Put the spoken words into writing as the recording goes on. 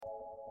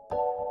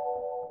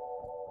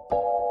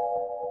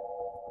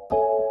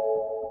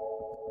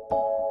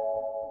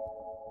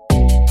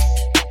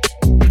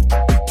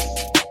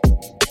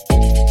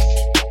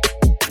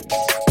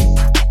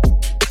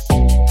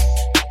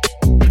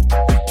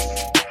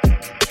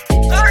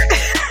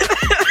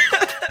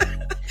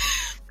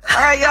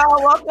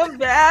y'all. Welcome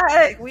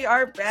back. We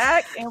are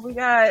back, and we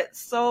got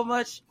so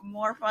much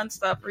more fun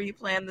stuff for you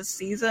planned this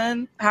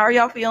season. How are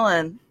y'all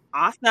feeling?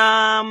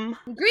 Awesome.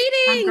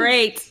 Greetings. I'm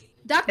great.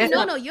 Dr.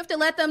 Nono, you have to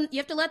let them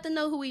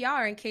know who we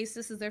are in case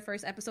this is their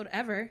first episode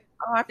ever.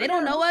 They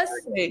don't know us.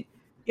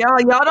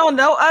 Y'all don't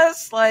know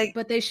us,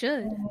 but they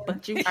should.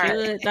 But you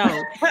should,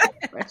 though.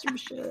 But you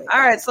should. All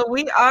right, so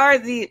we are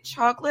the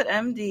Chocolate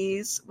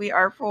MDs. We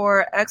are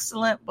 4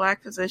 excellent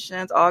Black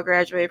physicians, all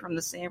graduated from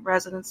the same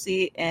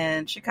residency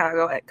in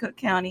Chicago at Cook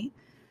County.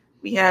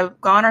 We have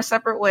gone our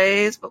separate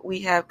ways, but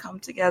we have come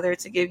together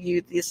to give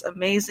you this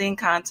amazing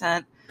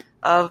content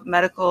of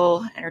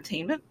medical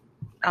entertainment.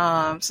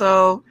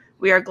 So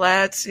we are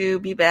glad to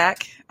be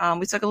back.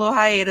 We took a little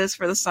hiatus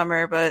for the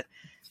summer, but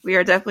we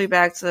are definitely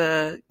back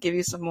to give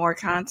you some more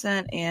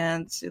content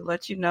and to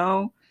let you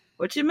know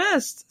what you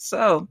missed.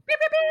 So,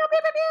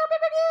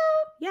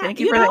 yeah, thank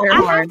you for the air I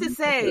horn. have to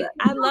say,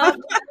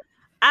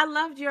 I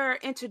loved your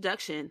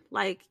introduction.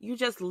 Like, you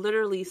just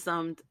literally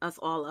summed us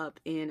all up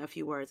in a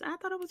few words. I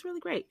thought it was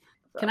really great.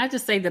 Can I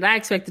just say that I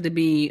expected to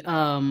be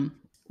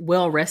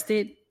well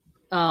rested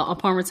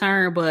upon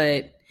return,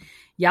 but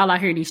y'all out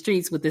here in these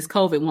streets with this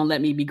COVID won't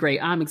let me be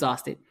great. I'm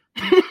exhausted.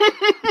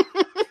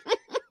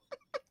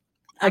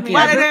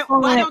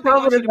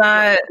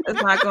 COVID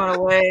is not going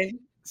away,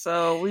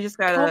 so we just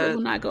gotta. COVID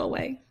will not go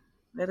away.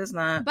 It is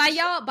not. By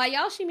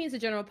y'all, she means the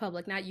general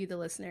public, not you, the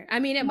listener. I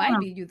mean, it might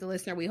be you, the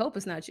listener. We hope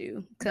it's not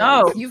you.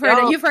 No, you've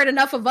heard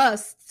enough of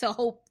us to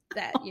hope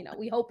that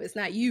we hope it's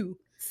not you.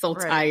 So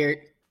tired.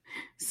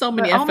 So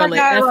many God,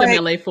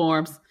 FMLA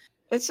forms.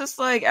 It's just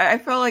like I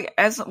felt like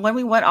when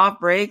we went off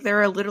break, there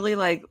were literally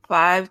like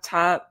 5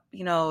 top,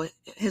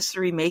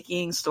 history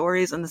making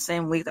stories in the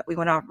same week that we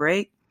went off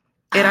break.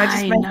 And I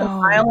just been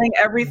compiling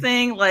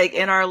everything like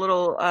in our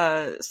little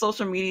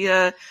social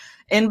media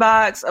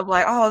inbox of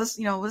like, oh, this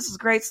is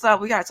great stuff.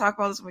 We got to talk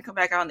about this when we come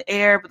back out on the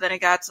air. But then it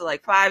got to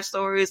like 5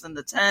 stories and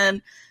the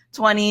 10,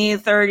 20,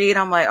 30. And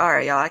I'm like, all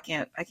right, y'all, I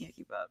can't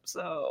keep up.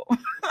 So,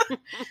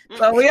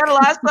 so we got a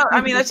lot of stuff. I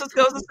mean, that just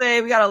goes to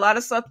say we got a lot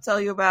of stuff to tell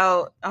you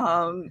about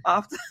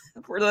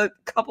for the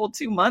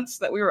 2 months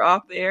that we were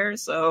off the air.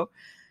 So,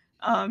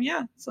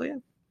 yeah.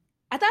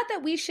 I thought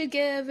that we should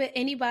give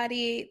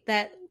anybody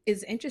that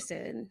is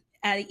interested,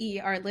 i.e.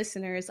 our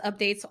listeners,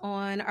 updates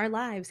on our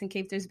lives in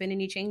case there's been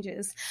any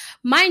changes.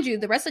 Mind you,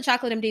 the rest of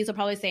Chocolate MDs will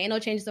probably say, ain't no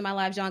changes in my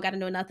life, John, got to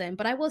know nothing.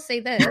 But I will say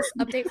this,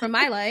 update from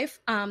my life,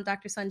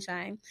 Dr.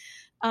 Sunshine.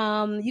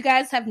 You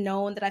guys have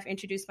known that I've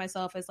introduced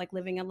myself as like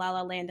living in La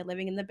La Land and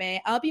living in the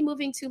Bay. I'll be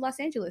moving to Los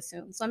Angeles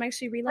soon. So I'm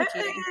actually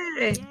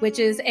relocating, which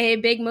is a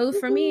big move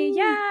for me.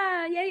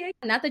 Yeah.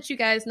 Not that you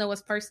guys know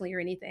us personally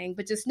or anything,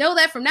 but just know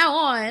that from now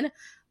on,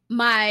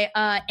 my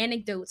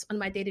anecdotes on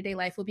my day-to-day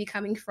life will be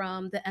coming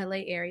from the LA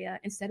area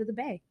instead of the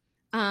Bay.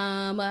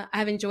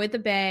 I've enjoyed the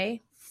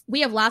Bay.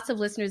 We have lots of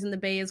listeners in the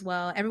Bay as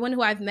well. Everyone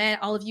who I've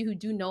met, all of you who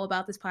do know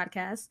about this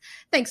podcast,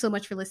 thanks so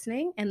much for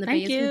listening. And the Bay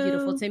has been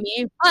beautiful to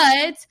me.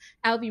 But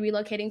I'll be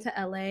relocating to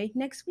LA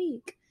next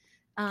week.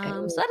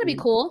 So that'll be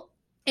cool.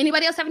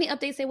 Anybody else have any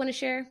updates they want to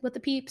share with the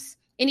peeps?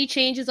 Any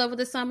changes over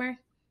the summer?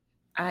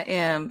 I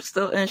am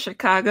still in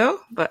Chicago,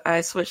 but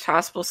I switched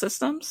hospital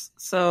systems.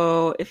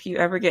 So if you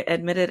ever get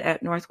admitted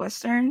at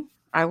Northwestern,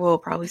 I will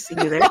probably see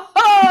you there.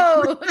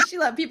 Oh, she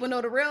let people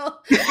know the real, all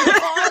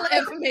the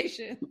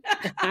information.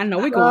 I know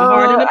we're going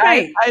hard in the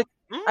paint.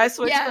 I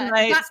switched to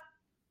nights.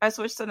 I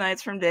switched to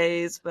nights from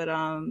days, but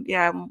I'm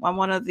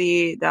one of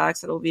the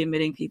docs that will be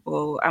admitting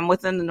people. I'm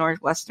within the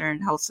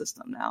Northwestern health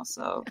system now,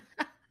 so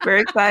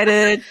very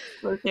excited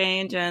for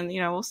change, and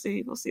we'll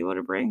see what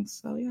it brings.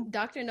 So yeah,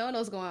 Dr.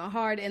 Nono's going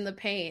hard in the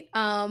paint.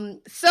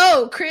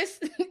 So Chris,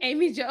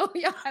 Amy Jo,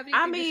 y'all have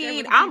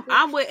anything to share?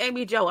 I'm with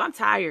Amy Jo. I'm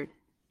tired.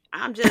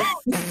 I'm just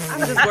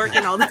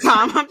working all the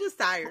time. I'm just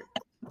tired.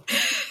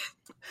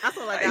 That's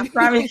all I got.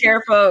 Primary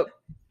care folk.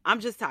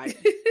 I'm just tired.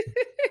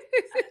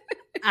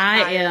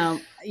 I am.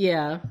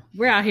 Yeah,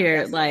 we're out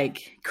here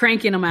like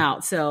cranking them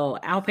out. So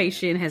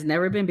outpatient has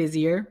never been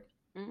busier.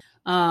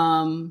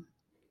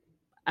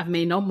 I've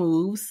made no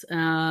moves.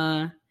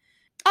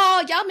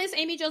 Oh, y'all missed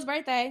Amy Jo's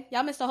birthday.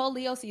 Y'all missed the whole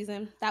Leo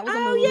season. That was a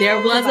move. Yeah.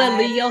 There was a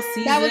Leo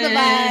season. That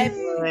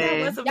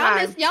was a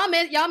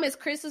vibe. Y'all missed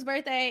Chris's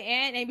birthday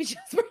and Amy Jo's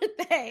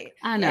birthday.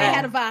 I know. They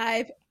had a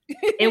vibe.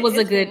 It was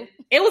a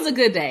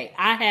good day.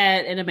 I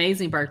had an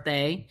amazing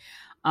birthday.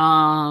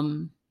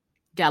 Got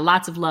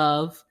lots of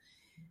love.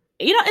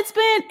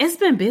 It's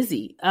been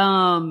busy.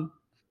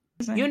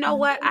 You know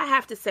what? I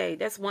have to say,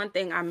 that's one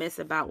thing I miss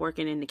about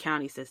working in the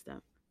county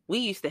system. We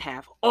used to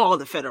have all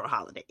the federal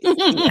holidays.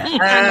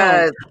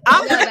 I'm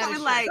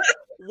like,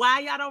 why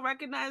y'all don't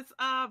recognize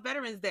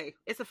Veterans Day?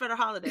 It's a federal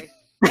holiday.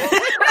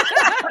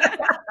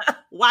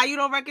 Why you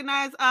don't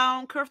recognize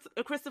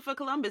Christopher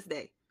Columbus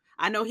Day?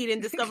 I know he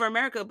didn't discover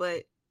America,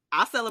 but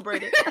I'll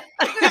celebrate it.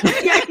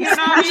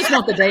 I just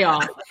want the day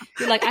off.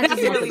 You're like, I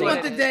just really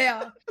want the day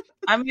off.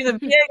 I mean, the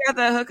VA got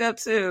that hookup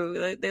too.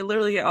 Like, they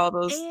literally get all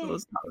those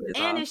holidays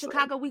and off, in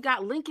Chicago, we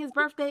got Lincoln's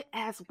birthday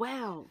as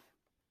well.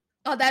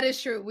 Oh, that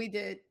is true. We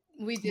did.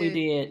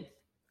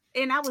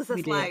 And I was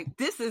just like,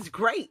 this is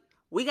great.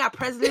 We got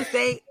President's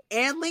Day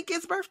and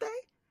Lincoln's birthday.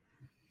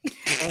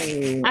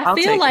 I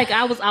feel like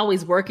I was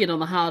always working on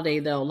the holiday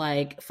though.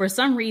 Like for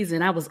some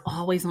reason, I was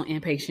always on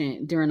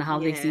inpatient during the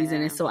holiday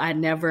season, and so I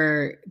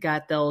never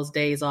got those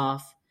days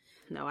off.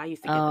 No, I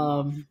used to get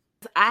them.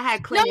 I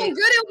had clinic. No,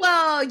 good and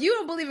well. You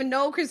don't believe in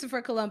no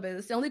Christopher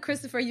Columbus. The only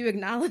Christopher you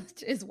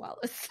acknowledge is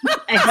Wallace.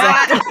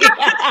 Exactly.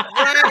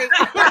 Right.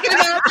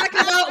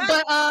 Talking about,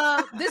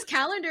 but this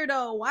calendar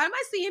though, why am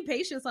I seeing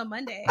patients on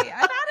Monday? I thought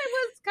it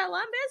was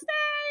Columbus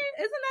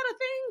Day. Isn't that a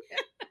thing?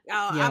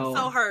 Oh,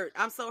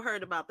 I'm so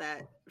hurt about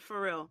that. For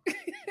real.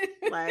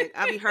 Like,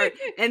 I be hurt.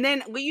 And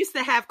then we used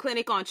to have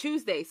clinic on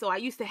Tuesday. So I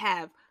used to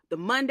have the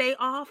Monday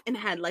off and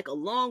had like a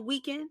long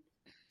weekend.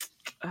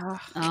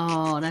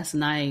 Oh, that's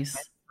nice.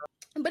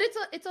 But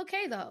it's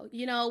okay though.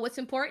 You know, what's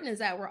important is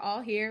that we're all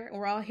here and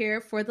we're all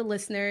here for the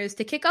listeners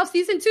to kick off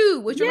season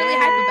 2, which we're really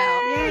hyped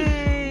about.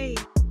 Yay!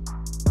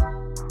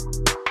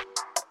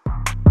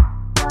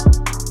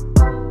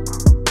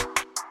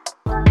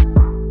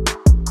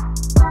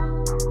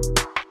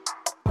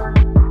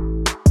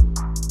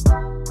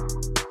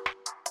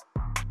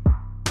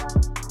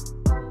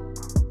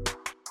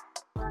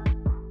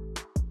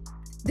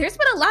 There's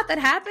been a lot that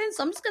happened,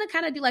 so I'm just going to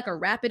kind of do like a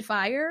rapid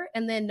fire,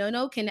 and then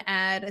Nono can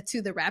add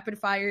to the rapid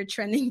fire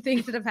trending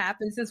things that have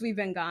happened since we've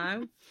been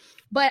gone.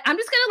 But I'm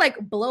just going to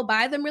like blow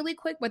by them really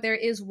quick, but there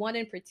is one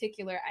in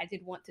particular I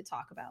did want to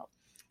talk about.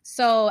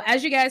 So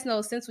as you guys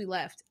know, since we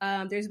left,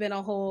 there's been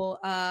a whole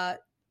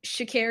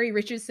Sha'Carri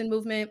Richardson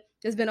movement.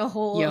 There's been a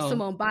whole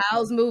Simone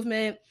Biles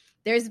movement.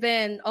 There's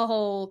been a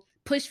whole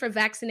push for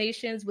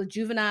vaccinations with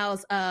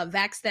Juvenile's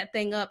vax that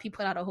thing up. He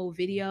put out a whole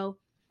video.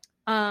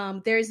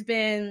 There's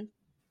been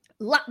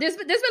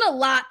a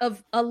lot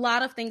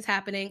of things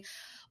happening.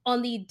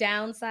 On the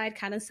downside,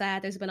 kind of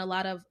sad, there's been a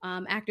lot of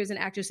actors and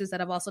actresses that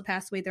have also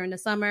passed away during the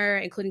summer,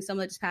 including some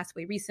that just passed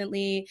away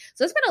recently.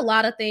 So there's been a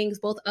lot of things,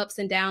 both ups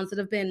and downs, that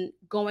have been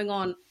going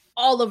on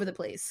all over the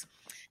place.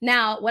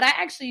 Now, what I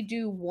actually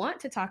do want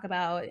to talk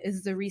about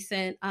is the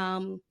recent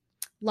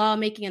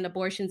lawmaking and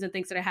abortions and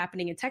things that are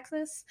happening in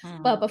Texas.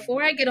 But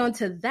before I get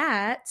onto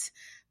that,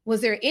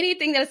 was there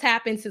anything that has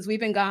happened since we've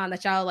been gone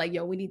that y'all like,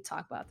 yo, we need to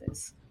talk about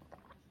this?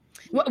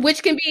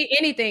 Which can be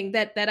anything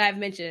that I've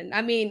mentioned.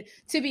 I mean,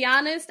 to be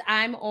honest,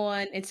 I'm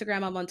on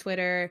Instagram, I'm on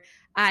Twitter.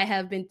 I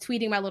have been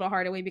tweeting my little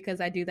heart away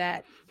because I do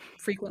that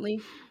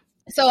frequently.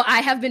 So I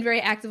have been very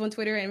active on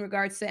Twitter in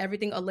regards to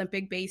everything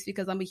Olympic based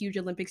because I'm a huge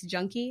Olympics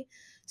junkie.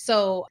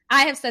 So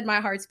I have said my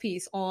heart's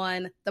piece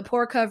on the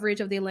poor coverage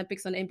of the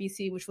Olympics on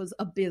NBC, which was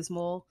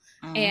abysmal,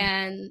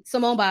 and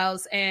Simone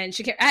Biles and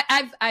Sha'Carri.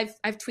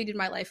 I've tweeted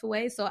my life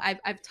away, so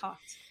I've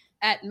talked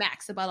at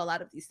max about a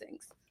lot of these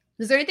things.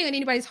 Is there anything on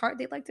anybody's heart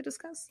they'd like to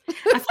discuss? I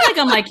feel like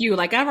I'm like you.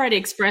 Like I've already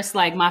expressed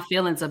like my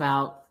feelings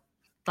about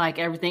like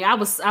everything. I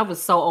was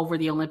so over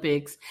the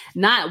Olympics,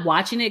 not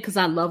watching it because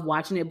I love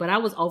watching it, but I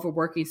was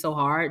overworking so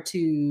hard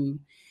to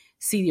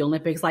see the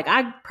Olympics. Like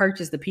I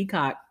purchased the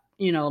Peacock,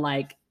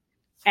 like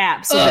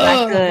app so that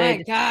I could. Oh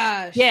my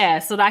gosh! Yeah,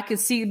 so that I could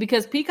see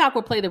because Peacock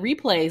would play the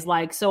replays.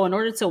 Like so, in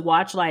order to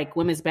watch like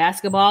women's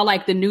basketball,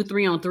 like the new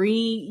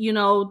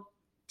 3-on-3,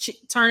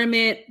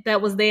 tournament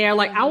that was there,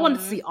 like I wanted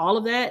to see all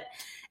of that.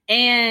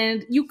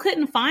 And you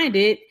couldn't find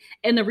it.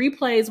 And the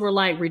replays were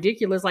like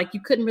ridiculous. Like you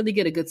couldn't really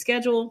get a good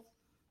schedule.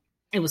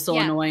 It was so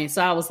annoying.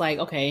 So I was like,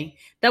 okay,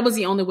 that was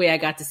the only way I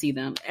got to see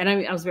them. And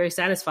I was very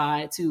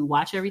satisfied to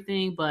watch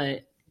everything.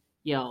 But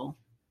it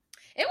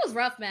was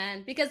rough,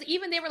 man. Because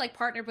even they were like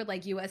partnered with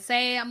like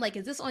USA. I'm like,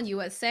 is this on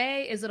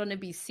USA? Is it on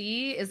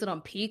NBC? Is it on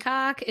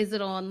Peacock? Is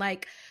it on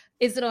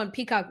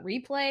Peacock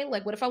Replay?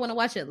 Like, what if I want to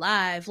watch it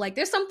live? Like,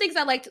 there's some things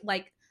I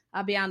like,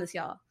 I'll be honest,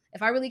 y'all.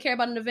 If I really care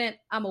about an event,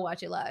 I'm going to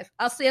watch it live.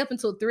 I'll stay up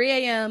until 3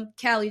 a.m.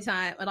 Cali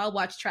time, and I'll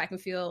watch track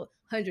and field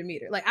 100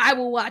 meter. Like, I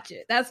will watch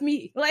it. That's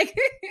me. Like,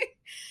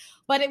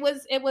 but it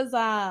was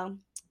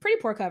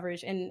pretty poor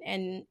coverage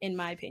in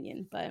my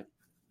opinion. But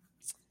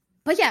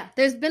yeah,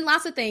 there's been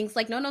lots of things.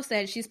 Like Nono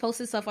said, she's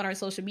posted stuff on our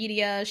social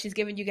media. She's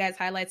giving you guys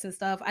highlights and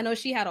stuff. I know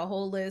she had a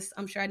whole list.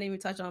 I'm sure I didn't even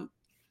touch on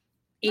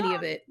any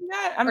of it.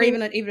 Yeah, I think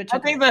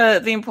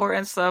the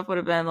important stuff would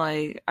have been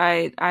like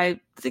I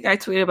think I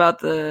tweeted about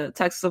the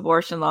Texas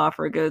abortion law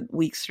for a good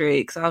week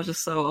straight because I was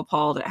just so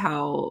appalled at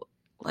how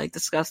like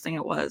disgusting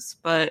it was.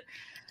 But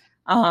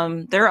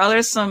there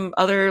are some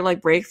other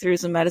like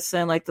breakthroughs in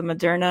medicine, like the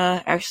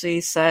Moderna actually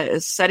is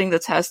setting the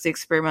test the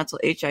experimental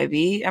HIV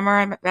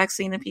mRNA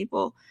vaccine in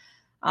people.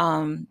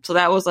 So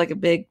that was like a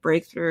big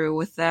breakthrough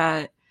with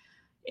that,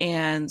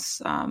 and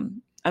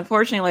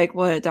unfortunately, like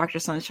what Dr.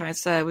 Sunshine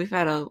said, we've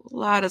had a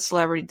lot of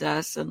celebrity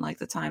deaths in like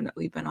the time that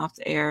we've been off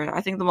the air.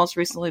 I think the most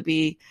recently would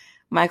be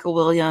Michael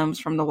Williams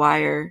from The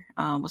Wire,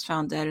 was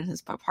found dead in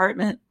his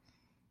apartment.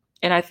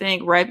 And I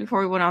think right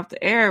before we went off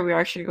the air, we were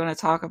actually going to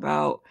talk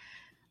about,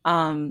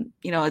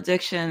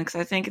 addiction. Because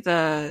I think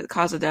the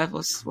cause of death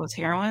was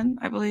heroin,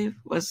 I believe,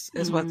 is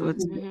what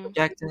was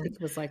projected.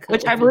 It was like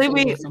which I believe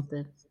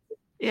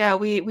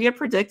we had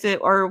predicted,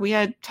 or we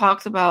had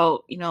talked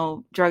about,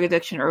 drug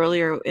addiction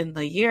earlier in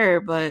the year,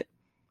 but,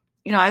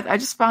 I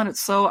just found it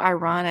so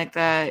ironic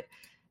that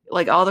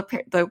like all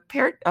the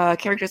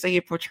characters that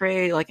he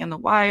portrayed, like in The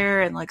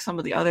Wire and like some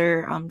of the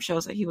other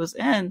shows that he was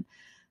in,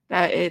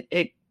 that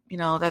it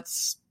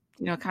that's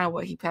kind of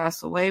what he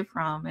passed away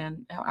from.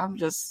 And I'm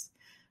just,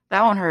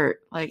 that one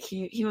hurt. Like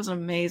he was an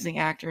amazing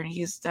actor, and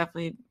he's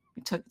definitely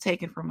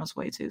taken from us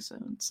way too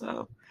soon.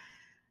 So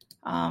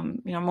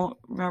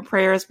more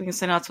prayers being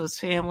sent out to his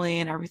family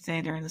and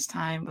everything during this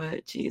time.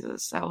 But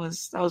Jesus, that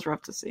was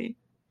rough to see.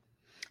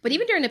 But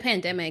even during the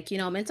pandemic,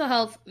 mental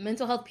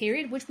health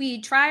period, which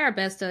we try our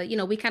best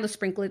to, we kind of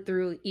sprinkle it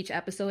through each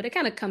episode. It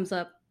kind of comes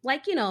up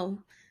like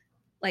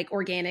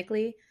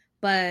organically.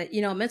 But,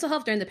 mental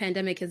health during the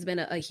pandemic has been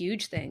a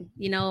huge thing,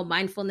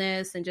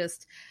 mindfulness and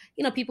just,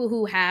 people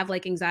who have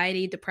like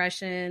anxiety,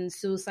 depression,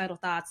 suicidal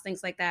thoughts,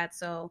 things like that.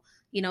 So,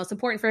 it's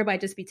important for everybody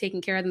to just be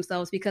taking care of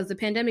themselves, because the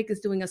pandemic is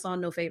doing us all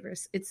no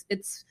favors.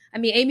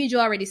 Amy Jo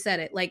already said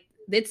it, like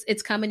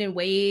it's coming in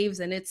waves,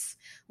 and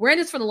we're in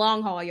this for the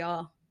long haul,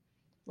 y'all.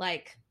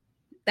 Like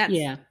that's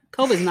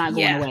COVID's not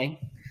going away.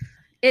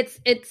 It's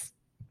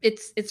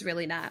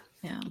really not.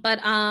 Yeah.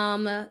 But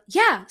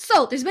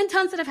so there's been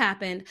tons that have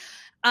happened.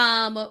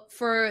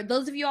 For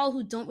those of you all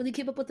who don't really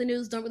keep up with the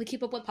news, don't really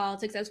keep up with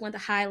politics, I just want to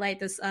highlight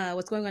this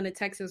what's going on in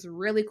Texas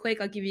really quick.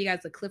 I'll give you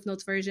guys the Cliff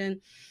Notes version.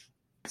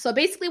 So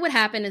basically what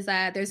happened is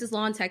that there's this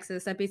law in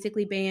Texas that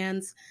basically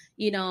bans,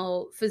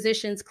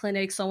 physicians,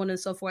 clinics, so on and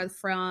so forth,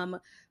 from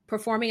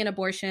performing an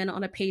abortion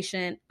on a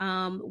patient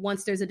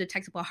once there's a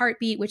detectable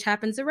heartbeat, which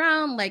happens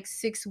around like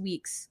 6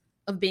 weeks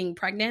of being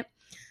pregnant.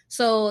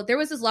 So there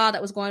was this law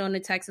that was going on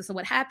in Texas. And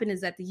what happened is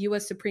that the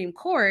U.S. Supreme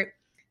Court,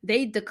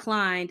 they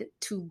declined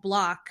to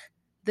block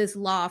this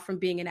law from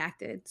being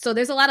enacted. So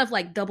there's a lot of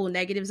like double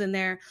negatives in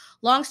there.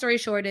 Long story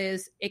short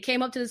is it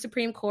came up to the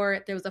Supreme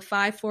Court. There was a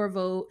 5-4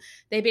 vote.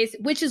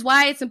 Which is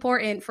why it's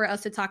important for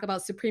us to talk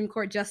about Supreme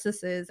Court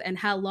justices and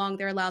how long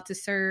they're allowed to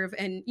serve,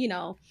 and,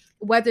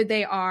 whether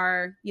they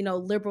are,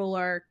 liberal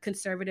or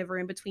conservative or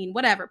in between,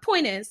 whatever.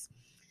 Point is,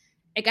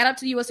 it got up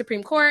to the U.S.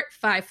 Supreme Court,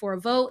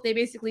 5-4 vote. They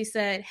basically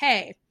said,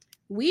 hey,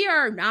 we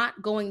are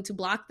not going to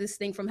block this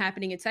thing from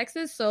happening in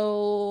Texas,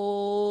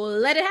 so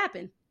let it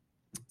happen.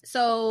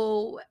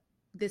 So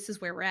this is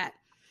where we're at.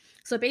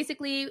 So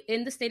basically,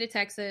 in the state of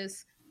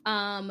Texas,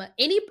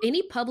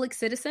 any public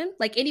citizen,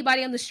 like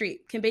anybody on the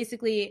street, can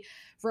basically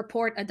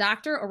report a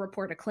doctor or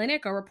report a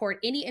clinic or report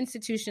any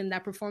institution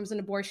that performs an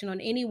abortion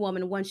on any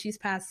woman once she's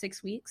past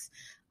 6 weeks.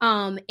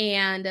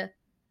 And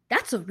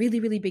that's a really,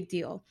 really big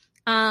deal.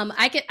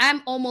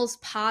 I'm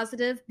almost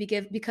positive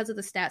because of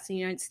the stats in the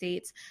United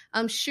States.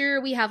 I'm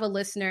sure we have a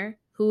listener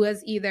who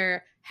has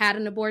either had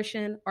an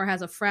abortion or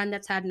has a friend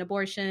that's had an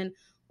abortion,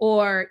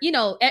 or,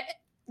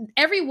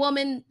 every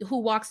woman who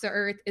walks the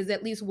earth is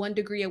at least 1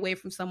 degree away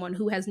from someone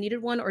who has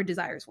needed one or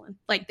desires one.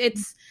 Like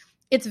it's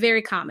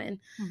very common.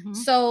 Mm-hmm.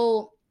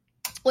 So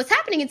what's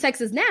happening in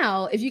Texas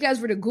now, if you guys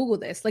were to Google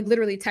this, like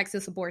literally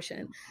Texas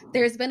abortion,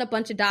 there's been a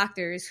bunch of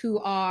doctors who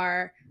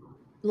are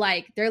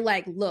like, they're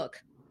like,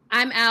 look,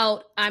 I'm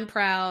out. I'm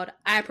proud.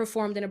 I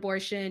performed an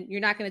abortion.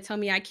 You're not going to tell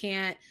me I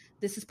can't.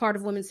 This is part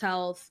of women's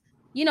health.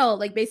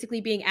 Like basically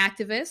being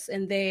activists,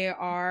 and they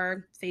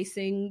are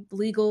facing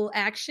legal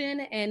action,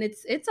 and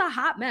it's a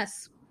hot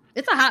mess.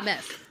 It's a hot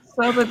mess.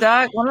 So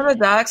one of the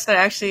docs that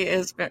actually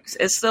is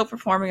still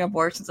performing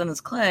abortions in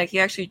his clinic, he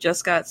actually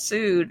just got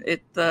sued.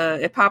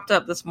 It popped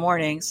up this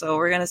morning, so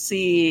we're gonna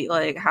see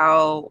like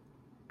how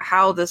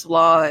this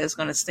law is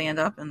going to stand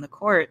up in the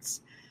courts.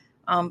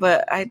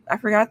 But I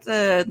forgot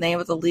the name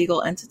of the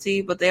legal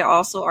entity, but they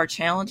also are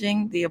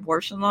challenging the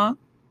abortion law.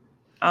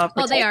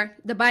 They are.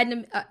 The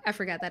Biden, I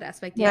forgot that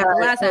aspect. Yeah,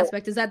 the last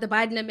aspect is that the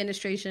Biden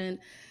administration,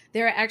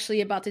 they're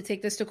actually about to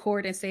take this to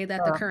court and say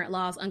that the current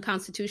law is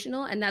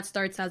unconstitutional, and that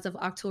starts as of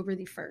October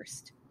the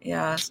 1st.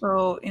 Yeah,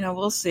 so,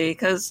 we'll see.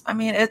 Because,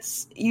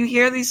 you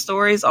hear these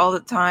stories all the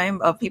time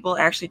of people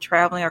actually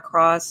traveling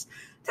across.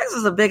 Texas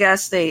is a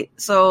big-ass state,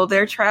 so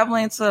they're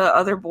traveling to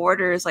other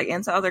borders, like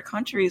into other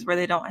countries where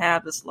they don't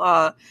have this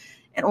law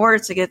in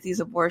order to get these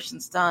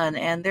abortions done.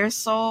 And there's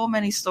so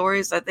many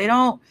stories that they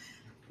don't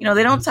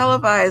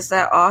televise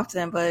that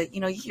often, but,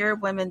 you hear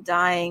women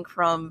dying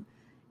from,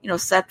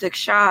 septic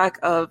shock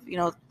of,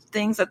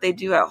 things that they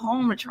do at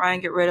home to try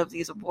and get rid of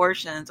these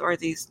abortions or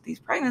these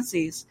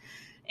pregnancies.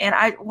 And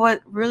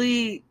what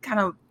really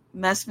kind of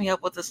messed me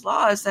up with this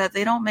law is that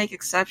they don't make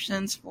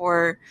exceptions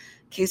for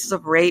cases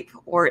of rape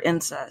or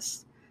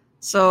incest.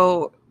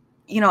 So,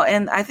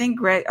 and I think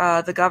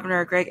the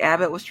governor, Greg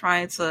Abbott, was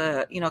trying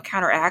to,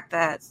 counteract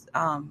that.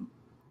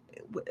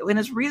 When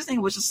his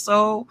reasoning was just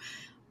so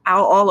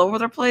out all over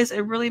the place,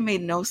 it really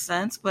made no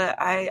sense. But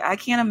I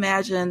can't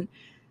imagine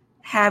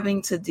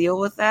having to deal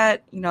with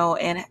that,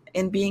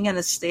 and being in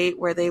a state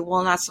where they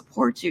will not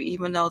support you,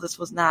 even though this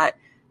was not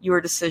your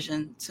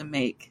decision to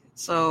make.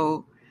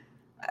 So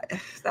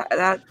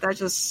that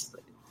just,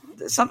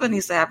 something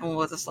needs to happen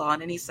with this law,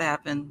 and it needs to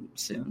happen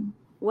soon.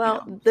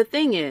 Well, the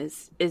thing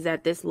is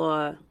that this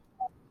law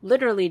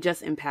literally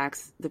just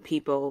impacts the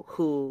people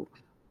who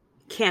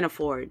can't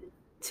afford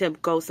to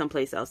go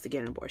someplace else to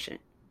get an abortion.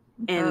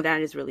 And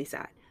that is really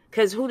sad.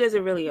 Because who does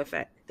it really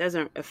affect? It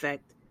doesn't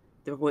affect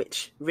the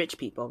rich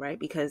people, right?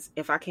 Because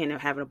if I can't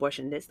have an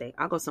abortion this day,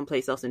 I'll go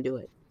someplace else and do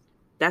it.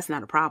 That's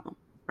not a problem,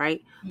 right?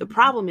 Mm-hmm. The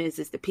problem is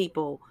the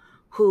people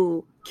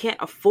who can't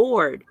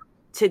afford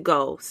to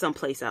go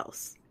someplace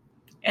else.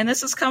 And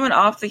this is coming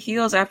off the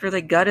heels after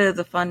they gutted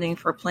the funding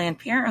for Planned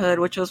Parenthood,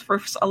 which was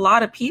for a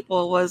lot of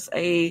people was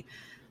a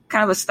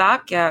kind of a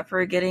stopgap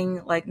for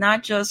getting like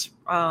not just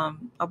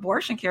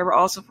abortion care, but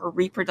also for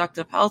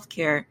reproductive health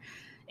care.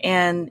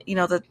 And, you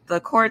know,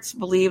 the courts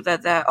believe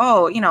that,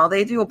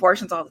 they do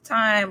abortions all the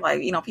time.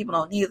 Like, you know, people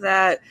don't need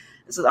that.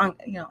 This is,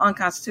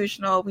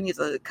 unconstitutional. We need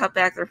to cut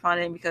back their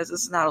funding because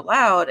this is not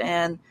allowed.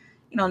 And,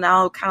 you know,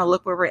 now kind of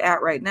look where we're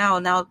at right now.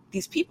 Now,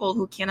 these people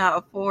who cannot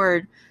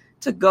afford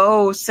to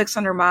go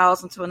 600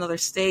 miles into another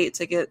state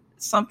to get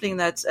something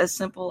that's as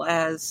simple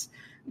as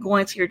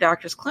going to your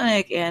doctor's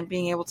clinic and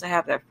being able to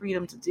have that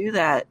freedom to do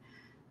that,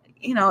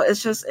 you know, it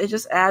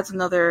just adds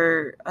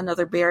another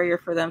barrier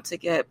for them to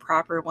get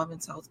proper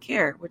women's health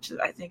care, which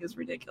I think is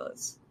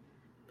ridiculous.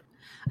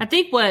 I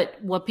think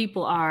what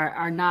people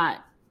are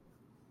not,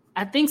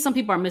 I think some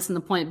people are missing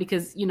the point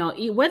because, you know,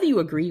 whether you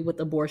agree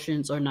with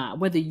abortions or not,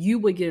 whether you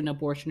would get an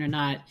abortion or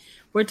not,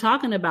 we're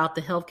talking about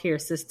the healthcare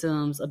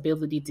system's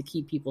ability to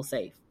keep people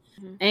safe.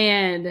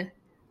 Mm-hmm.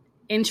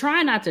 And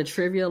try not to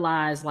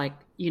trivialize, like,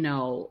 you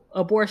know,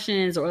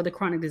 abortions or other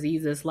chronic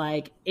diseases.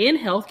 Like in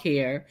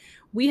healthcare,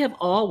 we have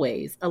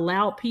always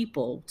allowed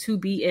people to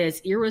be as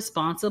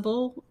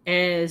irresponsible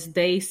as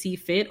they see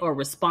fit or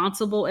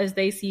responsible as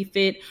they see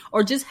fit,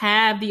 or just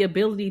have the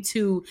ability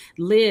to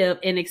live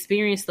and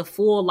experience the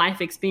full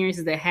life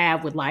experiences they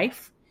have with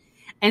life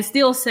and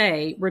still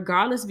say,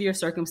 regardless of your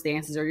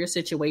circumstances or your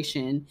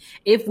situation,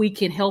 if we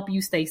can help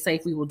you stay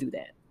safe, we will do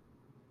that.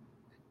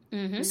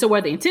 Mm-hmm. So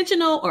whether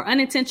intentional or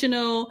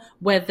unintentional,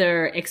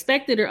 whether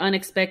expected or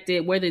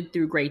unexpected, whether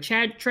through great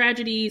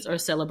tragedies or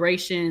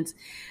celebrations,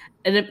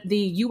 the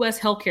U.S.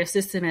 healthcare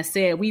system has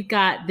said we've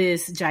got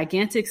this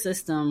gigantic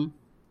system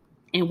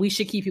and we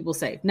should keep people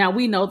safe. Now,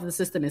 we know that the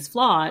system is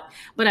flawed,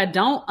 but I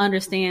don't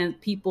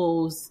understand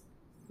people's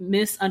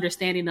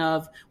misunderstanding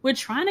of we're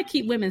trying to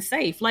keep women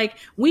safe. Like,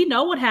 we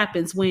know what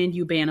happens when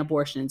you ban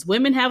abortions.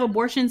 Women have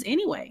abortions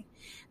anyway.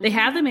 They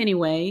have them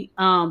anyway.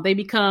 They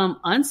become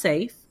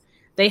unsafe.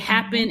 They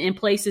happen in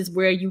places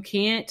where you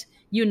can't,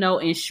 you know,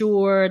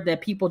 ensure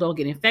that people don't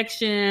get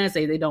infections,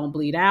 they don't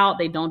bleed out,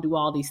 they don't do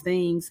all these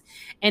things.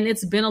 And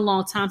it's been a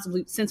long time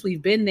since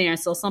we've been there.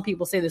 So some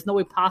people say there's no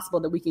way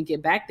possible that we can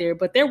get back there,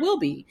 but there will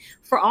be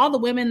for all the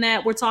women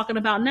that we're talking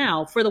about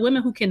now, for the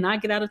women who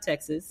cannot get out of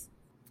Texas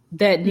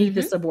that need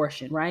this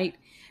abortion, right?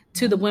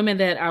 To the women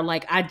that are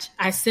like,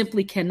 I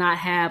simply cannot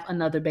have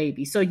another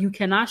baby. So you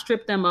cannot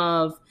strip them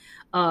of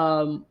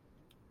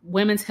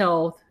women's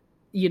health,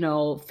 you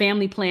know,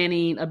 family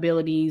planning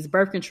abilities,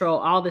 birth control,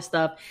 all this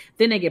stuff.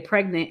 Then they get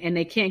pregnant and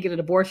they can't get an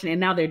abortion.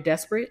 And now they're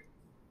desperate.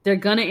 They're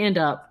going to end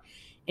up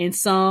in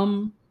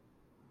some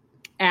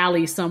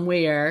alley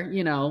somewhere,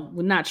 you know,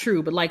 well, not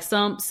true, but like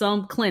some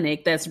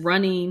clinic that's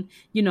running,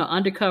 you know,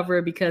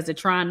 undercover because they're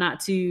trying not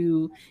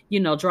to, you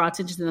know, draw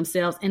attention to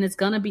themselves. And it's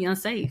going to be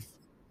unsafe.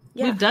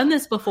 Yeah. We've done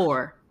this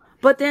before.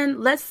 But then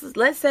let's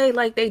say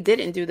like they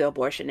didn't do the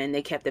abortion and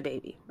they kept the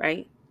baby,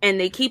 right? And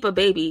they keep a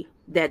baby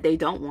that they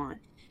don't want.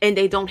 And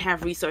they don't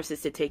have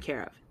resources to take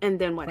care of. And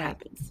then what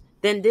happens?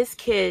 Then this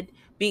kid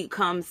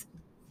becomes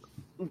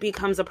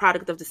a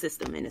product of the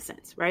system in a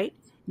sense, right?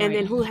 And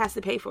then who has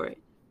to pay for it?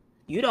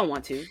 You don't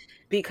want to,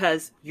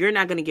 because you're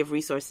not going to give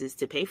resources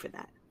to pay for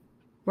that.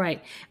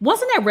 Right.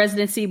 Wasn't that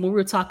residency when we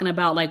were talking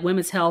about like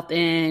women's health,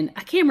 and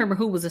I can't remember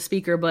who was a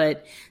speaker,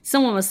 but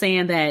someone was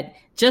saying that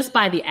just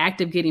by the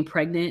act of getting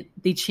pregnant,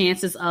 the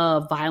chances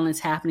of violence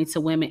happening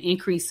to women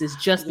increases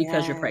just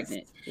because you're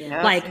pregnant.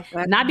 Yes, like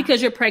exactly. Not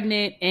because you're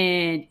pregnant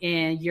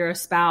and your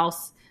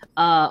spouse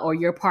or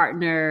your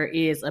partner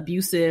is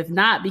abusive,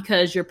 not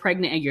because you're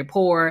pregnant and you're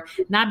poor,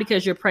 not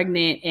because you're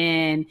pregnant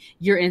and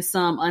you're in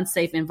some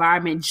unsafe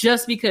environment,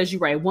 just because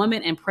you're a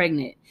woman and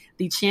pregnant.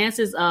 The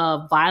chances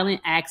of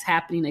violent acts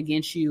happening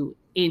against you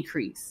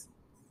increase.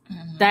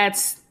 Mm-hmm.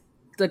 That's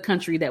the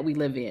country that we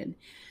live in.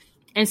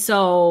 And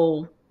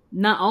so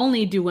not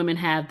only do women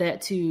have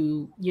that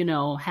to, you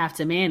know, have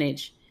to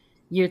manage,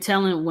 you're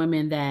telling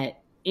women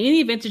that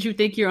any event that you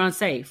think you're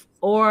unsafe,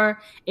 or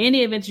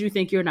any event that you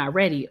think you're not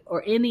ready,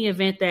 or any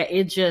event that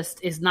it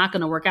just is not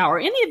going to work out, or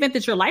any event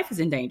that your life is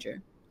in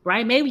danger,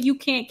 right? Maybe you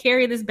can't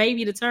carry this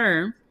baby to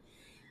term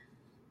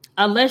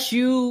unless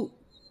you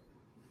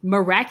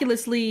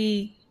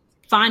miraculously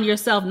find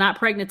yourself not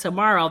pregnant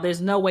tomorrow. There's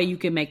no way you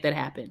can make that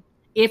happen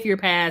if you're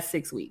past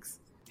 6 weeks.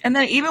 And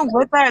then even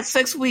with that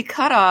 6 week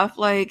cutoff,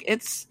 like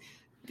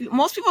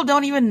most people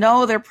don't even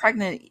know they're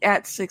pregnant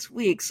at 6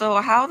 weeks.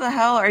 So how the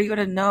hell are you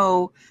going to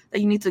know that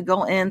you need to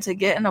go in to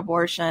get an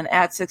abortion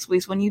at 6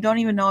 weeks when you don't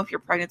even know if you're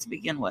pregnant to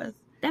begin with?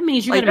 That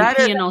means you're going to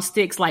be peeing on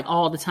sticks like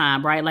all the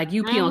time, right? Like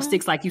you pee on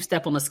sticks like you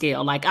step on a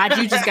scale. Like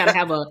you just got to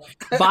have a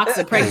box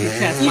of pregnancy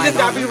tests. You just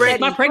got to be ready.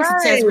 My pregnancy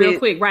test real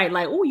quick, right?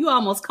 Like, oh, you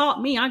almost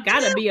caught me. I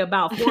got to be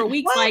about 4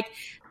 weeks. Like,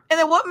 and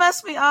then what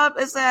messed me up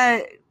is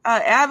that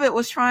Abbott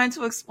was trying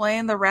to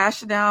explain the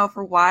rationale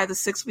for why the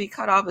 6-week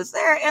cutoff is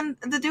there, and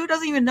the dude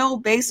doesn't even know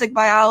basic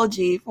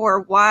biology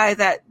for why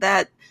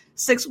that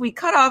 6-week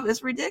cutoff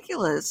is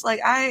ridiculous.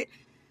 Like,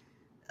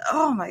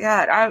 oh my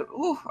God,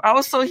 I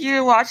was so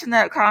here watching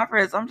that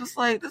conference. I'm just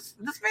like, this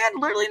man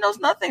literally knows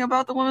nothing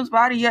about the woman's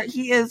body, yet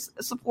he is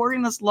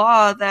supporting this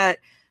law that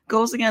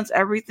goes against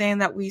everything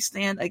that we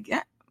stand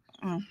against.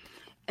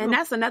 And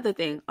that's another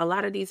thing. A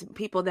lot of these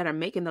people that are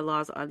making the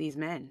laws are these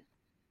men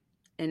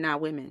and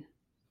not women.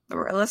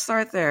 Let's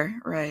start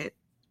there, right?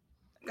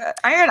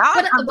 Iron, I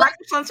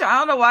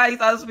don't know why you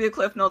thought this would be a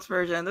Cliff Notes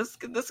version. This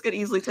could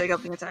easily take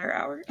up the entire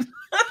hour.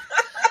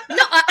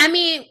 No, I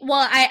mean,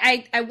 well,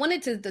 I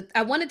wanted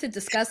to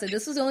discuss it.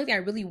 This was the only thing I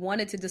really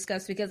wanted to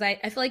discuss because I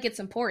feel like it's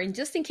important,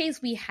 just in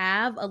case we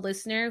have a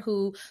listener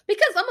who,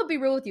 because I'm gonna be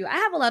real with you, I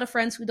have a lot of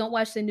friends who don't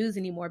watch the news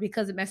anymore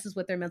because it messes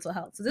with their mental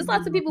health. So there's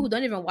lots of people who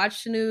don't even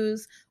watch the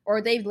news,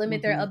 or they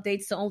limit their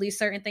updates to only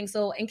certain things.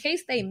 So in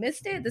case they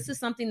missed it, this is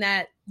something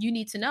that you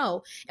need to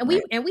know. And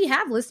we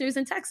have listeners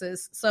in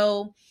Texas,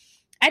 so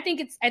I think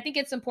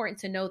it's important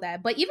to know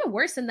that. But even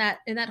worse than that,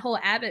 in that whole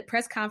Abbott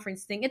press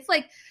conference thing, it's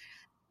like,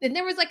 and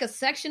there was like a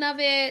section of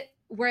it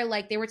where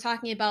like they were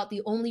talking about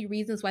the only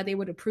reasons why they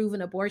would approve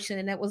an abortion.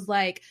 And it was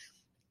like,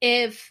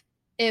 if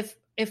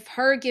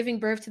her giving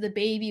birth to the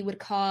baby would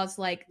cause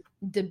like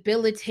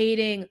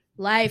debilitating,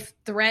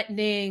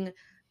 life-threatening,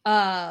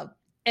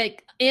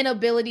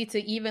 inability to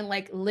even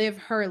like live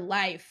her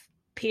life,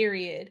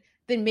 period,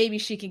 then maybe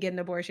she can get an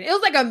abortion. It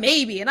was like a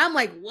maybe. And I'm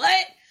like,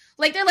 what?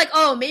 Like, they're like,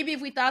 oh, maybe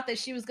if we thought that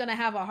she was going to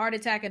have a heart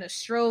attack and a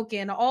stroke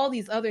and all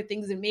these other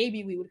things, then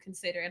maybe we would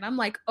consider. And I'm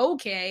like,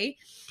 okay.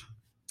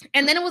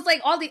 And then it was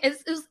like it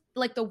was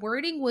like the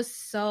wording was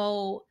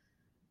so,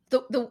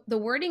 the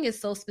wording is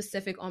so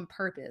specific on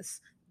purpose,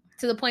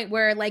 to the point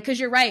where, like, because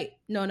you're right.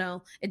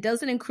 No, it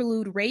doesn't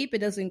include rape. It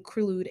doesn't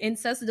include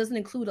incest. It doesn't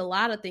include a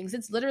lot of things.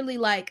 It's literally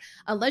like,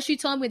 unless you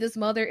told me this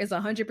mother is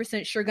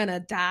 100% sure going to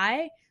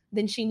die,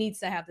 then she needs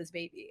to have this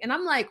baby. And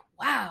I'm like,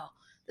 wow.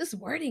 This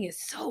wording is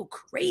so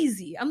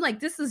crazy. I'm like,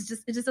 it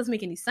just doesn't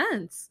make any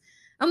sense.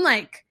 I'm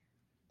like,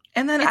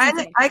 and then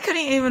I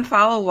couldn't even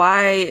follow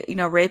why,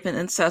 rape and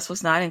incest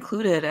was not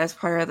included as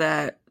part of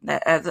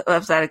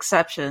that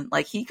exception.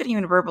 Like, he couldn't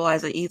even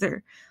verbalize it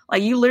either.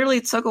 Like, you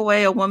literally took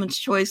away a woman's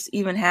choice to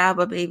even have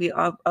a baby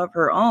of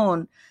her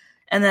own.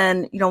 And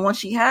then, once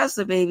she has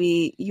the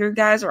baby, your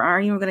guys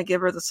aren't even going to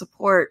give her the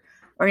support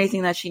or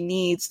anything that she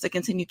needs to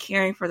continue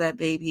caring for that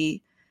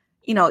baby,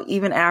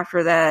 even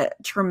after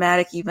that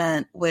traumatic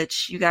event,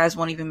 which you guys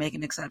won't even make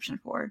an exception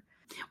for.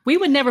 We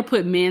would never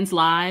put men's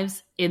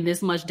lives in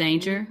this much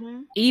danger,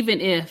 even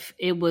if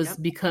it was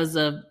because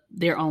of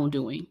their own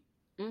doing.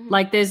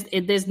 Like,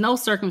 there's no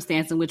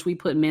circumstance in which we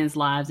put men's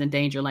lives in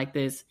danger like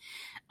this.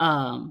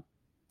 In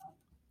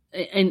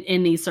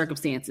these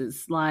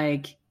circumstances,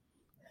 like,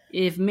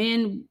 if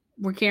men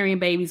were carrying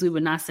babies, we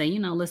would not say,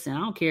 listen, I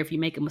don't care if you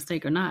make a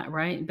mistake or not,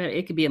 right? But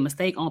it could be a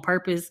mistake on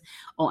purpose,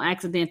 on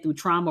accident, through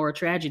trauma or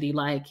tragedy.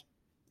 Like,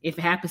 if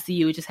it happens to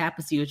you, it just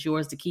happens to you. It's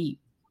yours to keep.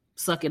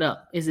 Suck it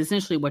up is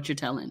essentially what you're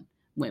telling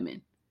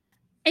women.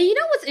 And you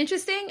know what's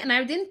interesting? And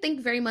I didn't think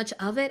very much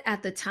of it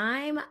at the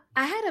time.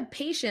 I had a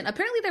patient.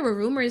 Apparently there were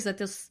rumors that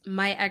this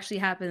might actually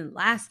happen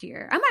last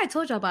year. I might have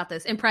told y'all about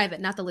this in private,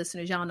 not the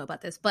listeners. Y'all know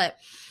about this, but,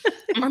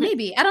 or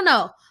maybe, I don't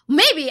know.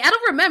 Maybe, I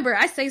don't remember.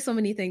 I say so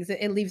many things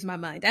that it leaves my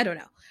mind. I don't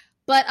know.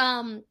 But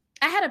I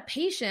had a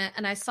patient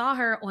and I saw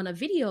her on a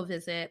video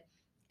visit,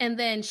 and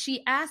then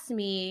she asked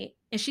me,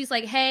 and she's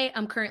like, hey,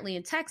 I'm currently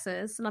in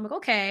Texas. And I'm like,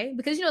 okay,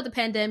 because, the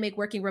pandemic,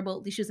 working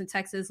remotely, she was in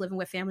Texas, living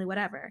with family,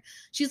 whatever.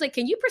 She's like,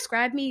 can you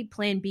prescribe me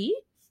Plan B?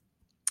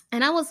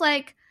 And I was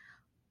like,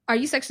 are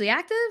you sexually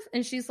active?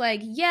 And she's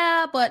like,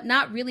 yeah, but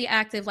not really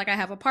active. Like, I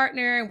have a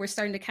partner and we're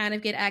starting to kind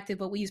of get active,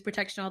 but we use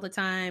protection all the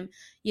time,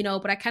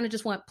 but I kind of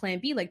just want Plan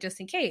B, like,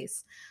 just in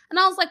case. And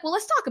I was like, well,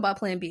 let's talk about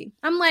Plan B.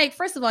 I'm like,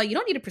 first of all, you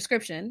don't need a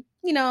prescription.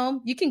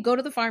 You can go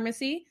to the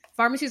pharmacy.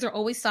 Pharmacies are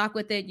always stocked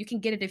with it. You can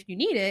get it if you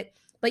need it.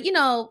 But, and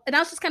I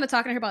was just kind of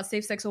talking to her about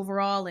safe sex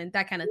overall and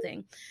that kind of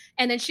thing.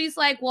 And then she's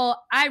like,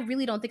 well, I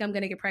really don't think I'm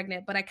going to get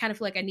pregnant, but I kind of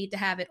feel like I need to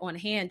have it on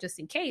hand just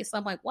in case. So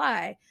I'm like,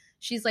 why?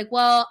 She's like,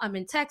 well, I'm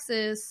in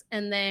Texas.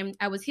 And then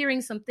I was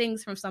hearing some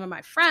things from some of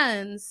my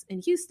friends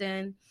in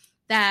Houston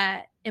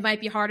that it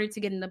might be harder to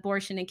get an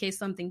abortion in case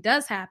something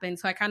does happen.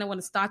 So I kind of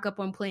want to stock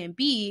up on Plan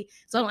B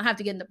so I don't have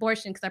to get an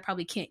abortion because I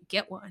probably can't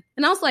get one.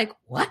 And I was like,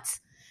 what?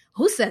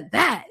 Who said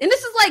that? And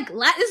this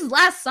is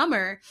last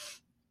summer.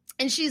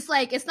 And she's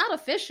like, it's not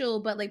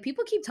official, but like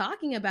people keep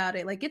talking about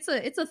it. Like it's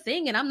a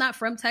thing. And I'm not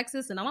from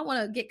Texas and I don't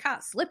want to get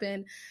caught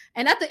slipping.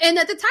 And at the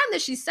time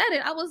that she said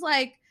it, I was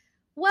like,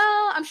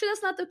 well, I'm sure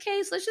that's not the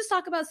case. Let's just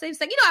talk about safe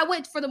sex. I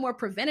went for the more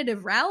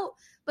preventative route.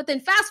 But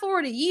then fast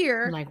forward a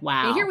year, like,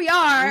 wow, and here we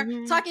are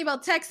talking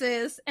about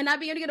Texas and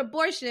not being able to get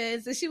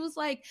abortions. And she was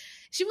like,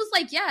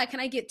 yeah, can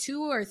I get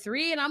 2 or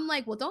 3? And I'm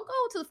like, well, don't go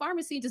to the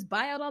pharmacy and just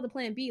buy out all the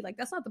Plan B. Like,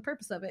 that's not the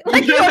purpose of it.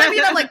 Like, you know what I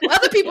mean? I'm like,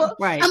 other people,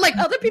 right. I'm like,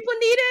 other people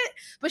need it.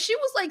 But she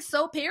was like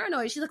so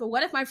paranoid. She's like, well,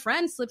 what if my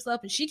friend slips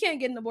up and she can't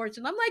get an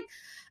abortion? I'm like,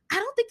 I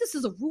don't think this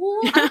is a rule.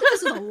 I don't think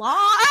this is a law.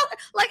 I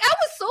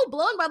was so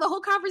blown by the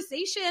whole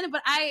conversation,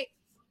 but I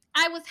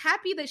was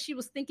happy that she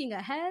was thinking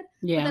ahead.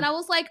 Yeah. But then I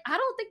was like, I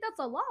don't think that's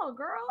a law,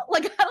 girl.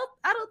 Like,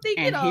 I don't think,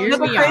 and you know.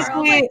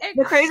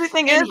 The crazy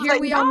thing is, here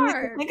we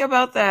are. Think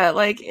about that.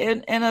 Like,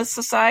 in a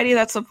society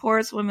that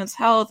supports women's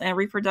health and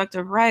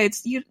reproductive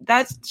rights,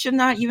 that should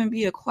not even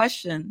be a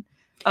question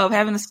of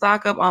having to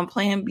stock up on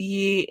Plan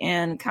B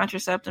and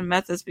contraceptive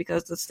methods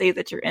because the state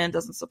that you're in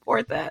doesn't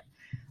support that.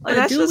 Like,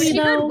 that's just, she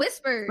heard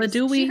whispers. But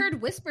she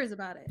heard whispers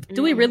about it.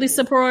 Do we really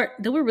support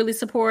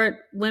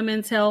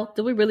women's health?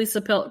 Do we really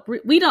support?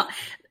 We don't.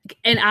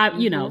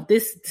 And you know,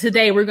 this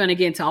today we're going to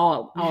get into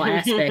all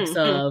aspects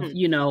of,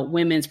 you know,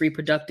 women's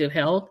reproductive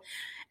health.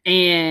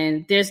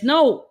 And there's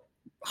no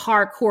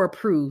hardcore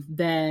proof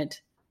that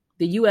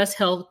the U.S.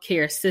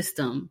 healthcare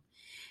system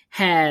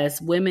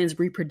has women's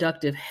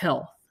reproductive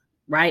health,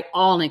 right?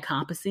 All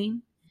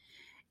encompassing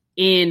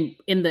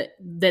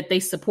that they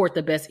support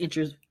the best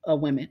interests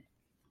of women.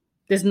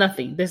 There's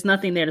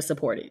nothing there to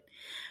support it.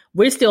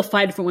 We're still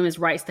fighting for women's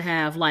rights to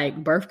have like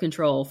birth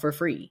control for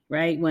free,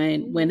 right?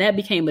 When that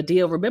became a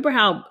deal, remember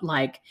how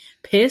like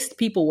pissed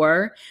people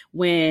were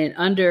when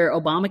under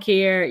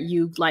Obamacare,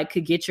 you like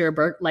could get your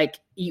birth, like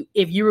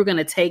if you were going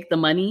to take the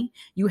money,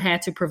 you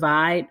had to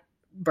provide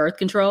birth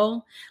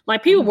control.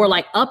 Like people were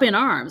like up in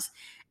arms.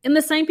 And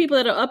the same people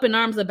that are up in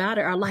arms about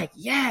it are like,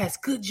 yes,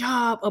 good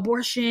job,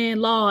 abortion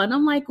law. And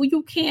I'm like, well,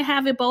 you can't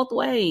have it both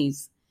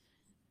ways.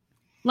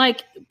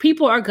 Like,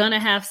 people are going to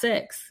have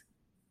sex.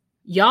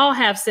 Y'all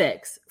have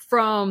sex.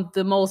 From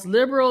the most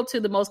liberal to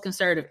the most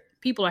conservative,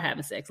 people are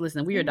having sex.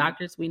 Listen, we are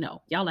doctors. We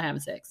know. Y'all are having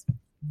sex.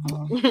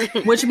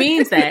 Which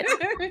means that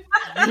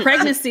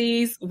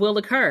pregnancies will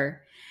occur.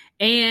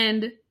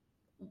 And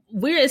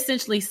we're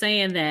essentially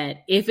saying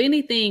that if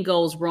anything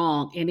goes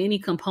wrong in any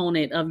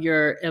component of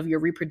your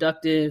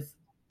reproductive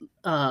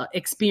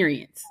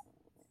experience,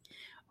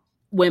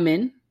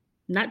 women,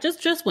 not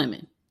just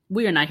women,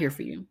 we are not here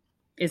for you,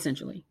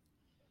 essentially.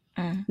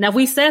 Now,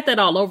 we said that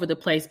all over the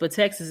place, but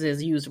Texas,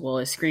 as usual,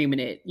 is screaming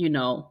it. You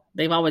know,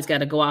 they've always got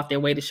to go off their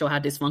way to show how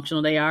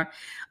dysfunctional they are.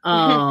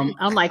 I'm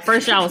like,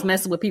 first y'all was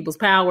messing with people's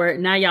power.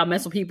 Now y'all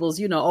mess with people's,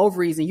 you know,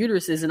 ovaries and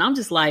uteruses. And I'm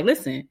just like,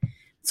 listen,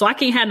 so I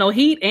can't have no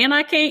heat and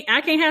I can't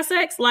have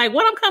sex. Like,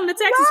 what I'm coming to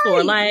Texas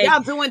for? Like, y'all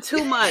doing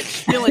too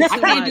much. I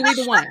can't do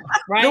either one.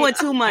 Right? Doing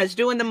too much.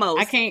 Doing the most.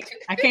 I can't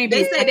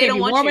be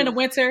warm in the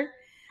winter.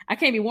 I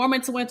can't be warm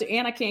into winter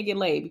and I can't get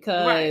laid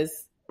because.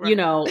 Right. You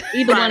know,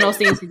 either one of those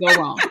things can go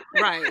wrong.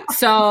 Right.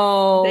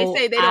 So they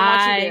say they don't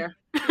want you there.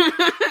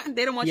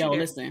 They don't want you there.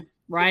 Listen,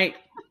 right?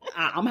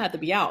 I'm gonna have to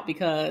be out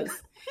because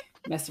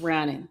mess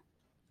around and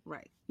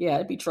right. Yeah,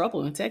 it'd be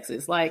trouble in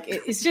Texas. Like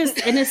it's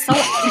just, and it's so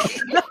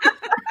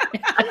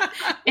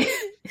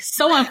it's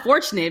so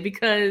unfortunate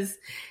because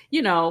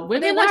you know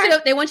women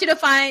they want you to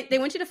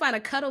find a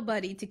cuddle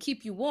buddy to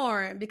keep you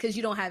warm because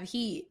you don't have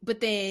heat,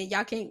 but then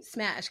y'all can't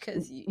smash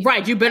because you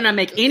better not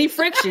make any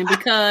friction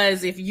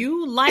because if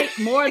you light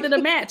more than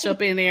a match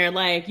up in there,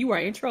 like you are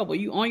in trouble.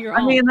 You on your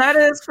own. I mean, that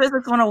is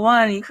physics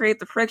 101. You create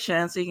the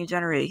friction so you can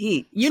generate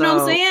heat. You know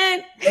what I'm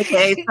saying?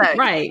 Okay,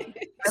 right.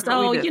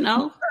 So you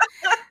know,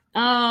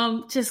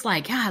 just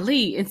like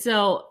golly, and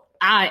so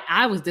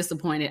I was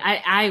disappointed.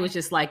 I was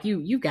just like,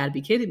 you got to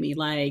be kidding me,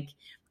 like.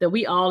 That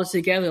we all are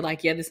together,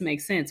 like, yeah, this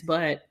makes sense.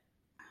 But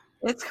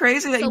it's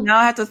crazy that you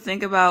now have to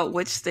think about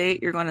which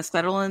state you're going to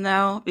settle in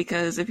now,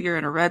 because if you're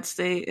in a red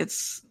state,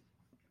 it's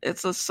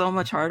so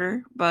much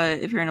harder. But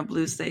if you're in a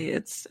blue state,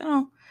 it's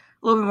a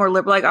little bit more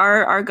liberal. Like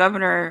our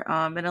governor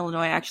in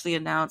Illinois actually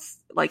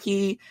announced, like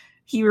he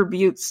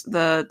rebukes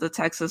the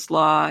Texas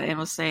law and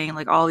was saying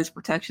like all these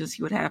protections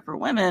he would have for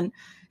women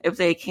if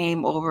they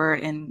came over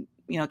and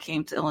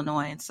came to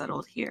Illinois and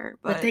settled here.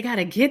 But they got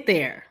to get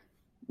there.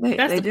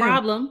 That's the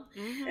problem.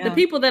 Mm-hmm. The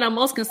people that I'm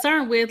most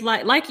concerned with,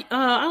 like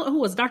who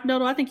was Dr.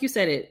 Dodo? I think you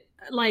said it.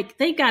 Like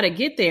they got to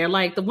get there.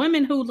 Like the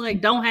women who like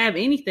don't have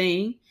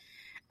anything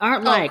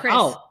aren't Chris.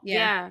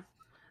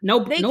 no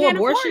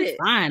abortion.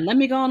 Fine. Let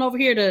me go on over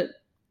here to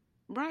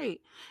right.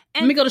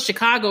 Let me go to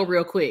Chicago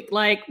real quick.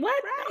 Like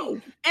what? Right.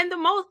 No. And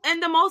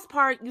the most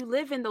part, you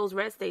live in those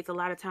red states a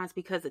lot of times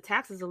because the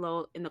taxes are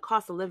low and the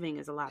cost of living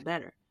is a lot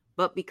better.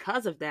 But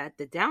because of that,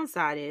 the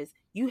downside is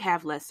you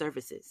have less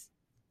services.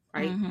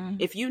 Right. Mm-hmm.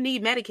 If you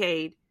need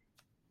Medicaid,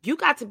 you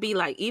got to be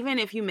like, even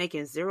if you're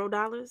making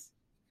 $0,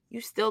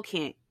 you still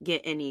can't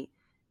get any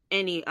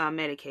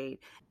Medicaid.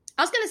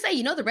 I was going to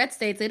say, the red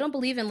states, they don't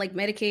believe in like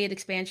Medicaid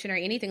expansion or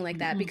anything like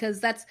that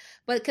because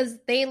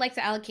they like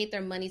to allocate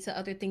their money to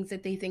other things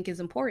that they think is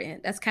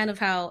important. That's kind of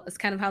how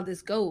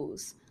this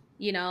goes,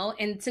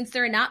 and since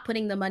they're not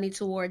putting the money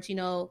towards,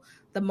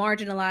 the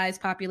marginalized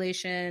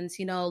populations,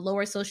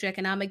 lower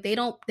socioeconomic, they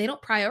don't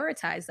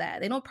prioritize that.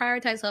 They don't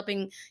prioritize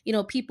helping,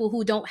 people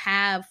who don't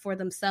have for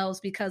themselves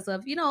because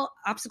of,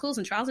 obstacles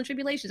and trials and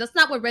tribulations. That's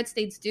not what red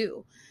states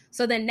do.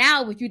 So then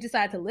now if you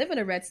decide to live in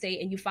a red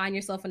state and you find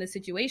yourself in a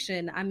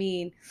situation, I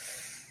mean,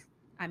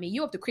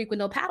 you have to creek with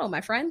no paddle,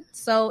 my friend.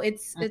 So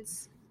it's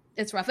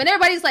rough. And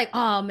everybody's like,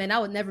 oh man,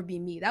 that would never be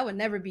me. That would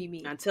never be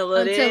me. Until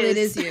it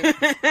is you.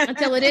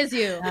 Until it is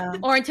you.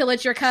 Or until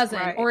it's your cousin,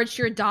 right. Or it's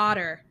your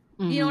daughter.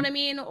 Mm-hmm. You know what I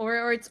mean?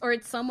 Or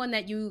it's someone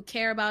that you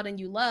care about and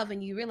you love,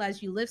 and you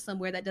realize you live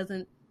somewhere that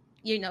doesn't,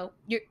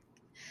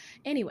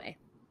 anyway.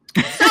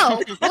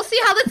 So we'll see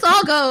how this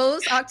all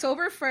goes.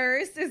 October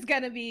 1st is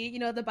going to be,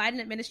 the Biden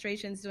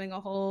administration's doing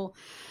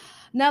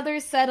another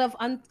set of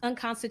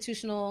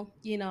unconstitutional,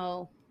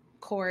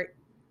 court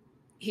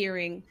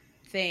hearing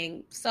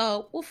thing.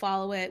 So we'll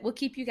follow it. We'll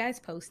keep you guys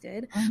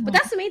posted. Mm-hmm. But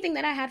that's the main thing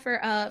that I had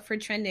for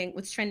trending,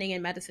 what's trending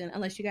in medicine,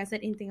 unless you guys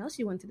had anything else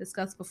you wanted to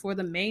discuss before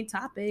the main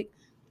topic.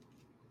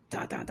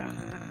 Da, da, da.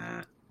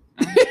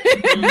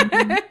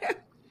 Mm-hmm.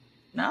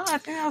 No, I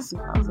think that was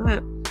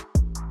it.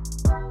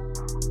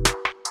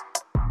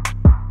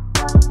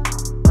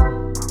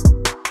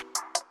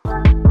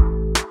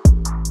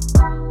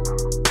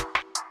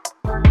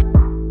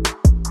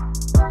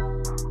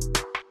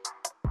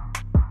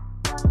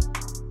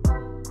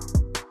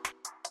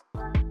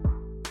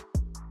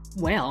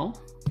 Well,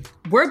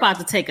 we're about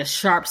to take a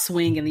sharp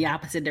swing in the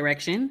opposite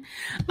direction.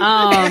 Good.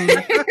 I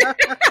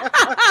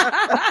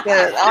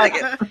like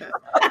it.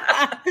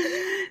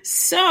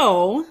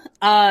 So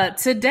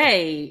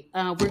today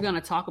we're going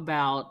to talk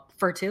about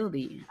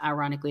fertility,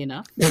 ironically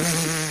enough. Because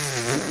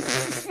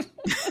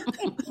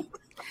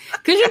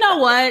you know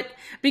what?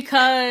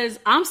 Because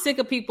I'm sick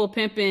of people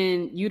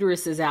pimping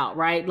uteruses out,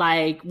 right?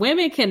 Like,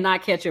 women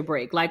cannot catch a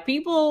break. Like,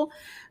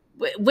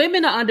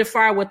 women are under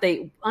fire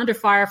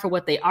for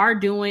what they are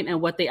doing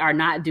and what they are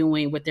not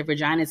doing with their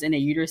vaginas and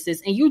their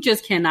uteruses, and you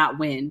just cannot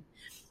win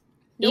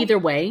either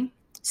way.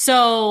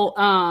 So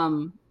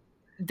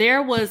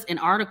there was an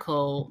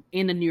article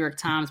in the New York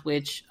Times,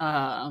 which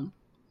a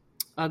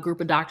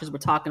group of doctors were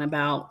talking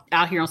about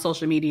out here on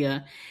social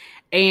media,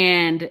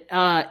 and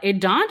it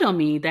dawned on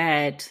me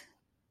that,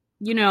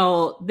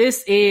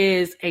 this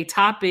is a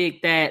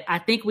topic that I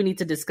think we need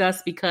to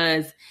discuss,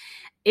 because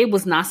it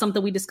was not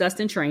something we discussed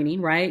in training,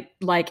 right?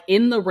 Like,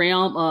 in the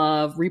realm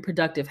of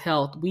reproductive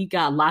health, we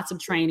got lots of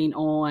training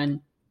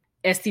on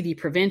STD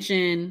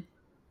prevention,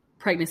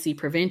 pregnancy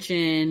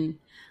prevention,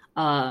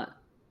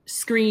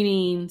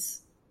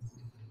 screenings,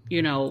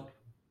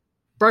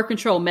 birth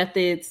control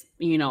methods,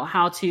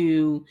 how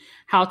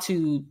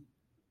to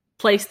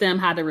place them,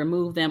 how to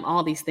remove them,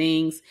 all these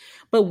things.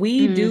 But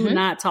we do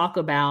not talk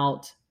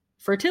about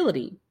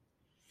fertility.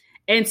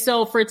 And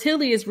so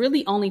fertility is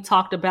really only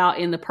talked about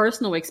in the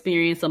personal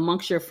experience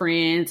amongst your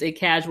friends in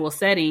casual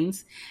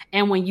settings.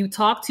 And when you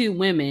talk to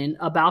women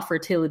about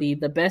fertility,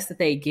 the best that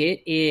they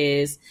get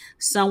is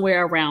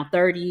somewhere around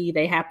 30.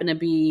 They happen to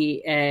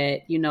be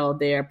at,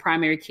 their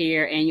primary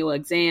care annual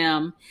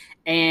exam,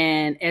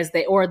 and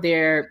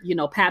their,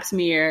 pap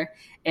smear.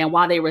 And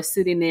while they were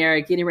sitting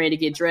there getting ready to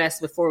get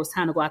dressed before it was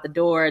time to go out the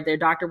door, their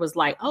doctor was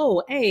like,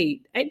 oh,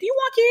 hey, do you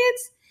want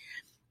kids?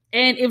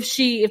 And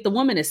if the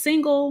woman is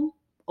single,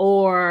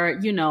 or,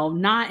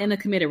 not in a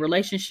committed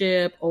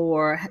relationship,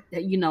 or,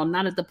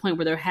 not at the point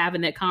where they're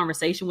having that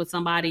conversation with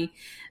somebody,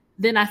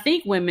 then I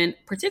think women,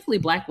 particularly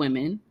Black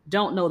women,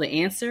 don't know the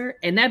answer.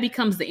 And that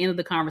becomes the end of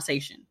the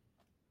conversation.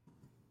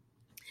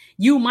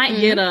 You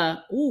might get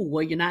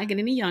well, you're not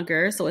getting any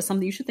younger, so it's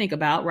something you should think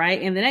about, right?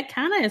 And then that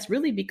kind of has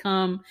really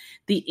become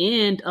the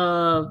end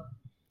of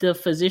the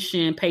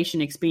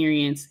physician-patient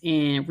experience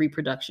in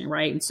reproduction,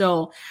 right? And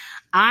so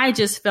I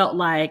just felt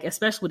like,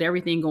 especially with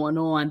everything going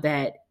on,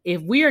 that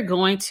if we are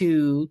going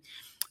to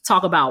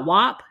talk about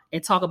WAP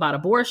and talk about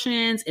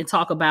abortions and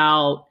talk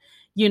about,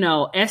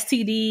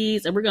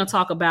 STDs, and we're going to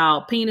talk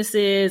about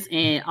penises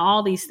and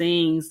all these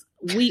things,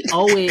 we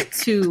owe it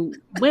to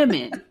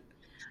women,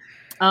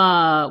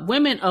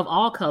 women of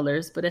all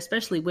colors, but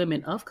especially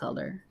women of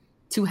color,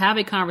 to have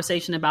a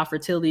conversation about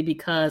fertility,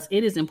 because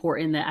it is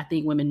important that I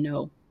think women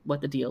know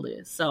what the deal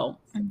is. So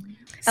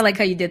I like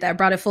how you did that. I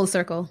brought it full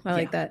circle. I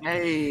like that.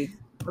 Hey,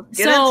 let's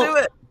get into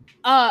it.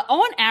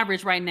 On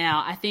average right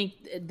now, I think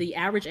the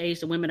average age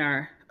that women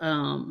are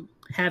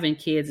having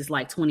kids is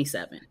like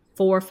 27.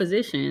 For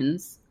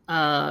physicians,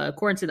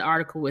 according to the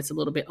article, it's a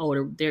little bit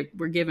older.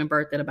 We're giving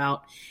birth at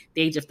about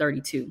the age of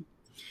 32.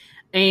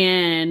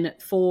 And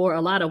for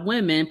a lot of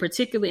women,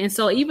 particularly, and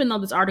so even though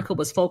this article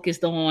was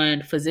focused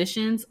on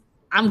physicians,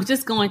 I'm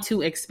just going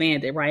to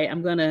expand it, right?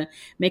 I'm going to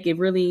make it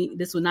really,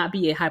 this would not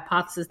be a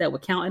hypothesis that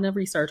would count in a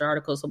research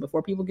article. So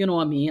before people get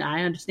on me,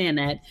 I understand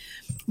that.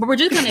 But we're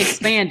just going to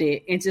expand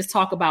it and just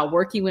talk about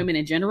working women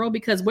in general,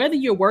 because whether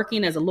you're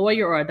working as a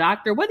lawyer or a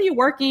doctor, whether you're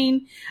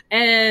working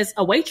as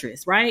a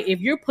waitress, right? If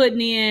you're putting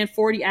in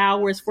 40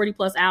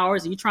 plus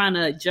hours, and you're trying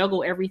to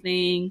juggle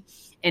everything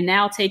and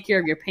now take care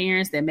of your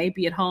parents that may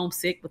be at home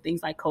sick with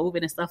things like COVID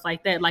and stuff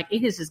like that, like,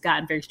 it has just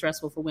gotten very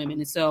stressful for women.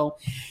 And so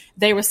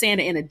they were saying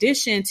that in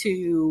addition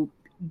to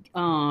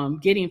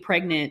getting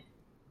pregnant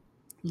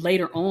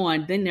later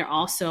on, then they're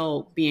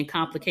also being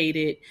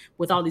complicated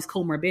with all these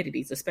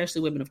comorbidities,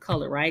 especially women of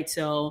color, right?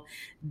 So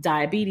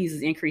diabetes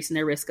is increasing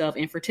their risk of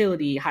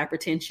infertility,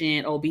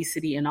 hypertension,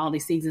 obesity, and all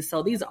these things. And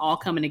so these are all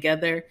coming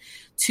together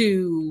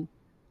to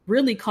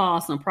really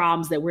cause some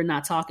problems that we're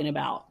not talking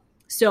about.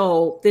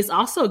 So this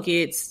also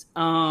gets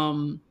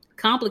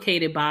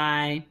complicated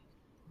by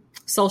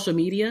social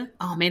media.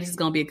 Oh man, this is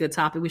going to be a good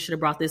topic. We should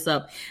have brought this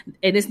up,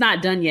 and it's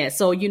not done yet.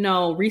 So,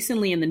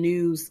 recently in the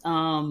news,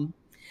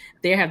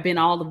 there have been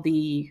all of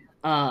the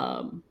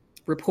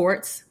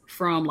reports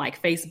from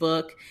like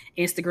Facebook,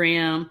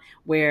 Instagram,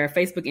 where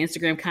Facebook,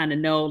 Instagram kind of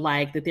know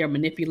like that they're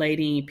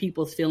manipulating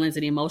people's feelings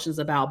and emotions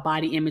about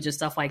body image and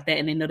stuff like that.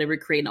 And they know they were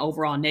creating an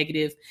overall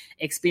negative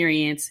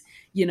experience,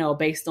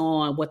 based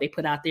on what they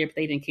put out there, but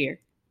they didn't care.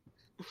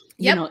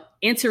 Yep.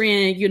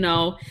 Entering,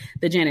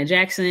 the Janet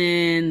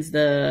Jacksons,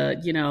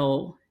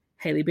 the,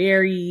 Halle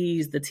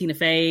Berry's, the Tina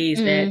Fey's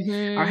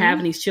that are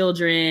having these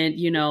children,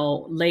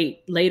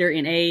 later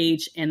in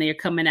age, and they're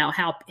coming out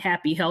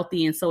happy,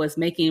 healthy. And so it's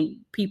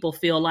making people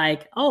feel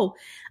like, oh,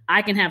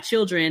 I can have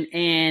children.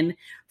 And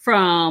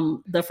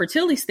from the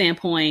fertility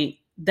standpoint,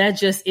 that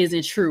just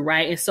isn't true,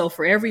 right? And so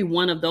for every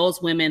one of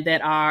those women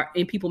that are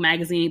in People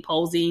magazine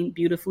posing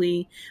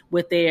beautifully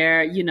with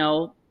their,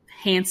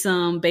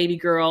 handsome baby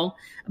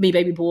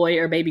boy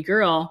or baby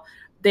girl,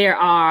 there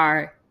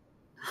are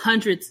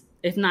hundreds,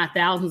 if not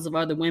thousands of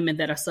other women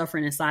that are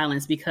suffering in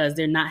silence because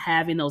they're not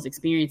having those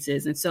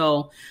experiences. And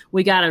so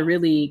we got to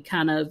really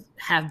kind of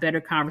have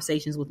better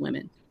conversations with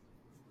women.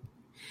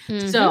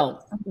 So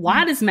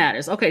why this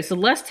matters. Okay. So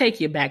let's take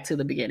you back to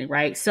the beginning,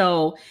 right?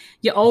 So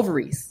your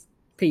ovaries,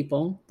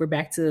 people, we're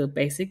back to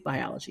basic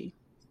biology.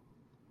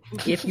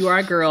 If you are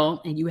a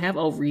girl and you have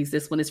ovaries,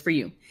 this one is for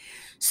you.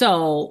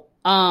 So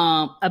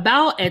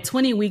about at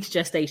 20 weeks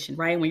gestation,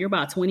 right? When you're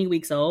about 20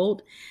 weeks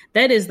old,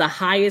 that is the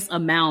highest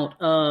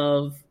amount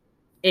of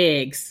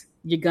eggs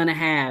you're going to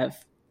have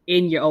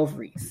in your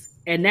ovaries.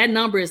 And that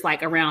number is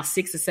like around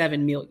 6 to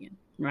 7 million,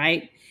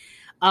 right?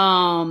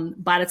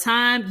 By the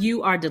time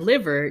you are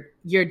delivered,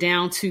 you're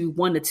down to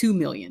 1 to 2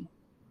 million.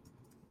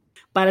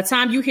 By the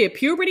time you hit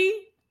puberty,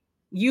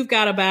 you've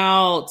got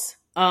about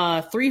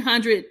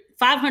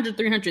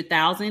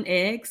 300,000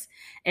 eggs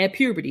at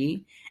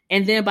puberty.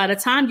 And then by the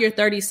time you're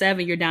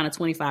 37, you're down to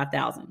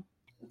 25,000.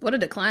 What a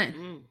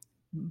decline.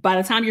 By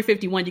the time you're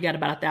 51, you got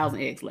about 1,000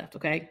 eggs left.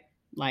 Okay.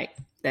 Like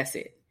that's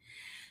it.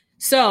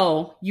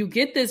 So you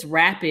get this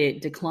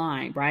rapid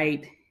decline,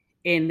 right?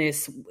 In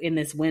this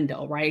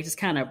window, right? It just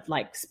kind of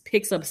like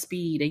picks up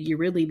speed and you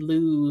really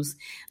lose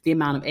the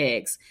amount of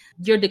eggs.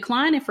 Your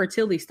decline in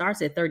fertility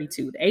starts at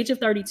 32. The age of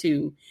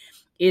 32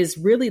 is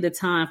really the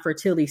time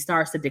fertility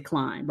starts to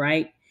decline,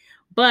 right?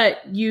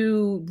 But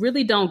you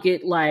really don't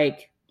get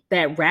like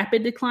that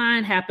rapid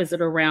decline happens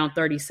at around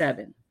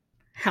 37.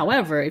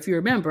 However, if you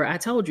remember, I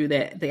told you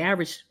that the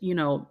average,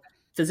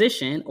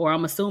 physician, or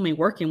I'm assuming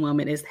working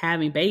woman, is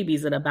having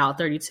babies at about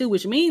 32,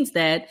 which means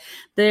that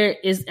there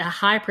is a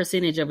high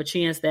percentage of a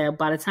chance that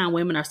by the time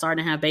women are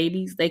starting to have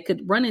babies, they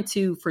could run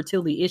into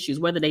fertility issues,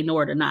 whether they know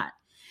it or not.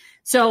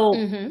 So,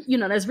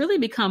 that's really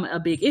become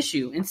a big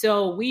issue. And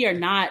so we are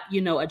not,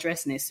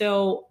 addressing it.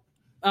 So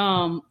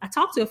I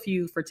talked to a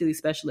few fertility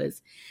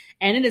specialists,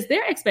 and it is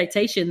their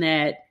expectation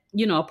that,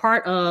 a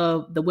part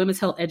of the women's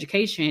health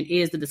education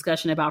is the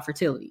discussion about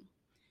fertility.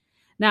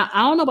 Now,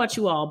 I don't know about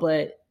you all,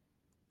 but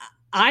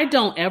I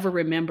don't ever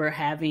remember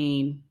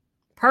having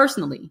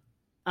personally,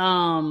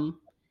 at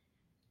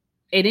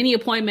any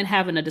appointment,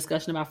 having a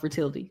discussion about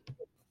fertility.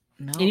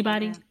 No.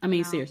 Anybody? I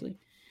mean, seriously.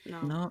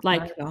 No.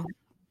 Like,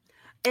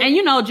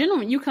 and generally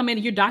when you come in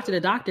and you're doctor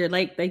to doctor,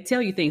 like they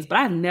tell you things, but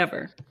I've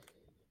never.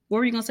 What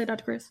were you going to say,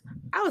 Dr. Chris?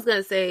 I was going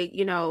to say,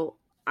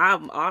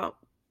 I'm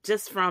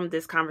just from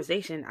this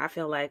conversation, I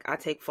feel like I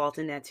take fault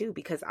in that too,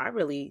 because I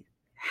really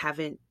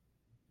haven't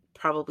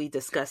probably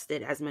discussed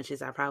it as much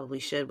as I probably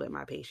should with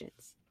my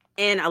patients.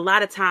 And a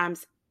lot of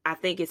times I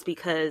think it's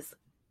because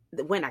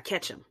when I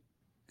catch them.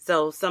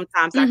 So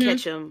sometimes I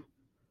catch them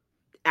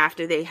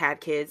after they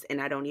had kids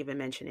and I don't even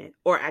mention it.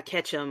 Or I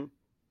catch them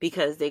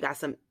because they got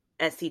some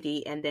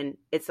STD and then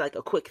it's like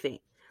a quick thing.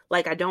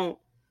 Like I don't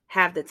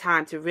have the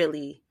time to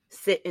really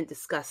sit and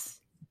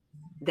discuss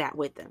that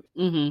with them.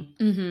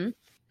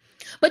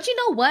 But you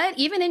know what?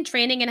 Even in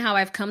training and how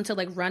I've come to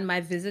like run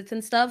my visits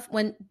and stuff,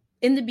 when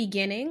in the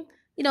beginning,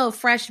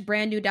 fresh,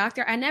 brand new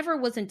doctor, I never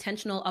was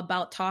intentional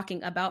about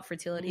talking about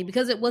fertility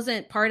because it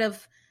wasn't part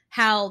of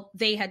how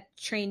they had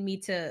trained me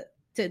to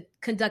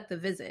conduct the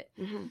visit.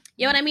 You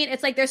know what I mean?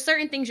 It's like there's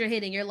certain things you're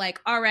hitting. You're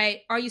like, all right,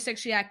 are you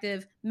sexually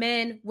active?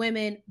 Men,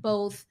 women,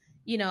 both.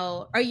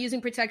 Are you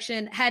using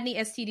protection? Had any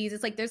STDs?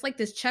 It's like there's like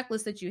this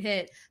checklist that you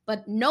hit,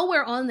 but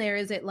nowhere on there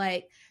is it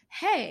like,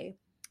 hey,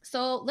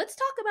 so let's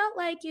talk about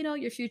like,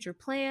 your future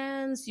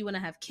plans. You want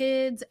to have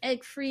kids,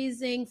 egg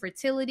freezing,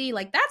 fertility.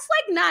 Like that's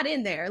like not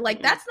in there.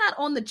 Like that's not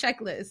on the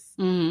checklist.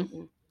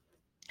 And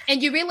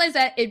you realize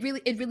that it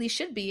really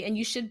should be, and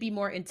you should be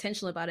more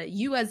intentional about it.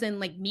 You as in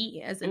like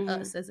me, as in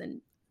us, as in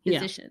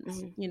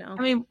physicians, you know?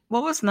 I mean,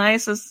 what was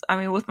nice is, I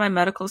mean, with my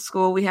medical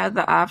school, we had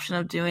the option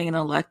of doing an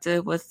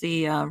elective with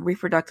the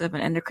reproductive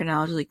and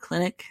endocrinology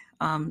clinic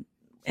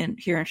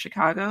here in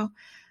Chicago.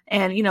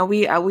 And, you know,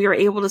 we were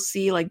able to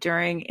see, like,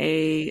 during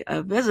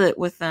a visit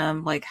with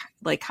them, like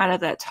kind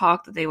of that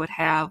talk that they would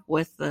have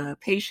with the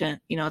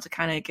patient, you know, to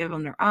kind of give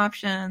them their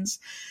options,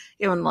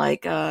 give them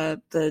like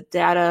the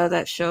data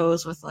that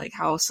shows with like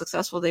how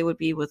successful they would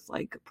be with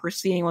like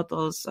proceeding with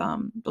those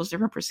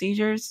different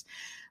procedures.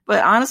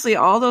 But honestly,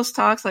 all those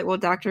talks, like what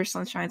Dr.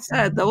 Sunshine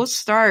said, those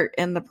start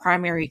in the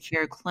primary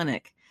care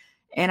clinic.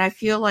 And I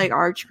feel like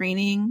our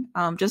training,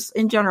 just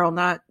in general,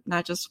 not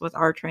just with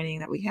our training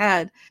that we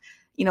had,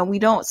 you know, we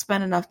don't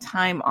spend enough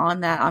time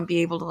on that, on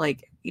being able to,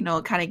 like, you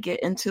know, kind of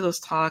get into those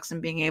talks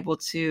and being able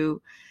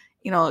to,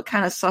 you know,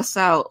 kind of suss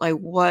out like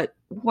what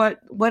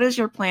is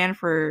your plan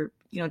for,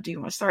 you know, do you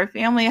want to start a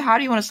family? How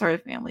do you want to start a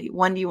family?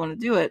 When do you want to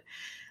do it?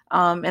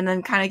 And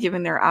then kind of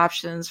giving their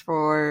options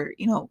for,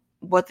 you know,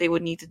 what they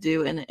would need to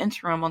do in the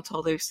interim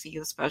until they see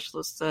the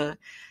specialist to,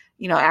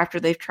 you know, after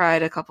they've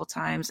tried a couple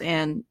times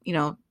and, you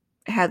know,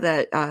 had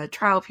that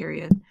trial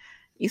period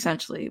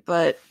essentially.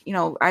 But, you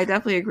know, I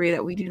definitely agree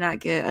that we do not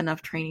get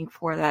enough training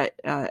for that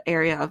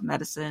area of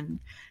medicine,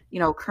 you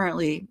know,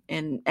 currently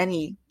in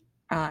any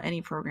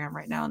program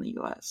right now in the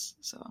US.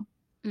 So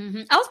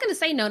I was going to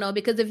say no,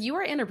 because if you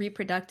are in a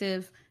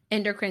reproductive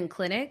endocrine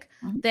clinic,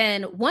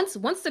 then once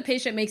the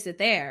patient makes it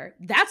there,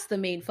 that's the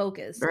main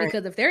focus. Right.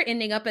 Because if they're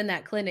ending up in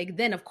that clinic,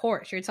 then of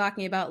course you're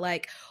talking about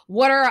like,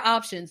 what are our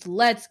options?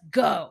 Let's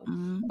go.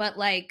 But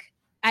like,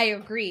 I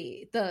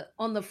agree.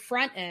 On the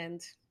front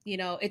end, you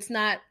know, it's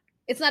not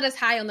as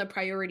high on the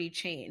priority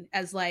chain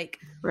as like,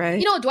 right.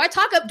 You know, do I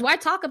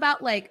talk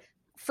about like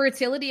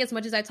fertility as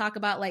much as I talk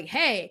about like,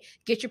 hey,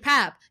 get your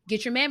pap,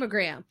 get your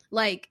mammogram,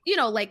 like, you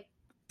know, like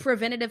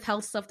preventative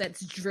health stuff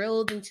that's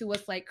drilled into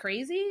us like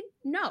crazy?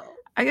 No.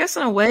 I guess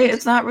in a way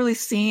it's not really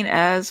seen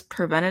as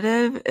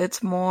preventative.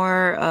 It's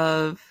more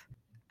of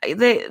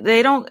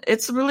they don't,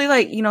 it's really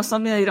like, you know,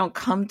 something they don't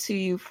come to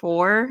you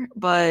for,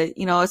 but,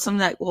 you know, it's something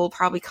that will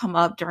probably come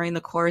up during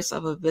the course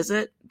of a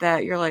visit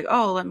that you're like,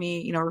 oh, let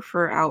me, you know,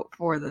 refer out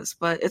for this.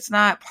 But it's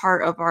not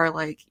part of our,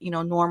 like, you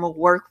know, normal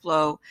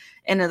workflow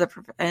in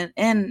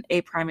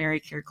a primary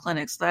care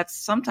clinic. So that's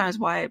sometimes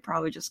why it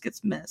probably just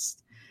gets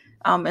missed.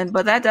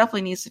 But that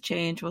definitely needs to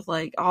change with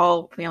like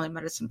all family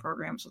medicine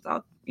programs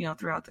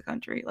throughout the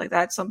country. Like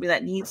that's something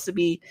that needs to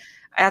be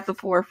at the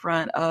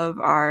forefront of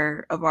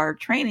our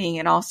training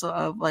and also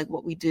of like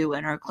what we do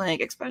in our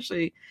clinic,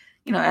 especially,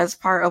 you know, as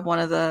part of one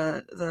of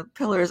the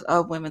pillars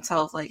of women's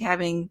health, like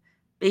having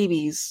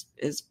babies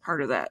is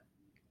part of that.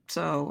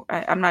 So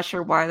I'm not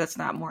sure why that's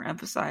not more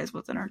emphasized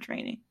within our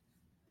training.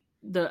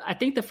 I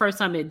think the first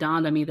time it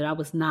dawned on me that I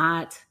was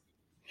not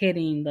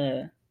hitting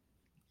the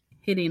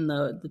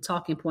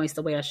talking points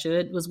the way I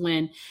should was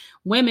when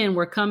women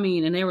were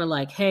coming and they were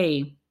like,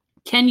 hey,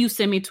 can you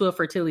send me to a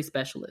fertility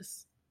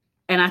specialist?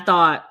 And I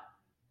thought,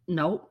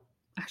 nope,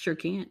 I sure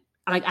can't.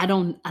 Like, I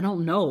don't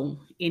know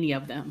any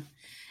of them.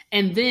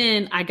 And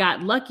then I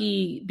got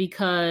lucky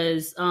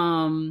because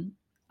we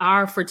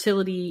have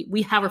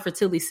a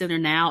fertility center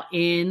now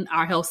in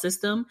our health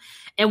system.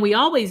 And we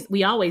always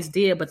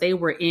did, but they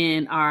were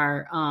in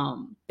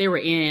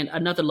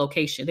another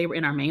location. They were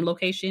in our main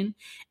location.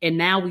 And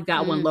now we've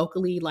got one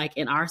locally, like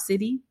in our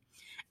city.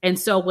 And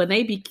so when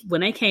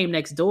they came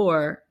next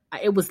door,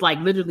 it was like,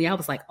 literally, I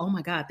was like, oh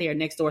my God, they are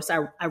next door.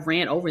 So I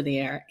ran over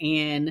there,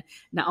 and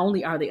not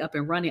only are they up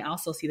and running, I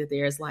also see that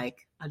there's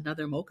like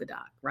another mocha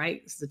doc,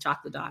 right? This is a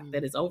chocolate doc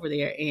that is over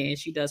there, and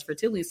she does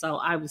fertility. So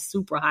I was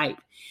super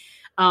hyped.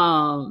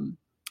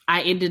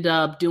 I ended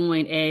up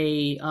doing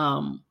a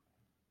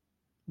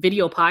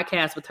video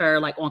podcast with her,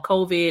 like on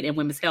COVID and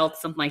women's health,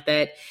 something like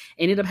that.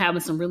 Ended up having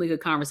some really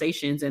good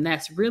conversations. And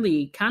that's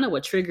really kind of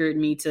what triggered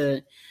me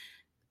to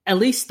at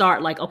least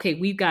start like, okay,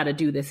 we've got to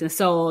do this. And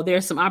so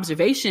there's some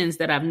observations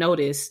that I've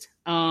noticed.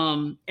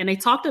 And they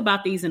talked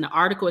about these in the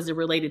article as it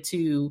related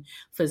to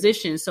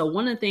physicians. So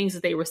one of the things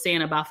that they were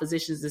saying about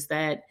physicians is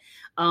that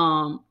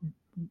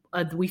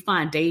we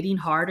find dating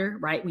harder,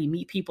 right? We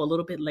meet people a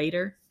little bit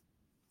later.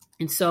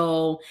 And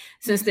so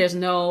since there's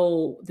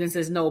no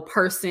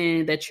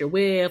person that you're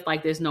with,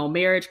 like there's no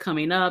marriage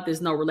coming up,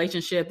 there's no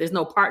relationship, there's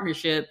no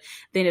partnership,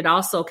 then it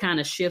also kind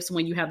of shifts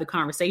when you have the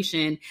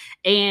conversation.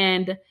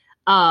 And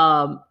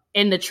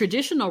in the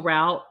traditional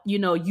route, you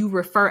know, you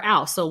refer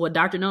out. So what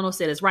Dr. Nono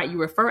said is right. You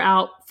refer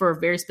out for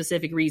very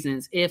specific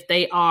reasons. If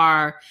they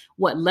are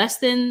less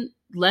than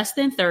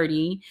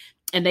 30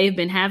 and they've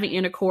been having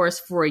intercourse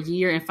for a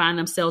year and find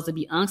themselves to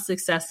be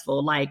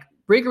unsuccessful, like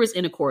rigorous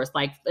intercourse,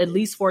 like at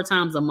least 4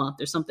 times a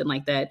month or something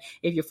like that.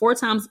 If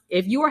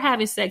you are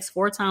having sex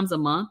 4 times a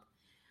month,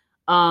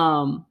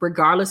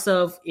 regardless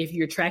of if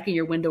you're tracking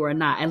your window or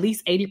not, at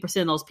least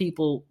 80% of those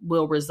people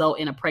will result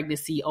in a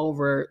pregnancy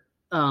over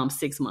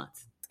 6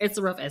 months. It's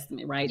a rough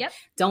estimate, right? Yep.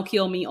 Don't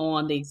kill me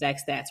on the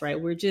exact stats,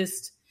 right?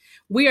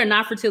 We are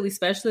not fertility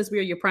specialists. We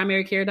are your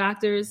primary care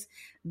doctors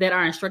that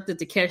are instructed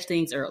to catch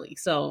things early.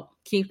 So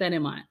keep that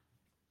in mind.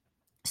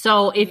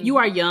 So if you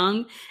are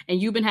young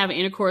and you've been having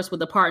intercourse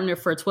with a partner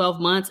for 12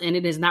 months and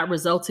it has not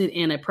resulted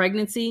in a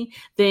pregnancy,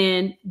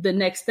 then the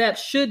next step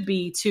should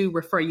be to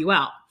refer you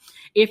out.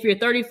 If you're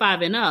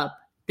 35 and up,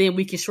 then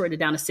we can shorten it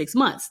down to 6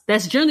 months.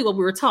 That's generally what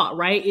we were taught,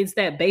 right? It's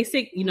that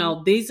basic,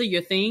 these are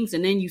your things,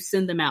 and then you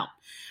send them out.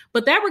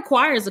 But that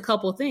requires a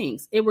couple of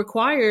things. It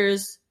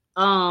requires,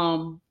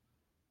 one,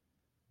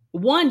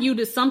 you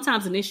to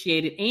sometimes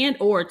initiate it, and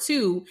or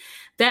two,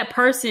 that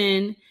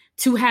person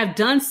to have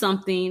done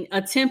something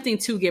attempting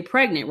to get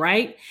pregnant,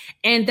 right?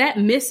 And that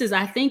misses,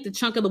 I think, the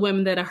chunk of the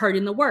women that are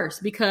hurting the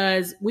worst,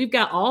 because we've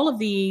got all of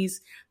these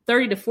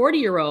 30 to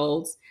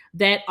 40-year-olds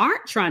that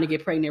aren't trying to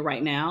get pregnant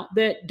right now,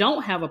 that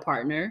don't have a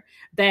partner,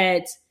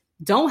 that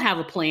don't have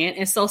a plan.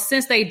 And so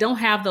since they don't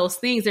have those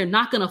things, they're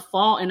not going to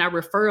fall in our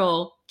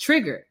referral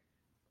trigger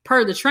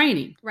per the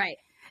training. Right.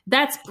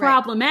 That's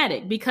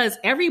problematic, because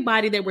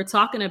everybody that we're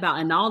talking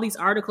about in all these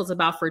articles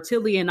about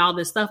fertility and all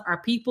this stuff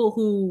are people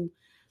who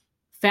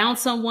found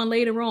someone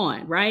later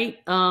on,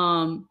 right?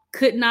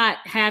 Could not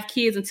have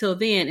kids until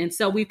then. And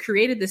so we've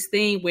created this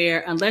thing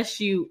where unless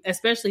you,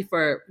 especially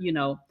for,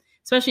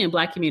 especially in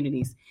Black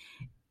communities,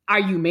 are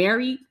you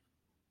married?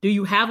 Do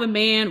you have a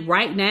man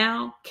right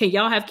now? Can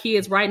y'all have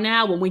kids right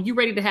now? Well, when you're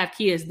ready to have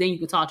kids, then you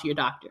can talk to your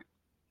doctor.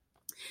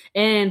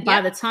 And by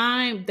the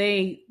time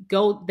they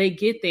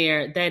get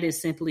there, that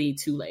is simply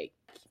too late.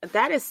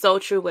 That is so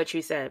true what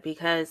you said,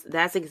 because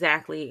that's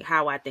exactly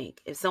how I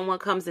think. If someone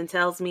comes and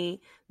tells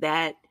me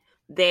that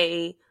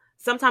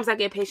sometimes I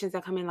get patients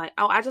that come in like,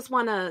 oh, I just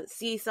want to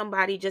see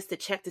somebody just to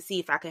check to see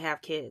if I can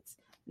have kids.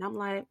 And I'm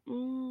like,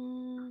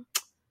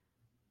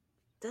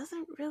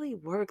 doesn't really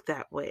work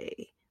that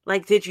way.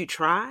 Like, did you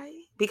try?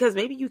 Because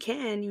maybe you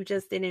can, you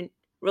just didn't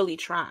really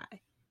try.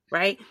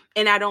 Right.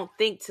 And I don't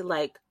think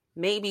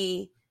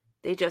maybe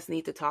they just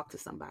need to talk to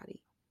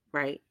somebody.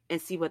 Right. And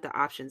see what the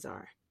options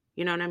are.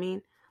 You know what I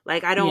mean?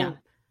 Like, I don't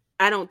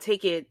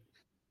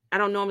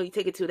normally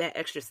take it to that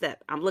extra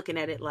step. I'm looking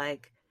at it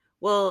like,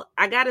 well,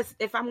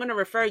 if I'm going to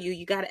refer you,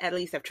 you got to at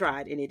least have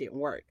tried and it didn't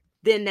work.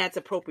 Then that's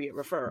appropriate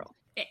referral.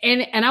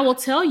 And I will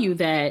tell you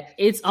that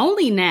it's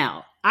only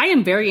now. I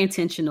am very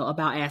intentional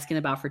about asking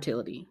about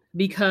fertility,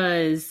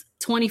 because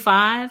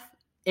 25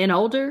 and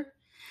older,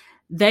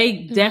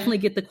 they definitely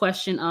get the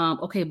question,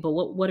 okay, but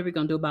what are we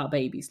going to do about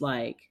babies?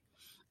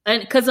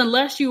 And because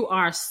unless you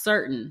are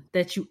certain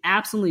that you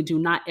absolutely do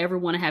not ever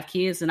want to have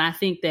kids, and I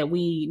think that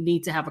we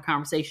need to have a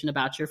conversation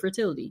about your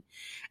fertility.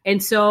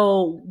 And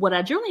so what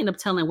I generally end up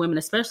telling women,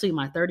 especially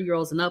my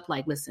 30-year-olds and up,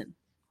 like, listen,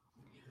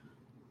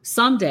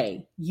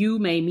 someday you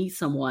may meet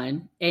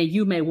someone and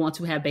you may want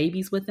to have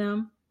babies with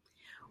them.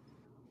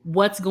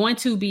 What's going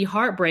to be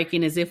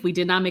heartbreaking is if we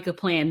did not make a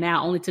plan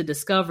now, only to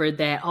discover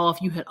that, oh,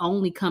 if you had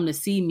only come to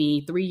see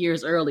me 3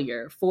 years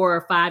earlier, 4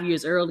 or 5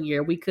 years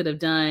earlier, we could have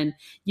done,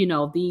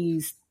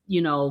 these,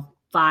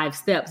 5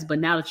 steps. But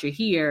now that you're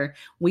here,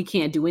 we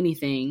can't do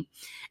anything.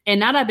 And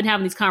now that I've been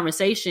having these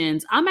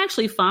conversations, I'm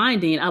actually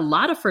finding a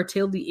lot of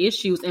fertility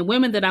issues in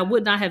women that I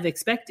would not have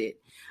expected.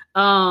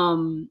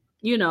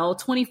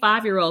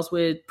 25-year-olds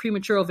with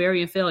premature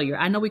ovarian failure.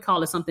 I know we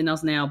call it something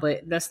else now,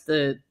 but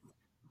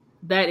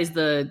that is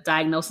the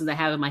diagnosis I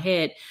have in my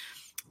head.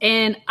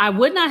 And I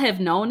would not have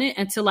known it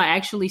until I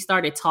actually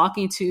started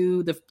talking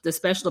to the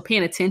specialist,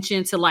 paying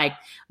attention to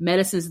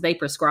medicines they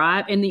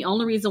prescribe. And the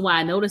only reason why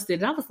I noticed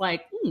it, I was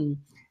like,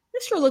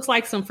 this sure looks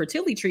like some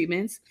fertility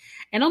treatments.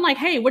 And I'm like,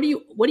 hey, what are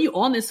you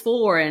on this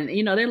for? And,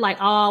 they're like,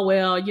 oh,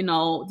 well,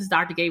 this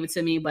doctor gave it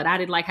to me, but I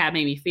didn't like how it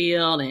made me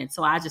feel. And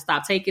so I just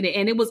stopped taking it.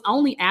 And it was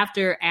only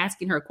after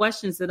asking her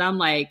questions that I'm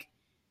like,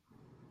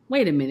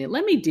 wait a minute,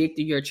 let me dig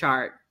through your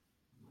chart.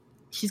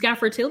 She's got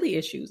fertility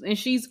issues and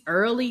she's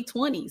early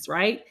 20s,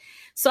 right?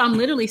 So I'm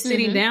literally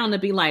sitting down to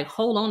be like,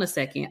 hold on a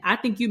second. I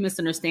think you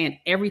misunderstand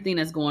everything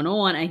that's going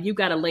on and you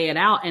got to lay it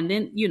out. And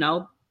then,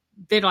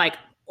 they're like,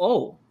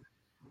 oh,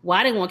 well,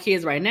 I didn't want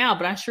kids right now,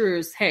 but I sure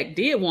as heck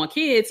did want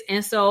kids.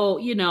 And so,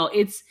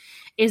 it's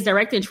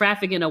directing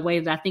traffic in a way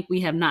that I think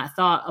we have not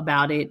thought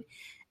about it.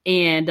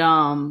 And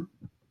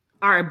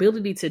our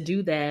ability to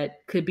do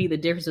that could be the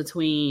difference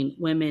between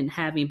women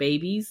having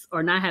babies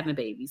or not having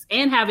babies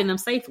and having them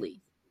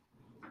safely.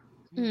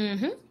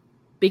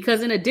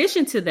 Because in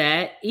addition to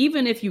that,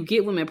 even if you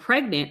get women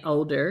pregnant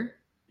older,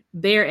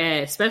 they're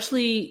at,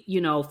 especially,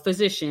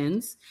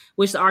 physicians,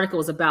 which the article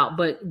is about,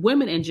 but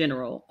women in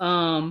general,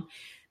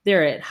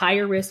 they're at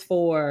higher risk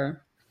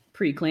for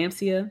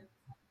preeclampsia,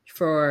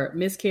 for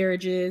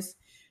miscarriages,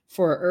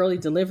 for early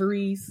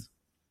deliveries,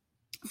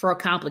 for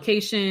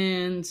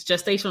complications,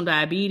 gestational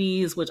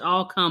diabetes, which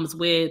all comes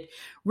with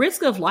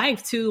risk of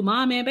life to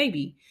mom and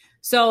baby.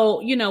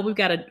 So,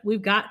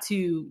 we've got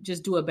to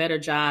just do a better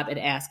job at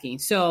asking.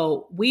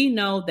 So we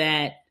know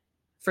that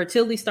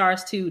fertility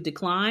starts to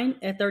decline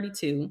at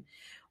 32,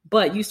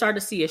 but you start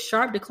to see a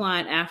sharp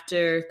decline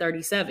after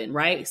 37,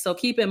 right? So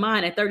keep in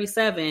mind at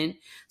 37,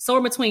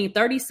 somewhere between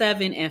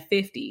 37 and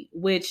 50,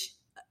 which,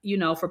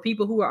 for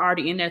people who are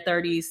already in their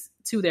 30s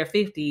to their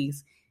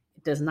 50s,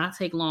 it does not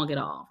take long at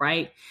all,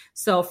 right?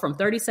 So from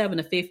 37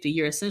 to 50,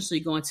 you're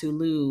essentially going to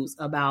lose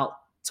about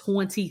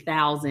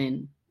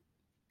 20,000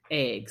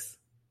 eggs.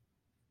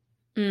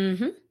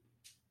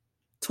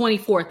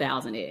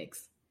 24,000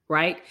 eggs,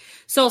 right?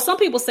 So some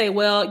people say,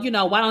 well,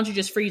 why don't you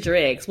just freeze your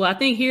eggs? Well, I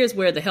think here's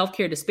where the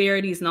healthcare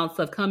disparities and all that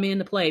stuff come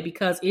into play,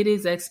 because it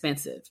is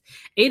expensive.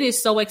 It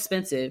is so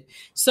expensive.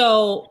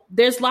 So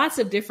there's lots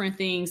of different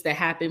things that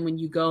happen when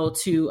you go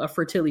to a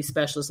fertility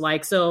specialist.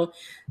 Because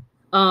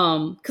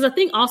I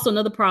think also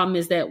another problem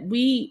is that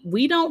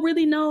we don't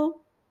really know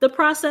the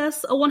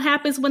process of what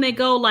happens when they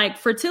go. Like,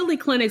 fertility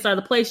clinics are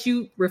the place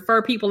you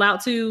refer people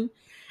out to,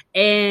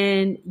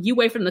 and you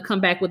wait for them to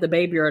come back with a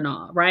baby or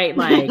not, right?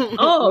 Like,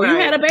 oh, right. You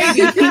had a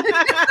baby.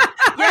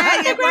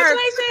 Yeah,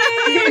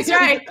 congratulations.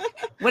 Right.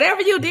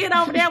 Whatever you did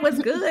over there was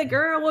good,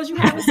 girl. Was you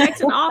having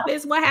sex in the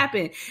office? What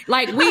happened?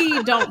 Like,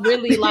 we don't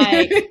really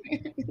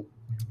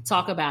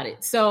talk about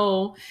it.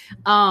 So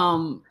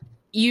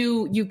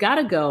you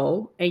gotta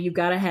go and you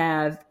gotta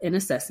have an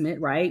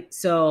assessment, right?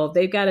 So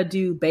they've got to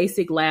do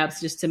basic labs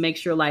just to make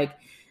sure, like,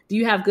 do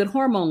you have good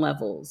hormone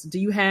levels? Do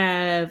you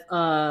have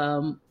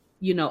a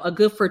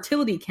good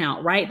fertility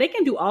count, right? They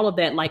can do all of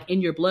that, like,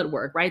 in your blood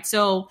work, right?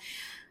 So,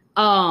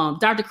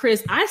 Dr.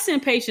 Chris, I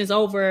send patients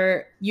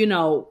over,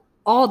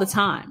 all the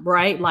time,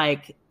 right?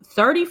 Like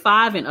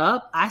 35 and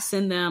up, I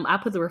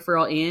put the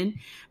referral in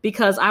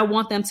because I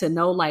want them to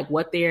know, like,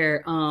 what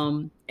their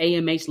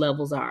AMH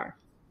levels are,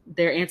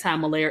 their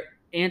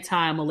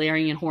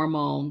anti-Malarian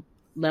hormone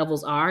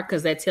levels are,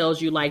 because that tells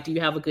you, like, do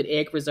you have a good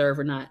egg reserve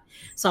or not.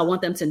 So I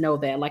want them to know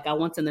that. Like, I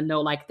want them to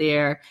know, like,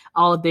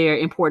 all of their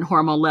important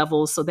hormone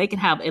levels, so they can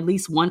have at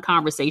least one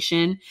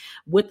conversation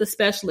with the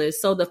specialist.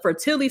 So the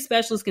fertility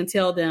specialist can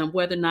tell them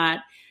whether or not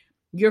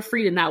you're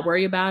free to not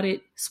worry about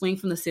it, swing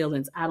from the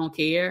ceilings, I don't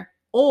care,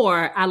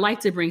 or I like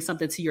to bring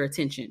something to your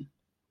attention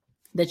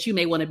that you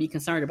may want to be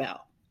concerned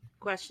about.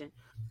 Question.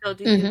 So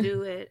do you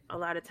do it a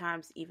lot of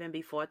times even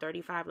before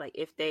 35? Like,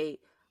 if they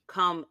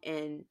come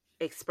and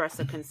express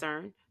a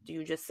concern, do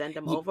you just send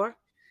them over?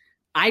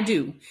 I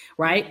do,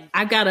 right?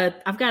 I've got a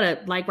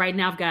like, right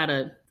now I've got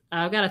a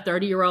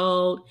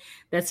 30-year-old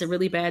that's a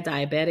really bad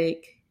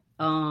diabetic,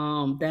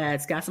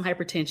 that's got some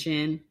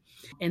hypertension.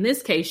 In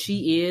this case,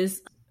 she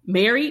is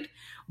married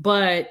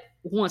but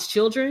wants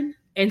children,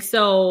 and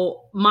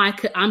so I'm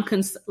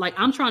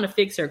trying to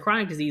fix her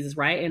chronic diseases,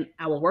 right? And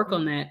I will work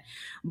on that,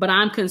 but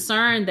I'm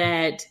concerned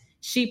that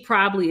she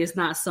probably is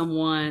not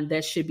someone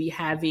that should be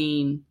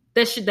having.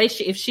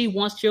 If she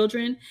wants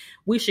children,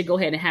 we should go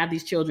ahead and have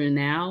these children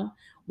now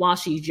while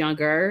she's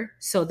younger,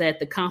 so that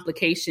the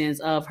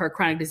complications of her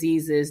chronic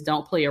diseases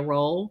don't play a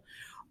role.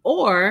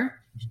 Or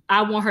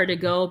I want her to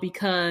go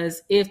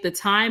because if the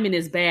timing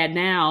is bad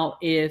now,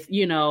 if,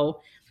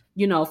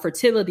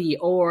 fertility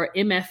or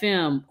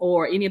MFM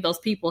or any of those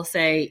people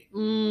say,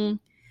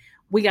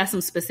 we got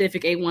some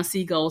specific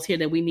A1C goals here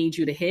that we need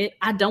you to hit,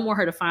 I don't want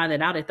her to find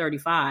that out at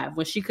 35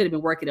 when she could have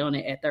been working on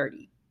it at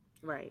 30.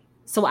 Right.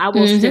 So I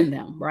will send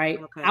them, right?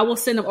 Okay. I will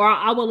send them, or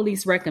I will at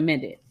least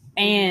recommend it.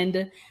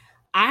 And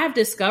I have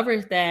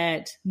discovered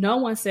that no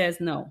one says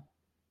no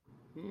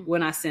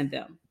when I send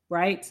them,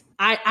 right?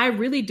 I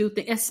really do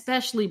think,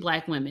 especially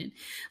Black women,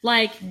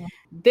 like,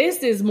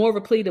 this is more of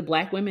a plea to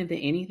Black women than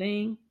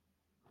anything,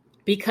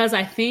 because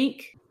I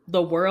think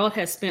the world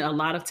has spent a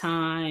lot of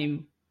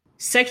time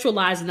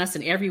sexualizing us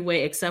in every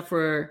way except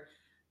for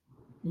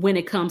when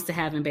it comes to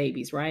having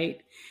babies,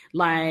 right?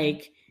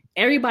 Like,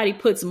 everybody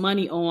puts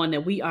money on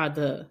that we're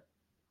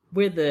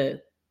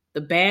the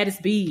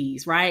baddest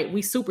bees, right?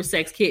 We super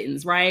sex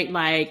kittens, right?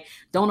 Like,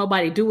 don't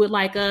nobody do it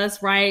like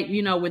us, right?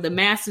 We're the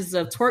masters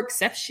of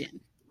twerkception.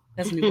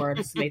 That's a new word.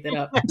 Just made that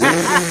up.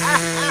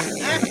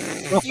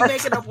 You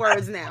making up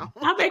words now.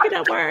 I'm making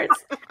up words.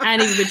 I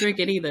ain't even been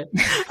drinking either.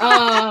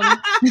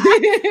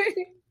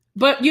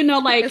 But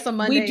like,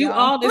 Monday, we do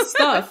all this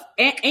stuff,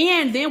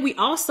 and then we've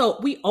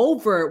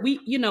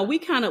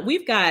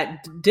got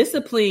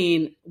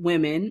disciplined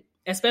women,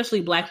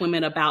 especially Black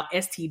women, about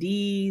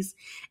STDs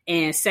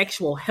and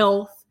sexual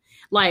health.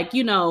 Like,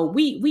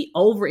 we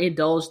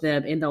overindulge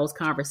them in those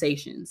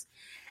conversations,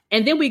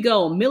 and then we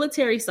go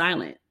military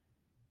silent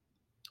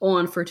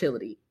on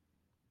fertility.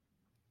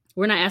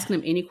 We're not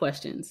asking them any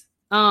questions.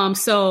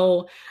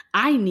 So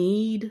I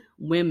need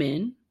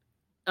women.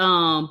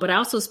 But I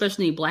also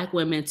especially need Black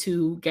women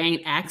to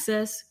gain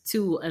access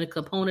to a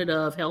component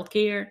of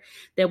healthcare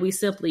that we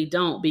simply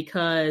don't,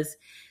 because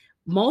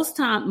most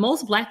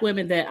Black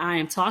women that I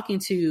am talking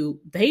to,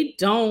 they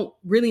don't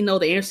really know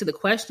the answer to the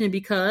question,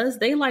 because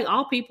they, like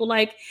all people,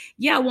 like,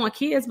 yeah, I want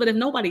kids, but if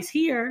nobody's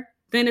here,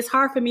 then it's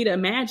hard for me to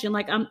imagine.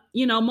 Like,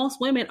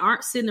 most women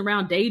aren't sitting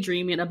around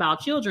daydreaming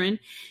about children,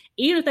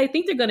 even if they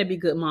think they're going to be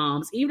good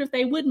moms, even if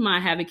they wouldn't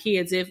mind having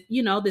kids, if,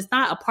 there's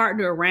not a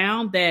partner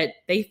around that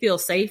they feel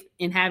safe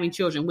in having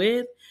children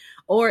with,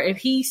 or if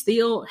he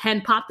still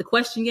hadn't popped the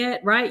question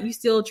yet, right? You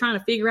still trying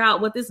to figure out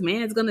what this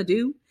man's going to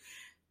do,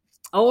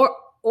 or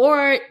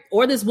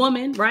this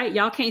woman, right?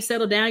 Y'all can't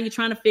settle down. You're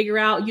trying to figure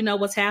out,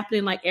 what's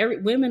happening. Like,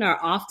 women are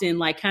often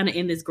like kind of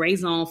in this gray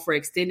zone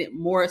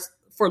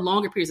for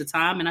longer periods of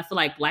time. And I feel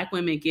like Black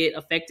women get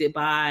affected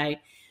by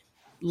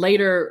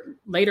later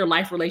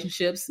life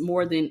relationships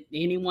more than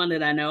anyone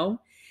that I know.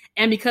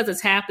 And because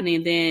it's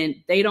happening,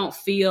 then they don't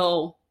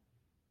feel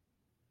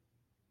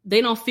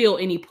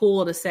any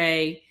pull to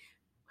say,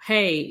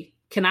 hey,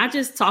 can I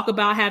just talk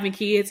about having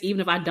kids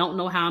even if I don't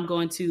know how I'm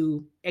going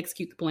to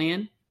execute the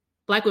plan?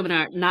 Black women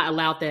are not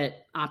allowed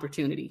that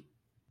opportunity.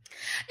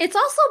 It's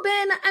also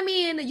been, I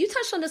mean, you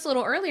touched on this a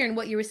little earlier in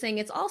what you were saying.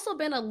 It's also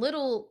been a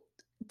little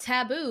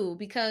taboo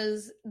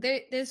because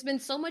there's been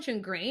so much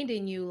ingrained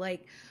in you,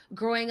 like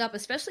growing up,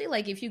 especially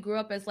like if you grew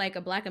up as like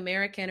a Black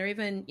American, or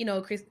even, you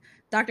know,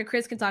 Dr.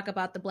 Chris can talk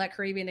about the Black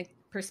Caribbean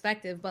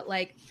perspective, but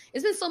like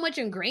it's been so much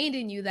ingrained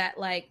in you that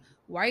like,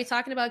 why are you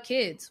talking about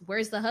kids?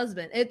 Where's the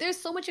husband? There's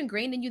so much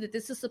ingrained in you that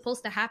this is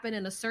supposed to happen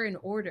in a certain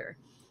order.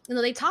 You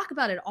know, they talk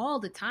about it all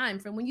the time.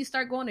 From when you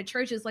start going to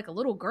church as like a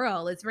little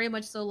girl, it's very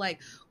much so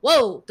like,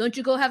 whoa, don't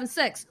you go having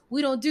sex.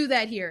 We don't do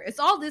that here. It's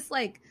all this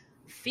like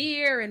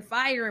fear and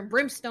fire and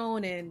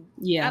brimstone and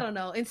I don't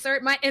know,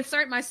 insert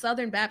my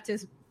Southern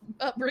Baptist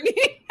upbringing.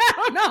 I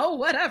don't know,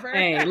 whatever.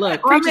 Hey,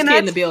 look, preacher's kid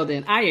in the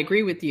building. I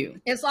agree with you.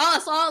 It's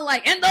all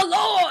like, and the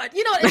Lord,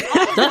 you know,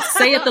 it's thus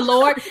saith the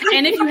Lord.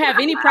 And if you have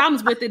any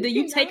problems with it, then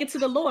you take it to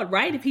the Lord,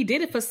 right? If he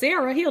did it for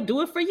Sarah, he'll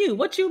do it for you.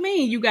 What you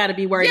mean you got to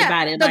be worried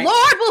about it? The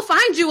Lord will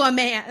find you a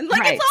man.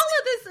 Like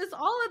it's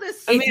all of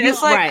this. I mean,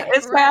 it's like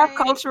it's half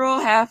cultural,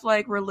 half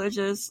like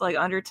religious, like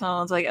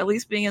undertones. Like at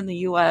least being in the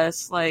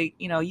U.S., like,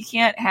 you know, you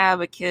can't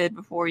have a kid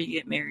before you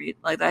get married.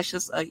 Like that's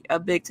just a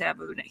big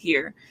taboo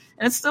here.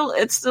 And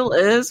it still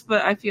is,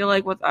 but I feel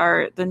like with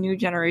the new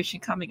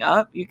generation coming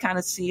up, you kind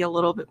of see a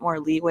little bit more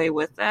leeway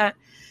with that.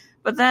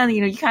 But then,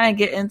 you know, you kind of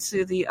get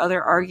into the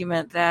other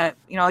argument that,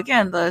 you know,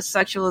 again, the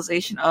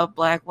sexualization of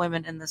Black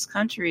women in this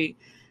country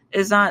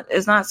is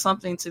not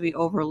something to be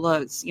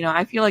overlooked. You know,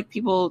 I feel like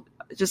people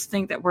just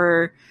think that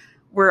we're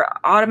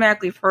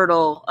automatically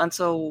fertile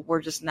until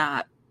we're just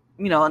not,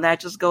 you know, and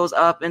that just goes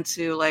up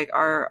into like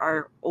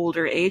our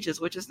older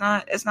ages, which is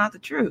it's not the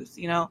truth,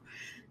 you know.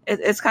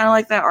 It's kind of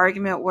like that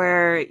argument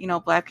where, you know,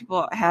 Black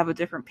people have a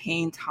different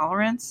pain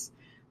tolerance.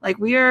 Like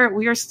we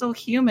are still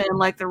human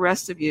like the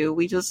rest of you.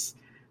 We just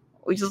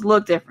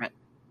look different.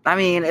 I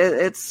mean,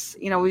 it's,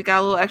 you know, we got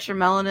a little extra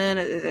melanin.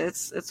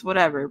 It's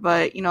whatever.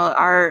 But, you know,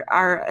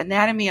 our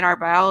anatomy and our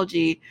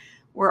biology,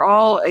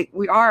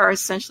 we are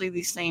essentially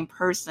the same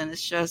person.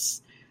 It's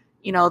just,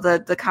 you know,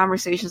 the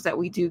conversations that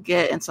we do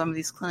get in some of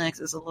these clinics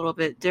is a little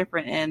bit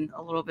different and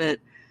a little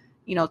bit,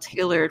 you know,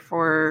 tailored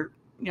for,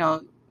 you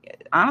know,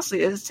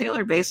 honestly, it's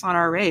tailored based on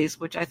our race,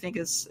 which I think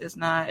is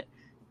not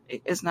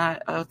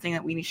a thing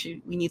that we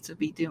need to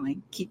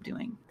keep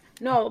doing.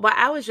 No, but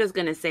I was just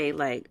gonna say,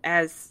 like,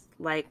 as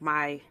like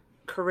my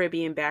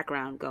Caribbean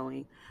background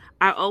going,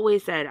 I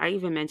always said, I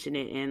even mentioned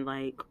it in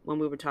like when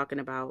we were talking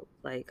about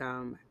like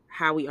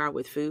how we are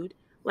with food.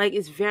 Like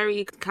it's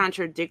very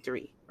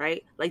contradictory,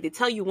 right? Like they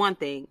tell you one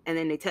thing and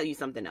then they tell you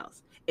something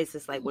else. It's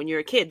just like when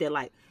you're a kid, they're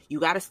like, you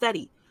gotta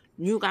study.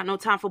 You got no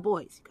time for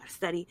boys. You gotta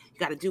study. You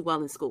gotta do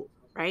well in school.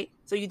 Right?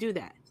 So you do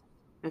that.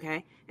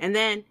 Okay? And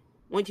then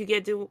once you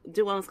get do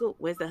well in school,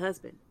 where's the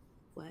husband?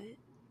 What?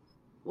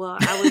 Well,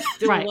 I was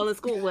doing well in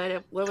school.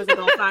 Where was I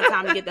going to find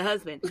time to get the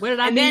husband? Where did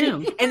I meet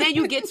him? And then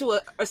you get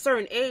to a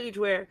certain age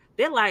where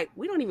they're like,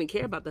 we don't even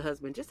care about the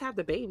husband. Just have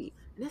the baby.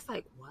 And it's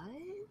like, what?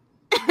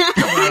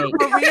 Right.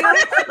 For real?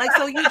 Like,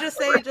 so you just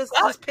say, just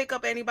pick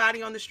up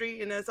anybody on the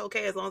street and it's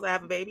okay as long as I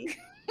have a baby?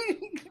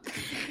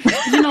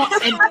 You know,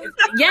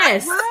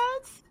 yes.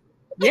 What?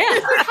 Yeah,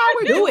 that's how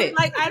we do it.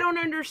 Like, I don't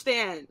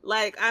understand.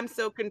 Like, I'm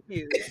so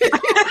confused.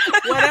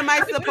 What am I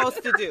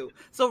supposed to do?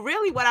 So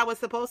really what I was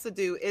supposed to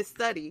do is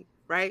study,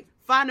 right?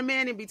 Find a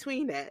man in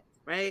between that,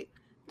 right?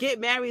 Get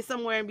married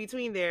somewhere in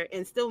between there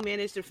and still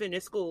manage to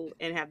finish school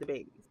and have the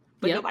babies.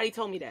 But nobody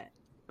told me that.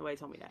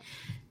 But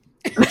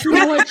you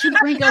know what? You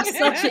bring up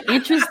such an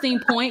interesting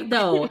point,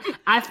 though.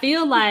 I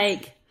feel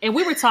like, and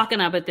we were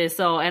talking about this,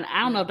 so, and I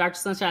don't know if Dr.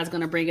 Sunshine is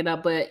going to bring it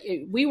up, but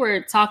we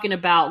were talking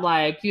about,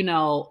 like, you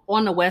know,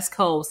 on the West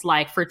Coast,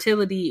 like,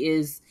 fertility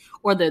is,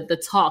 or the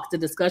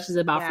discussions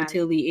about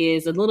fertility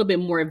is a little bit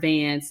more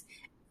advanced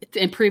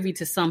and privy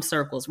to some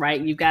circles,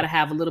 right? You've got to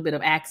have a little bit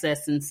of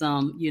access and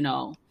some, you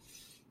know,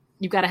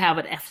 you've got to have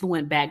an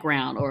affluent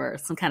background or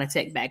some kind of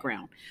tech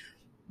background.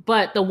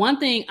 But the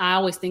one thing I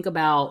always think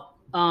about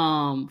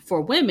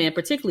for women,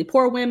 particularly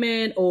poor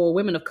women or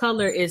women of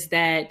color, is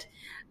that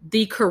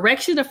the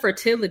correction of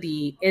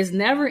fertility is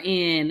never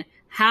from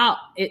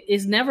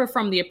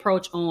the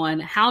approach on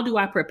how do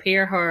I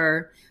prepare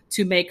her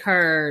to make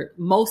her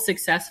most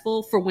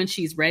successful for when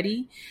she's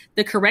ready.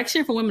 The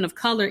correction for women of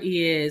color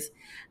is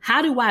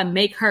how do I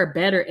make her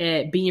better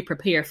at being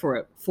prepared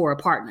for a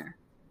partner?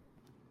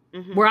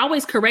 Mm-hmm. We're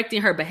always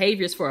correcting her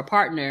behaviors for a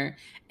partner,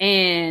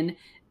 and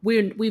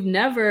we've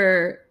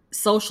never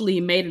socially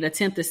made an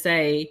attempt to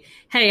say,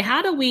 hey,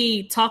 how do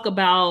we talk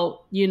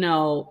about, you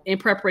know, in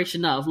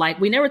preparation of, like,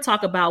 we never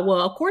talk about,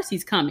 well, of course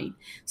he's coming.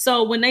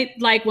 So when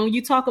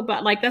you talk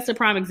about, like, that's a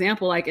prime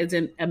example, like as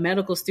a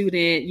medical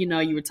student, you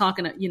know, you were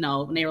talking, you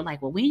know, and they were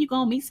like, well, when you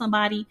going to meet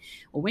somebody,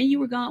 or when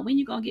you going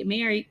to get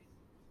married?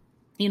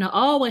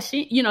 oh, well, it's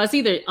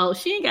either, oh,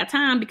 she ain't got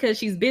time because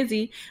she's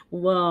busy.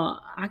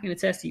 Well, I can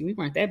attest to you, we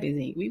weren't that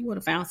busy. We would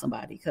have found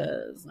somebody,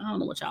 because I don't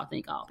know what y'all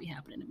think all be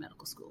happening in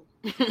medical school.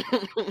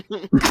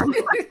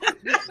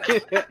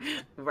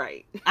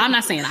 Right. I'm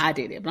not saying I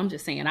did it, but I'm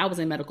just saying I was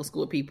in medical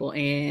school with people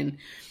and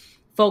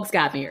folks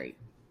got married.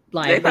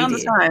 Like, they found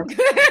the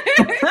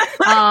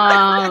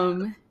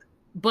time.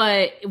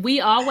 But we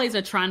always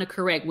are trying to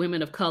correct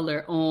women of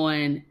color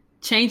on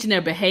changing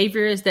their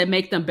behaviors that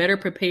make them better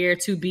prepared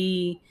to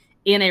be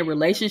in a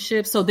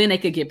relationship, so then they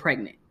could get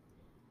pregnant.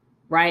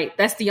 Right?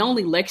 That's the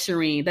only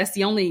lecturing. That's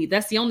the only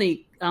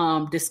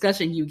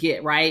discussion you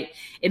get. Right?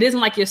 It isn't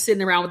like you're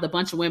sitting around with a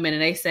bunch of women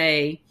and they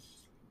say,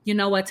 you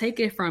know what? Take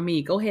it from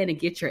me. Go ahead and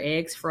get your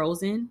eggs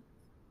frozen.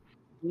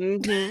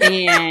 Mm-hmm.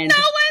 And no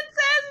one says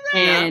that.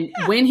 And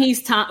when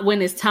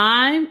it's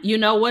time, you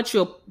know what?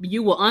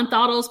 You will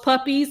unthaw those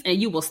puppies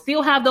and you will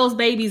still have those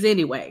babies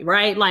anyway,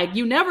 right? Like,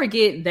 you never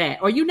get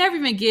that, or you never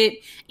even get,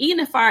 even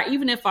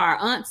if our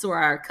aunts or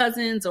our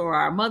cousins or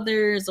our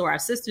mothers or our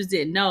sisters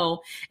didn't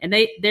know, and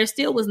there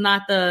still was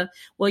not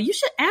well, you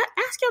should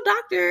ask your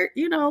doctor,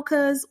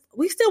 because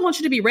we still want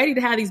you to be ready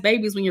to have these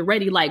babies when you're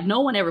ready. Like, no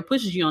one ever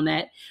pushes you on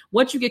that.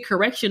 What you get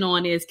correction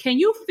on is, can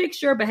you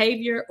fix your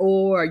behavior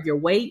or your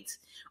weight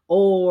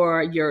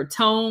or your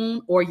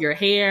tone or your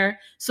hair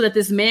so that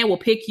this man will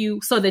pick you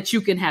so that you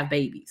can have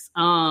babies?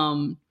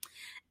 And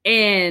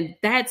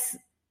that's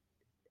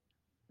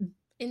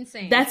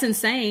insane. That's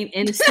insane.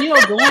 And it's still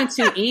going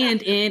to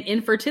end in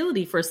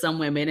infertility for some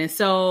women. And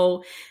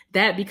so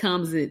that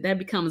becomes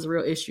a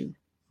real issue.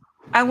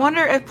 I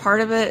wonder if part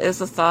of it is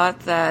the thought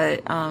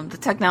that the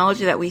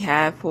technology that we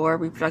have for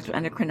reproductive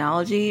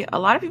endocrinology, a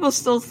lot of people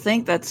still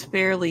think that's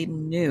fairly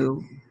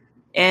new.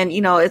 And,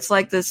 it's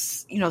like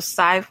this,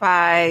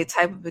 sci-fi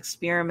type of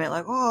experiment,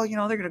 like, oh,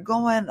 they're going to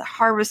go in,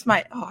 harvest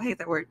I hate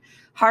that word,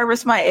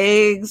 harvest my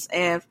eggs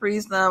and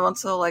freeze them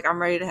until like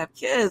I'm ready to have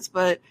kids.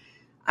 But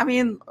I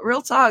mean,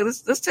 real talk,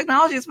 this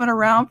technology has been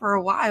around for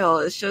a while.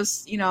 It's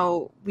just,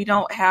 we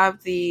don't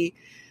have the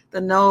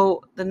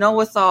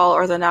know-withal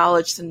or the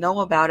knowledge to know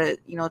about it,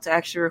 to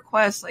actually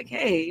request like,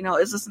 hey,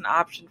 is this an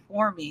option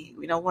for me?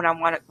 When I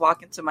want to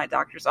walk into my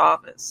doctor's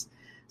office.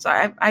 So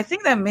I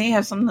think that may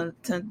have something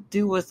to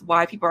do with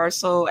why people are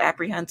so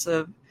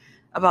apprehensive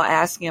about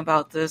asking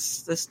about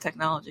this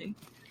technology.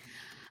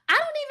 I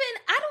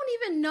don't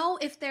even know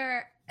if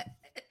they're,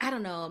 I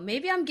don't know.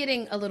 Maybe I'm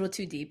getting a little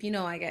too deep. You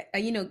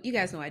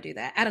guys know I do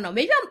that. I don't know.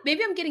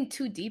 Maybe I'm getting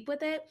too deep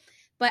with it,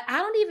 but I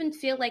don't even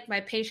feel like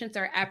my patients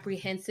are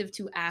apprehensive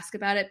to ask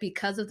about it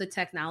because of the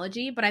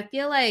technology. But I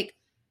feel like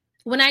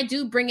when I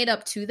do bring it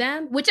up to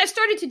them, which I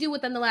started to do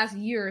within the last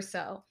year or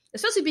so,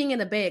 especially being in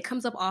the Bay, it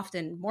comes up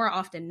more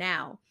often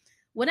now.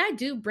 When I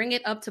do bring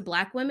it up to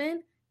Black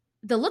women,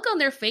 the look on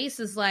their face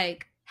is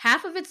like,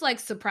 half of it's like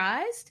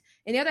surprised,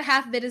 and the other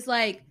half of it is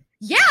like,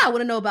 yeah, I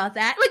want to know about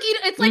that. Like,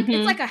 it's like,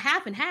 It's like a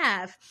half and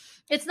half.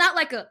 It's not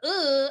like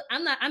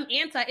I'm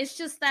anti. It's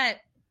just that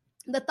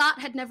the thought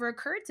had never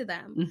occurred to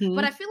them. Mm-hmm.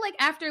 But I feel like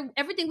after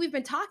everything we've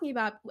been talking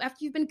about,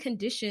 after you've been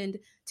conditioned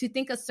to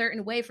think a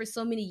certain way for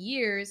so many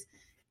years,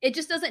 it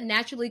just doesn't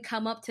naturally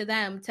come up to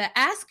them to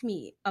ask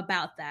me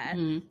about that.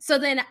 Mm-hmm. So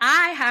then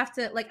I have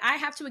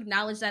to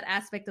acknowledge that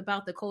aspect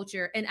about the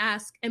culture and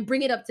ask and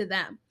bring it up to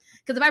them.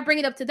 Because if I bring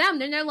it up to them,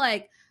 then they're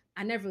like,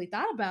 I never really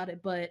thought about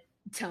it, but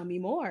tell me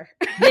more.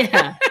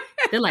 Yeah.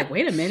 They're like,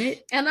 wait a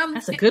minute. And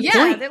that's a good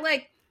point. They're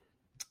like,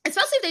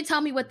 especially if they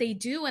tell me what they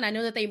do and I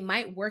know that they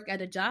might work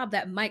at a job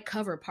that might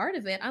cover part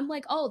of it. I'm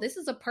like, oh, this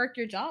is a perk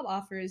your job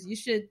offers. You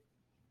should,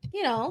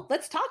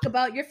 let's talk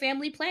about your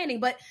family planning.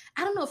 But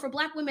I don't know, for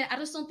Black women, I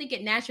just don't think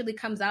it naturally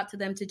comes out to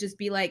them to just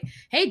be like,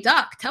 hey,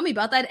 doc, tell me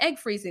about that egg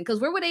freezing. Because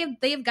where would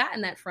they have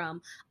gotten that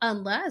from?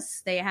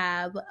 Unless they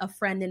have a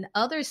friend in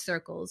other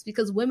circles,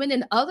 because women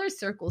in other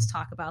circles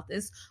talk about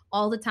this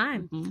all the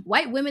time. Mm-hmm.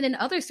 White women in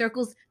other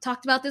circles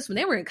talked about this when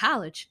they were in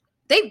college.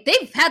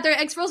 They've had their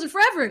eggs frozen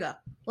forever ago.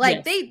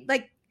 Like,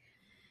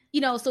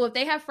 yes. So if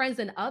they have friends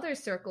in other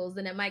circles,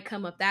 then it might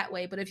come up that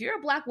way. But if you're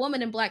a Black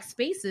woman in Black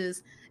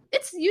spaces,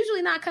 it's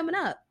usually not coming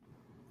up.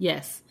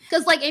 Yes.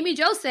 Because like Amy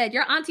Jo said,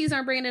 your aunties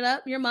aren't bringing it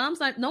up. Your mom's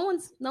not. No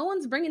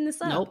one's bringing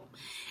this up. Nope.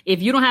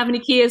 If you don't have any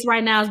kids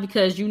right now, it's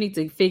because you need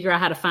to figure out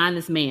how to find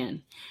this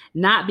man,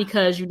 not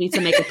because you need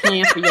to make a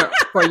plan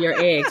for your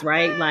eggs,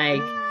 right?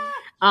 Like,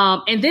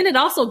 and then it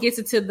also gets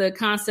into the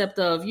concept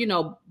of,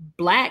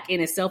 Black in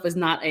itself is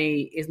not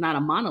a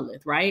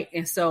monolith, right?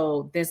 And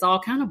so there's all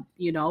kind of,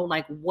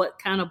 like, what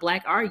kind of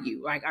Black are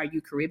you? Like, are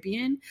you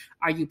Caribbean?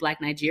 Are you Black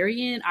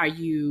Nigerian? Are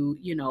you,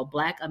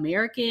 Black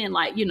American?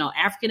 Like,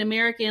 African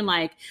American?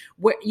 Like,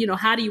 where,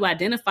 how do you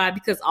identify?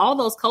 Because all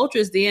those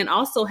cultures then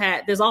also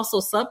there's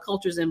also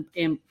subcultures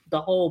in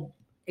the whole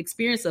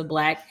experience of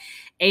Black,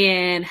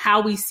 and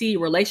how we see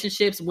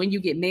relationships when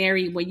you get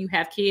married, when you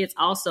have kids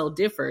also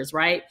differs,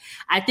 right?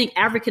 I think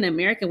African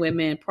American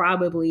women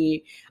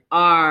probably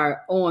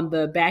are on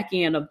the back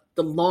end of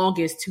the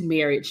longest to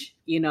marriage,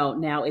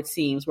 now it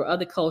seems, where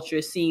other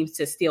cultures seems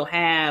to still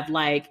have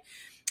like,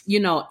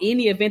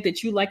 any event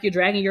that you like, you're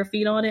dragging your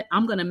feet on it,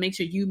 I'm going to make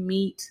sure you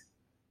meet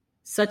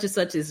such and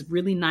such is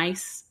really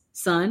nice,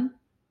 son.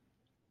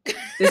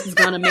 This is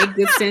gonna make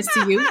good sense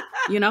to you.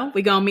 You know,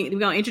 we're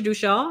gonna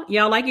introduce y'all.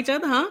 Y'all like each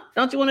other, huh?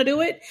 Don't you want to do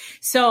it?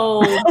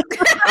 So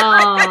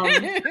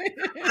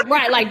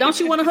right, like, don't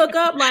you want to hook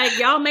up? Like,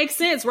 y'all make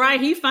sense, right?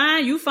 He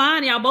fine, you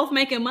fine, y'all both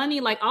making money,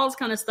 like all this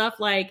kind of stuff.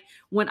 Like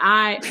when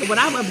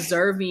I'm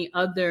observing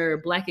other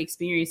Black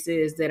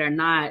experiences that are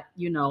not,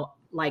 you know,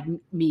 like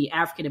me,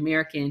 African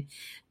American,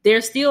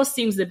 there still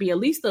seems to be at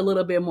least a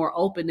little bit more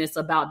openness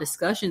about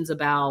discussions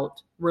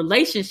about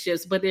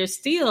relationships, but there's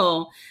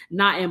still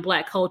not in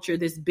Black culture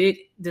this big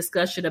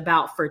discussion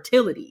about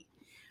fertility.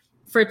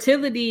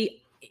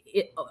 Fertility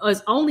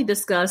is only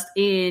discussed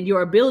in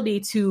your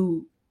ability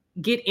to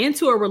get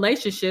into a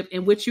relationship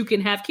in which you can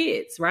have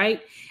kids,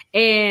 right?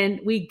 And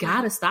we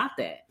gotta stop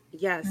that.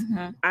 Yes,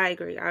 I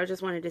agree. I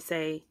just wanted to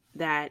say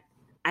that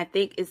I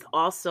think it's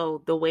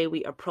also the way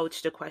we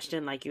approach the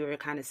question, like you were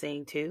kind of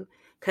saying too,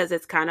 because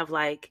it's kind of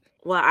like,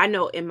 well, I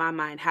know in my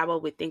mind how I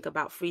would think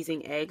about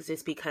freezing eggs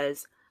is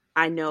because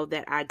I know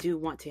that I do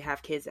want to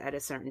have kids at a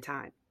certain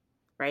time,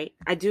 right?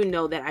 I do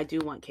know that I do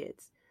want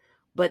kids,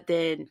 but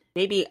then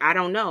maybe I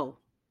don't know.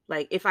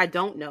 Like if I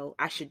don't know,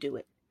 I should do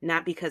it.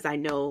 Not because I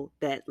know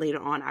that later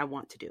on I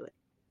want to do it.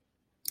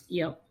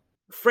 Yep.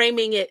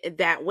 Framing it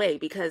that way,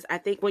 because I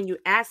think when you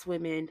ask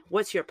women,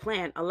 what's your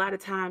plan? A lot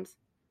of times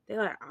they're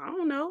like, I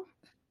don't know.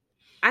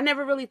 I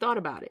never really thought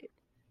about it.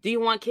 Do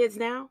you want kids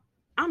now?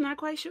 I'm not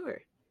quite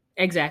sure.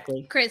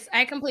 Exactly. Chris,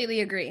 I completely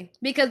agree.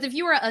 Because if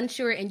you are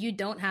unsure and you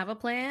don't have a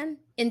plan,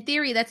 in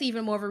theory, that's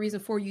even more of a reason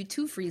for you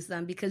to freeze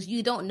them because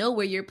you don't know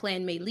where your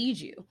plan may lead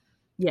you.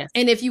 Yes.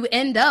 And if you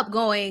end up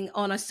going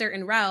on a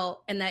certain route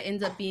and that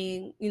ends up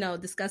being, you know,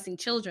 discussing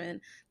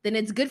children, then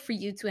it's good for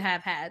you to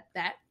have had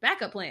that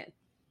backup plan.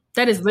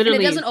 That is literally.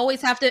 And it doesn't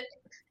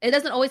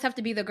always have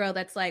to be the girl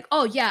that's like,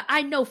 oh yeah,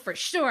 I know for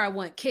sure I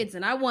want kids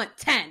and I want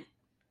 10.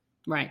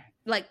 Right.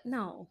 Like,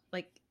 no.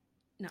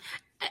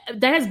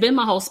 That has been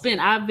my whole spin.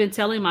 I've been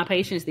telling my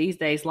patients these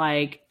days,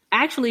 like,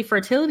 actually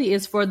fertility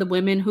is for the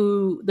women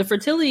who, the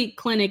fertility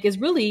clinic is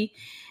really,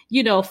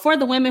 you know, for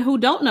the women who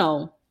don't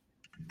know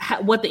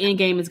what the end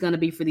game is going to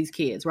be for these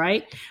kids,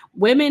 right?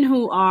 Women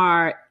who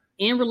are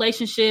in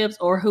relationships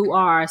or who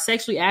are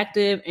sexually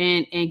active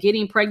and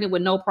getting pregnant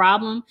with no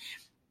problem,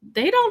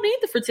 they don't need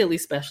the fertility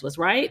specialist,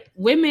 right?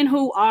 Women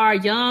who are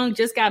young,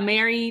 just got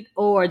married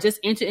or just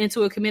entered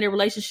into a committed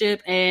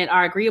relationship and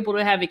are agreeable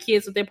to having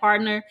kids with their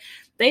partner,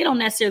 they don't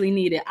necessarily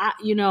need it.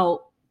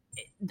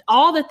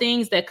 All the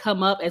things that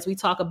come up as we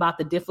talk about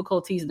the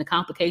difficulties and the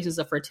complications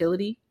of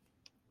fertility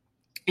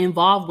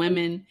involve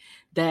women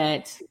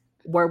that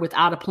were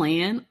without a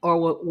plan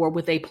or were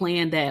with a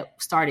plan that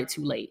started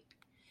too late.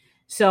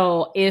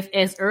 So if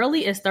as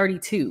early as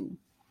 32,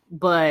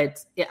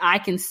 but I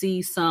can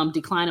see some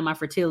decline in my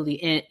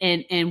fertility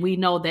and we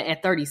know that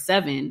at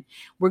 37,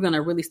 we're going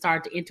to really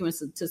start to enter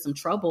into some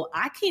trouble.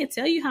 I can't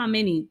tell you how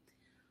many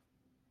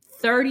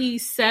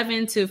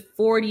 37 to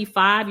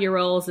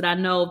 45-year-olds that I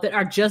know that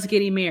are just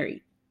getting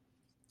married.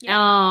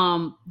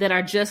 Yeah. That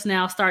are just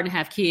now starting to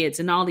have kids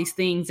and all these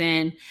things.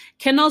 And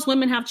can those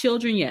women have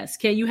children? Yes.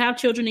 Can you have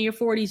children in your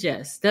 40s?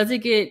 Yes. Does it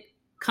get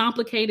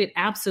complicated?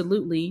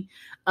 Absolutely.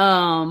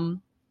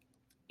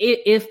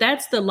 If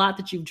that's the lot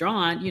that you've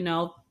drawn, you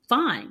know,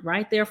 fine,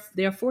 right? There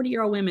are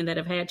 40-year-old women that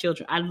have had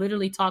children. I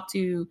literally talked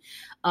to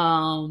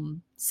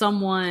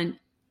someone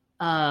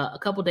a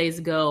couple days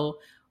ago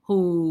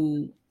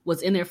who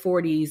was in their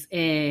 40s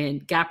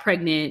and got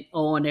pregnant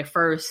on their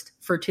first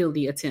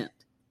fertility attempt.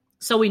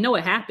 So we know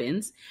it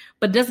happens,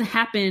 but it doesn't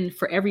happen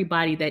for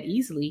everybody that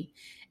easily.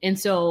 And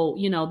so,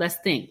 you know, that's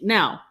the thing.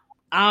 Now,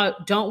 I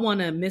don't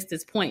want to miss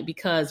this point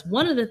because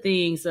one of the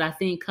things that I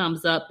think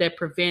comes up that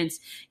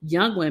prevents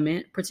young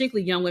women,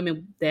 particularly young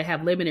women that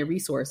have limited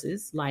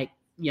resources, like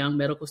young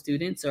medical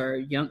students or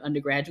young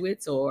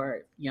undergraduates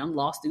or young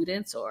law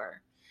students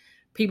or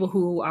people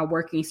who are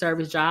working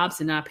service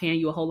jobs and not paying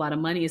you a whole lot of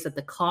money, is that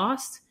the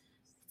cost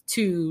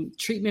to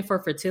treatment for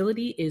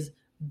fertility is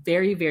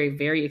very, very,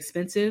 very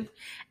expensive.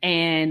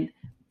 And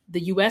the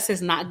U.S.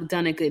 has not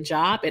done a good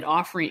job at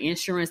offering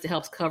insurance to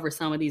help cover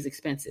some of these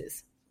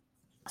expenses.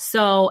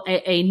 So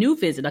a new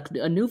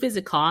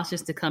visit cost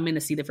just to come in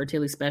to see the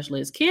fertility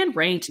specialist can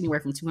range anywhere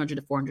from $200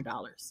 to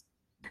 $400.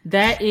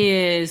 That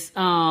is,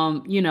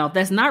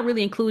 that's not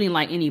really including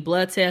like any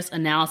blood test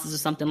analysis or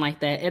something like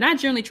that. And I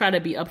generally try to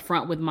be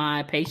upfront with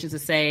my patients to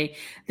say,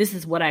 this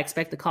is what I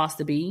expect the cost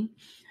to be.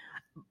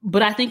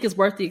 But I think it's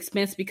worth the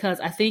expense because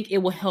I think it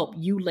will help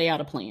you lay out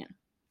a plan.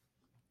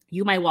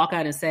 You might walk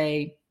out and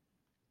say,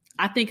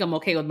 I think I'm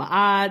okay with my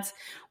odds.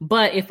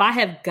 But if I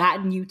have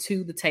gotten you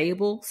to the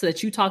table so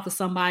that you talk to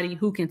somebody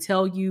who can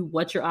tell you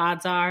what your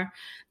odds are,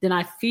 then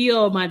I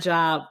feel my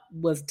job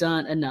was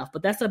done enough.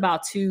 But that's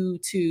about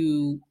 $200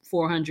 to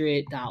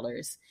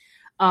 $400.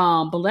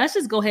 But let's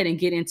just go ahead and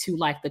get into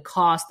like the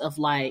cost of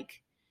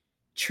like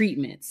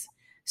treatments.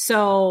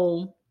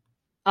 So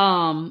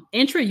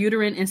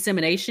intrauterine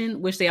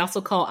insemination, which they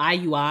also call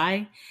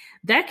IUI,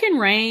 that can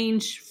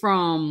range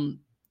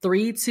from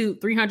 $300 to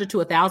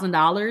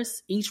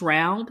 $1,000 each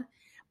round.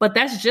 But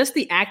that's just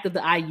the act of the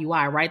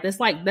IUI, right?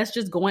 That's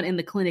just going in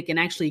the clinic and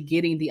actually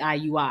getting the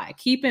IUI.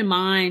 Keep in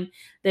mind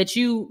that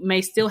you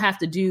may still have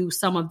to do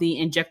some of the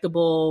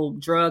injectable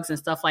drugs and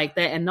stuff like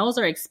that. And those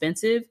are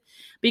expensive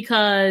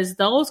because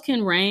those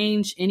can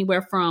range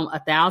anywhere from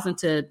 $1,000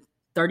 to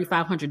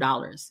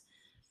 $3,500,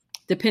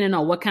 depending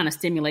on what kind of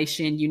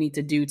stimulation you need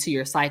to do to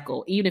your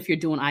cycle, even if you're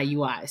doing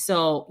IUI.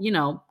 So,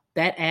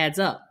 that adds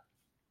up.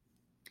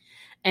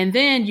 And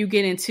then you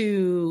get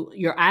into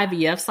your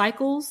IVF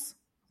cycles,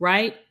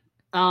 right?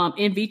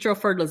 In vitro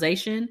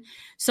fertilization.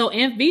 So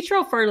in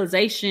vitro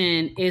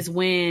fertilization is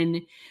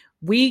when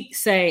we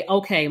say,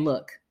 okay,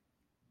 look,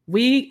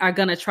 we are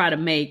going to try to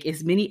make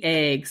as many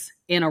eggs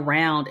in a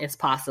round as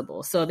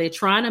possible. So they're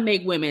trying to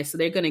make women. So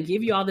they're going to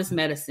give you all this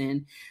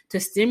medicine to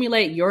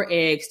stimulate your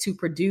eggs to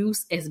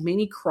produce as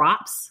many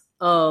crops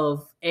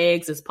of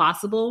eggs as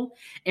possible.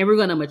 And we're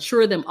going to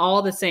mature them all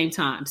at the same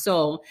time.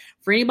 So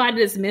for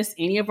anybody that's missed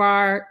any of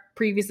our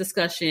previous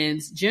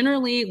discussions,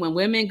 generally when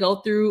women go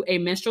through a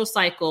menstrual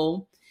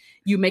cycle,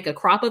 you make a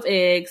crop of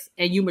eggs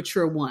and you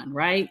mature one,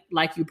 right?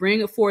 Like you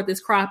bring forth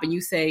this crop and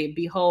you say,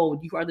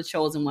 behold, you are the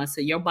chosen one.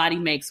 So your body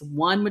makes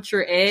one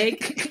mature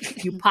egg.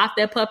 You pop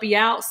that puppy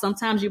out.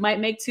 Sometimes you might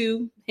make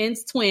two,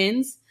 hence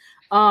twins.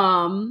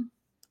 Well,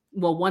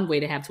 one way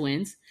to have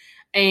twins.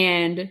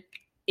 And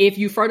if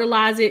you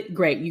fertilize it,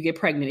 great, you get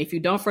pregnant. If you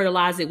don't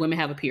fertilize it, women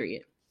have a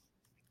period.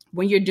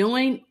 When you're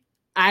doing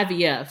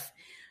IVF,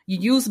 you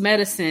use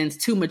medicines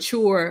to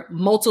mature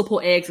multiple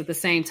eggs at the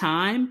same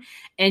time,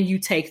 and you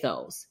take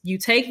those. You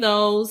take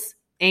those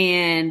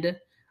and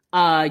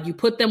you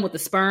put them with the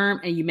sperm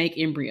and you make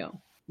embryo.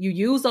 You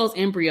use those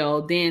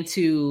embryo then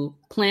to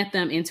plant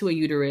them into a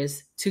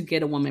uterus to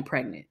get a woman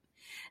pregnant.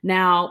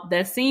 Now,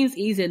 that seems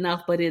easy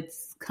enough, but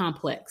it's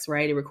complex,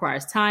 right? It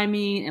requires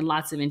timing and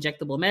lots of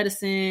injectable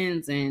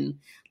medicines and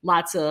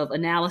lots of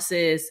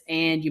analysis.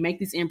 And you make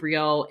these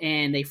embryo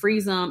and they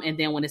freeze them. And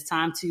then when it's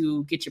time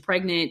to get you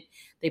pregnant,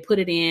 they put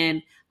it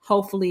in.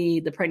 Hopefully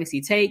the pregnancy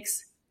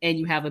takes and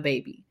you have a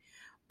baby.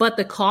 But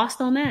the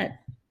cost on that,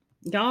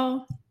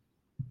 y'all,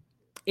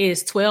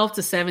 is $12,000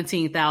 to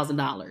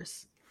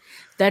 $17,000.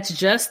 That's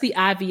just the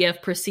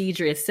IVF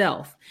procedure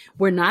itself.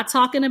 We're not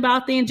talking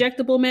about the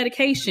injectable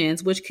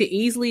medications, which could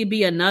easily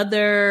be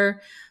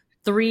another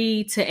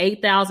 $3,000 to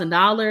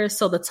 $8,000.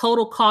 So the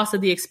total cost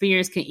of the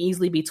experience can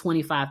easily be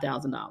 $25,000.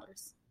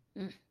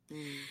 Mm-hmm.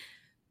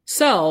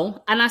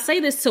 So, and I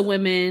say this to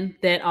women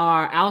that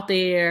are out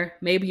there,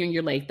 maybe you're in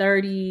your late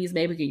 30s,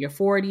 maybe in your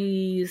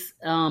 40s,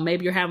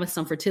 maybe you're having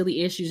some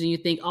fertility issues and you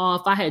think, oh,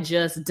 if I had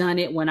just done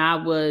it when I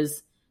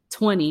was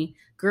 20,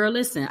 girl,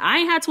 listen, I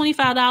ain't had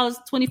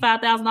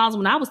 $25,000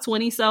 when I was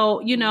 20.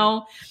 So,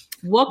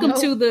 welcome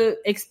to the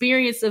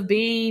experience of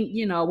being,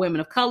 women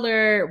of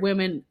color,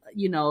 women,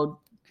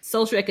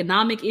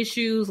 socioeconomic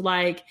issues,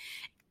 and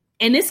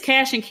it's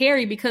cash and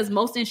carry because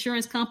most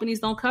insurance companies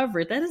don't cover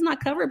it. That is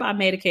not covered by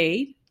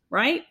Medicaid,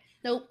 right?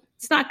 Nope.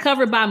 It's not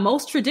covered by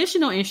most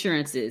traditional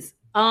insurances.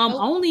 Nope.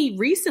 Only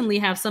recently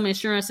have some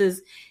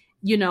insurances,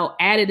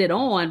 added it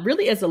on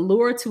really as a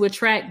lure to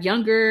attract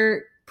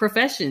younger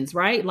professions,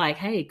 right? Like,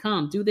 hey,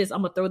 come do this.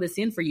 I'm gonna throw this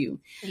in for you.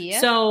 Yep.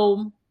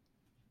 So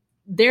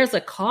there's a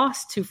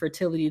cost to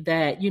fertility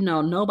that,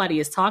 nobody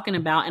is talking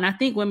about. And I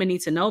think women need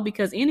to know,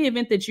 because in the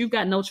event that you've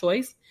got no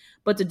choice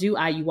but to do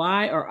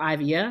IUI or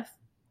IVF,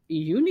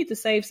 you need to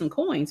save some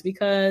coins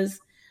because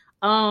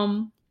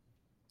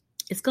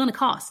it's going to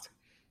cost.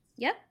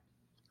 Yep.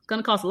 It's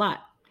going to cost a lot.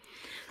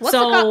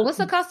 What's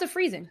the cost of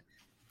freezing?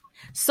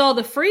 So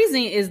the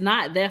freezing is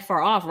not that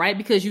far off, right?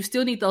 Because you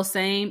still need those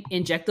same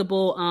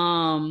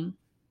injectable.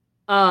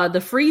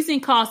 The freezing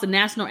cost, the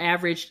national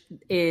average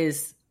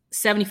is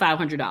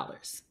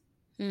 $7,500.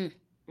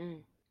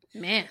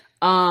 Man.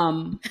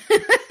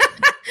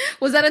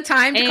 Was that a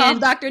time to call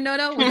Dr.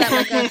 Nono? Was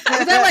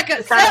that like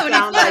a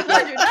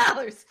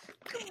 $7,500?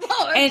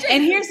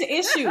 And here's the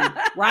issue,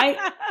 right?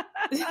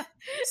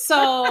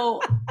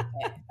 So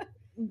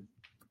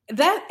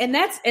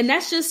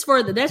that's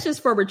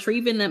just for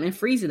retrieving them and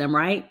freezing them,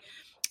 right?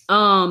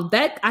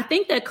 That I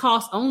think that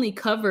cost only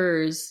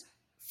covers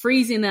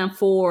freezing them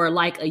for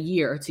like a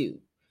year or two.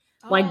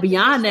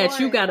 Beyond that,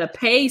 you got to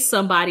pay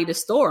somebody to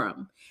store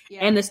them. Yeah.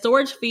 And the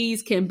storage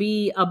fees can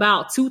be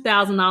about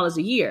 $2,000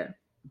 a year.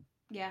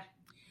 Yeah.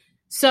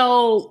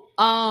 So,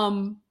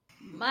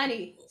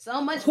 money,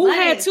 so much who money.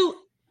 Had to,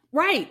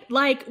 right.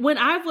 Like when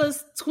I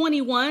was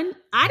 21,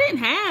 I didn't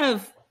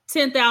have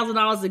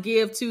 $10,000 to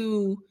give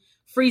to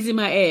freezing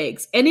my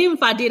eggs. And even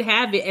if I did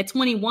have it at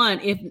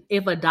 21,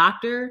 if a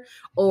doctor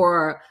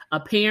or a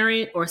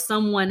parent or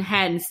someone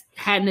hadn't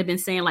been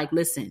saying like,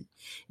 listen,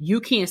 you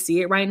can't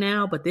see it right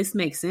now, but this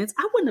makes sense,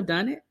 I wouldn't have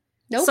done it.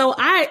 Nope. So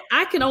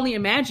I can only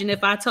imagine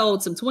if I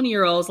told some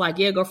 20-year-olds like,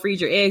 yeah, go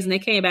freeze your eggs, and they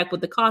came back with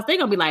the cost, they're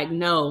gonna be like,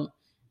 no,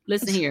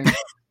 listen here,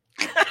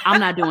 I'm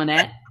not doing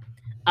that.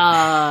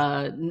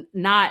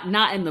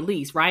 Not in the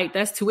least, right?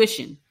 That's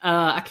tuition.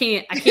 I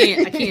can't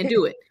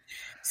do it.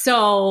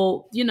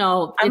 So, you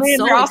know, I it's mean,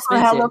 so they're also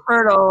expensive. hella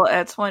fertile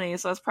at 20,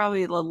 so that's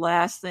probably the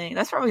last thing.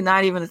 That's probably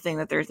not even the thing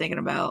that they're thinking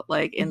about,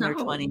 like, in their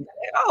 20s. Like,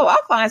 oh,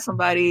 I'll find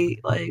somebody,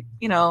 like,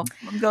 you know,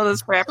 go to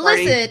this frat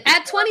party. Listen,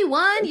 at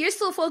 21, you're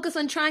still focused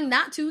on trying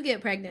not to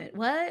get pregnant.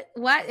 What?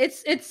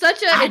 It's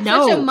such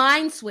a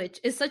mind switch.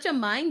 It's such a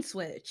mind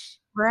switch.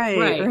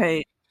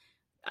 Right.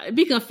 It'd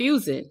be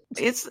confusing.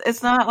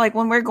 It's not like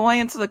when we're going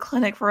into the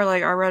clinic for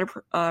like our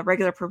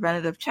regular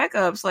preventative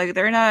checkups, like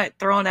they're not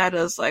throwing at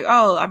us like,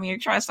 oh, I mean, you're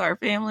trying to start a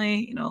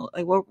family, you know,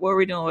 like what are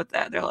we doing with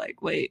that? They're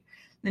like, wait,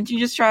 didn't you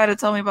just try to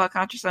tell me about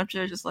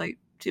contraception just like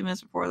 2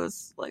 minutes before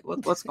this? Like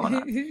what's going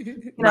on?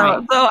 You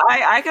know, so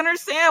I can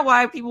understand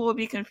why people would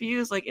be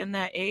confused like in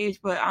that age,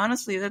 but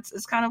honestly,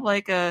 it's kind of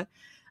like a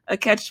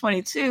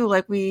catch-22.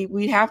 Like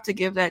we have to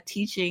give that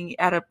teaching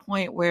at a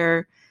point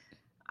where,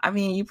 I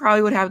mean, you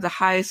probably would have the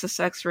highest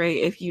success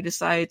rate if you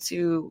decide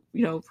to,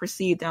 you know,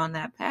 proceed down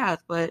that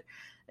path. But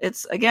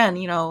it's, again,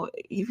 you know,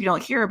 if you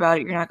don't hear about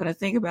it, you're not going to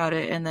think about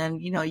it. And then,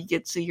 you know, you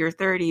get to your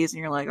 30s and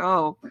you're like,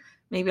 oh,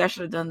 maybe I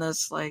should have done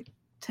this like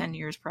 10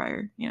 years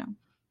prior, you know.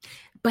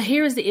 But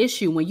here's the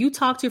issue. When you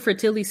talk to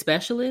fertility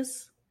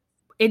specialists,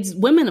 it's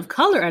women of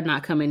color are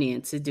not coming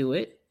in to do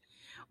it.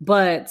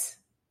 But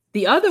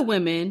the other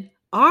women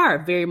are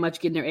very much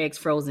getting their eggs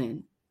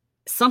frozen.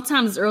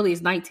 Sometimes as early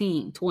as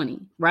 19, 20,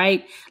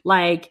 right?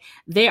 Like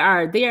they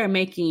are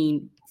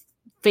making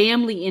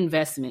family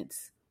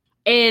investments.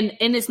 And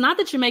it's not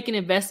that you're making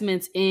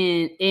investments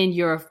in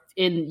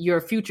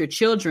your future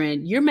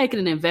children. You're making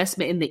an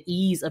investment in the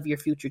ease of your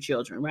future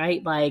children,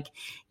 right? Like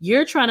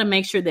you're trying to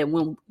make sure that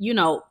when, you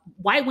know,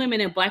 white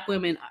women and black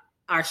women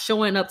are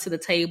showing up to the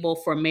table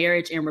for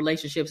marriage and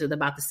relationships at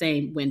about the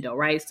same window,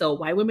 right?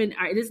 So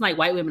it isn't like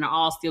white women are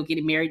all still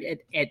getting married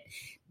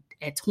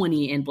at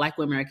 20 and black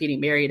women are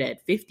getting married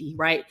at 50,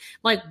 right?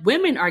 Like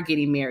women are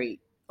getting married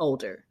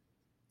older.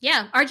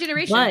 Yeah, our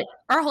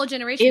whole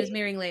generation is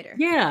marrying later.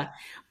 Yeah.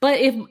 But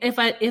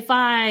if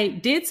I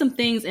did some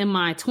things in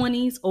my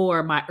 20s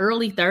or my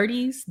early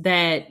 30s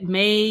that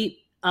made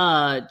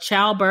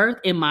childbirth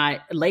in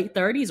my late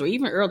 30s or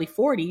even early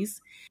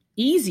 40s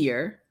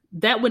easier,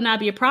 that would not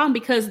be a problem,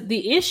 because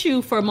the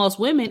issue for most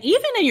women,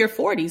 even in your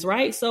 40s,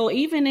 right? So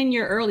even in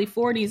your early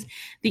 40s,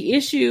 the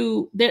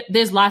issue,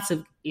 there's lots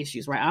of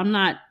issues, right? I'm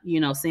not, you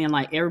know, saying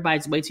like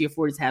everybody's wait till your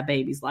 40s to have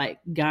babies. Like,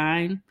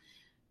 Gyn,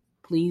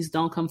 please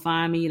don't come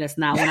find me. That's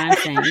not what I'm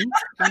saying.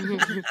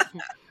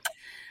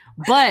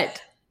 But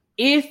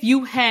if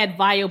you had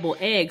viable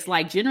eggs,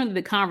 like generally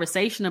the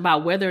conversation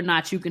about whether or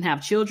not you can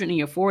have children in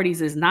your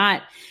 40s is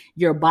not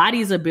your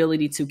body's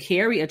ability to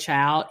carry a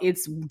child.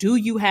 It's, do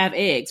you have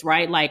eggs,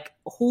 right? Like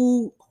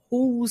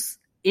whose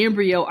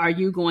embryo are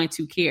you going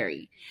to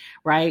carry?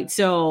 Right.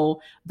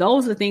 So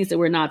those are things that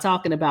we're not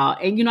talking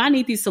about. And, you know, I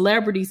need these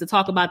celebrities to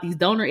talk about these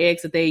donor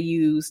eggs that they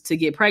use to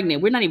get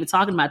pregnant. We're not even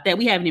talking about that.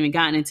 We haven't even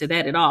gotten into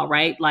that at all.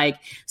 Right. Like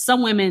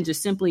some women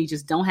just simply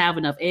don't have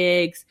enough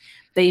eggs.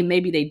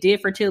 Maybe they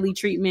did fertility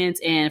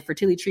treatments and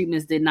fertility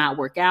treatments did not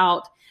work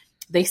out.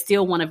 They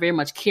still want to very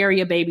much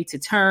carry a baby to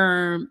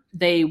term.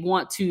 They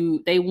want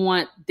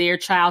their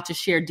child to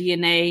share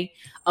DNA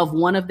of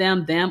one of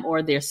them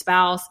or their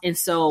spouse. And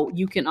so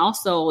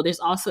there's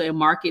also a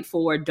market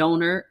for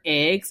donor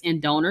eggs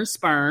and donor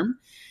sperm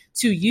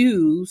to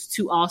use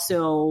to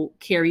also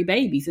carry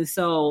babies. And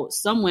so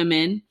some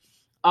women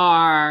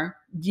are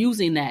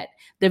using that.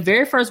 The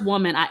very first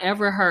black woman I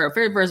ever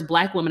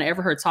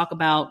heard talk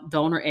about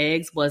donor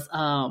eggs was,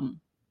 her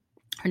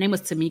name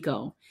was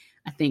Tamiko.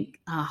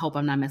 I hope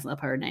I'm not messing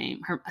up her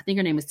name. I think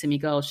her name is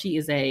Tamiko. She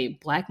is a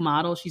black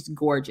model. She's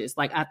gorgeous.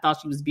 Like, I thought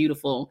she was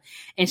beautiful.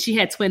 And she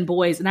had twin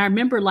boys. And I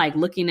remember like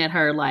looking at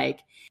her like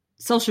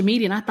social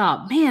media and I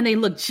thought, man, they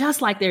look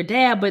just like their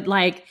dad, but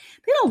like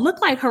they don't look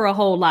like her a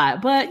whole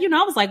lot. But, you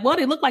know, I was like, well,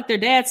 they look like their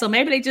dad. So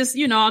maybe they just,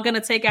 you know, are going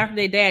to take after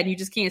their dad and you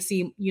just can't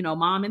see, you know,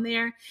 mom in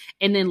there.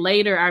 And then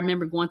later I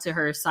remember going to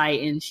her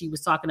site and she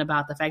was talking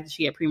about the fact that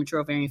she had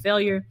premature ovarian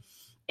failure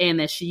and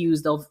that she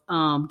used those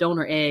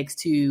donor eggs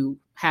to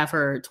have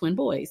her twin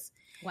boys.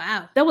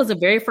 Wow. That was the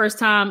very first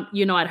time,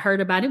 you know, I'd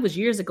heard about it. It was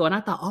years ago. And I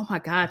thought, oh my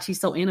God, she's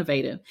so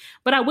innovative.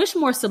 But I wish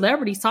more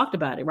celebrities talked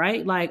about it,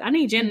 right? Like, I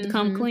need Janet to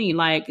come clean.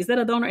 Like, is that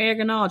a donor egg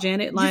or no,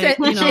 Janet? Like,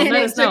 you know,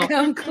 let us know.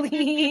 Come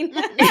clean.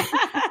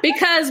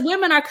 Because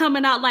women are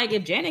coming out like,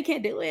 if Janet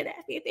can't do it,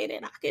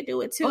 then I can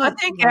do it too. Well, I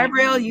think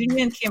Gabrielle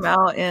Union came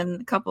out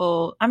in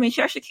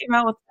she actually came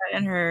out with that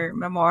in her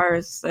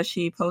memoirs that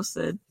she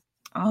posted.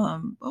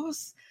 What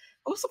was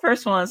the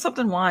first one?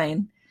 Something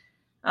wine.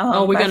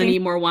 We're going to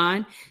need more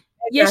wine.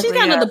 Exactly, yeah, she's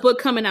got another book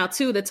coming out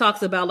too that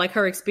talks about like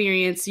her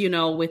experience, you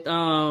know, with We're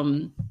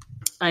talking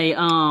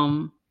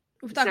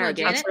about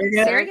Janet?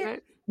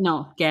 Surrogate?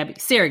 No, Gabby.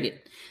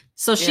 Surrogate.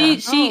 So she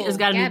has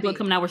got a new book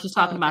coming out where she's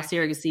talking about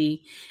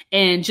surrogacy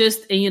and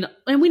you know,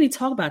 and we need to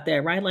talk about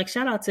that, right? Like,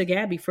 shout out to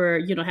Gabby for,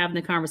 you know, having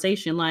the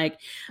conversation, like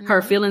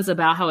her feelings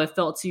about how it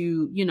felt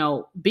to, you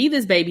know, be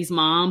this baby's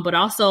mom, but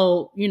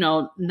also, you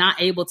know,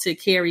 not able to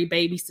carry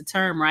babies to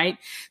term, right?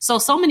 So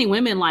many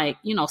women like,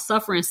 you know,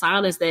 suffer in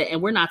silence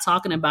and we're not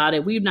talking about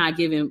it. We're not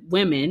giving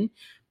women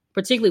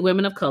particularly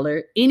women of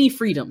color, any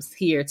freedoms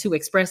here to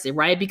express it,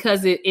 right?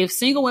 Because if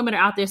single women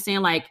are out there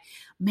saying like,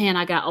 man,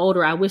 I got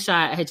older, I wish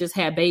I had just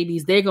had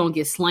babies, they're going to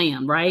get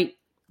slammed, right?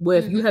 Well,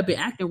 if you have been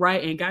acting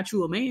right and got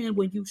you a man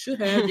when you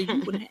should have, then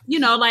you would have, you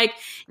know, like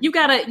you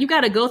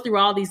gotta go through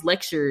all these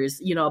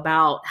lectures, you know,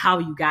 about how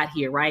you got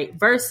here, right?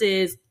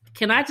 Versus,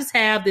 can I just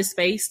have this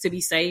space to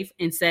be safe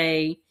and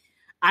say,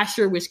 I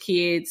sure wish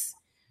kids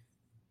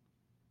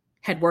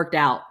had worked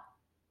out,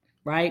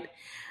 right?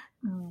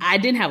 I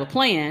didn't have a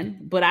plan,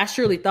 but I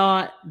surely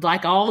thought,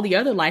 like all the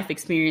other life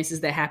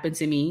experiences that happened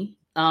to me,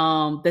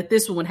 that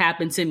this one would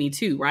happen to me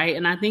too, right?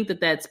 And I think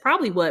that that's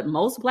probably what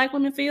most Black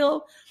women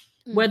feel.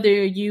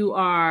 Whether you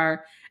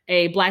are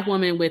a Black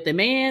woman with a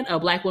man,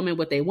 a Black woman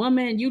with a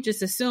woman, you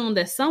just assume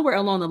that somewhere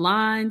along the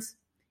lines,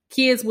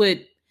 kids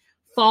would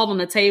fall on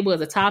the table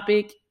as a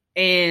topic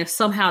and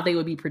somehow they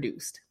would be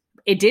produced.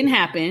 It didn't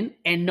happen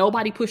and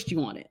nobody pushed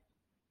you on it.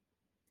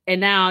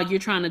 And now you're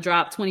trying to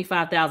drop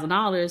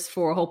 $25,000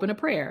 for a hope and a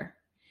prayer.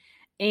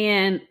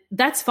 And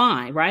that's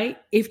fine, right?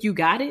 If you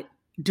got it,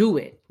 do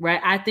it,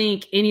 right? I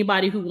think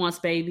anybody who wants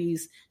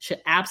babies should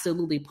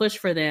absolutely push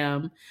for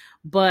them.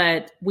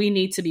 But we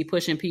need to be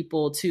pushing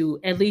people to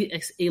at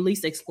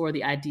least explore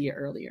the idea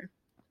earlier.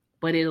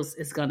 But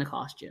it's going to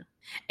cost you.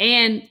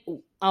 And,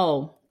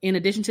 in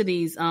addition to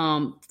these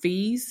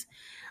fees,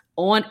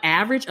 on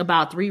average,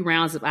 about 3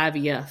 rounds of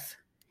IVF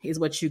is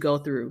what you go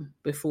through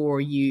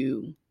before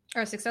you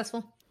are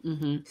successful.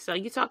 Mm-hmm. So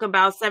you talk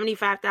about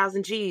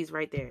 75,000 G's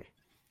right there.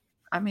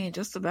 I mean,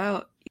 just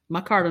about.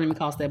 My car don't even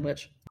cost that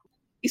much.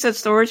 You said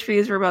storage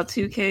fees were about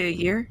 $2,000 a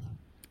year?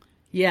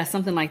 Yeah,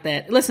 something like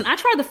that. Listen, I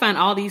tried to find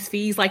all these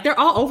fees. Like, they're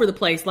all over the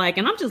place. Like,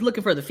 and I'm just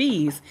looking for the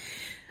fees.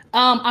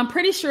 I'm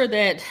pretty sure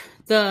that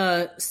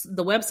the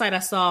website I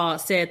saw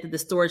said that the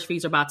storage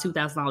fees are about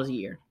 $2,000 a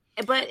year.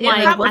 But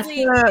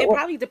it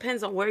probably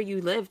depends on where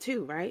you live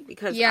too, right?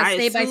 Because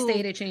state by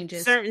state it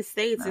changes. Certain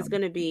states is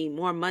going to be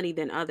more money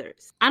than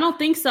others. I don't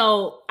think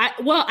so.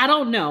 I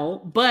don't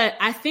know, but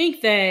I think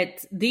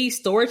that these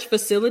storage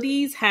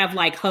facilities have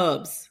like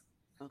hubs.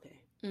 Okay.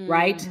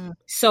 Right? Mm-hmm.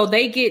 So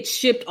they get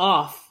shipped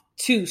off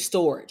to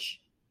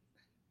storage,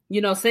 you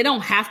know, so they don't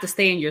have to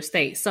stay in your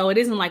state. So it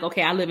isn't like,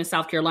 okay, I live in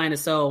South Carolina,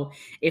 so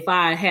if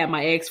I had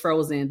my eggs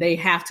frozen, they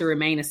have to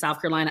remain in South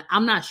Carolina.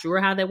 I'm not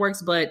sure how that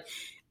works, but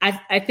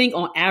I think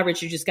on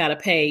average, you just got to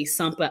pay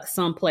some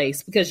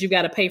place because you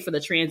got to pay for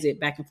the transit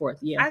back and forth.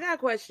 Yeah. I got a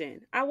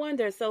question. I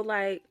wonder, so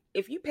like,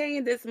 if you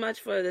paying this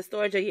much for the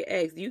storage of your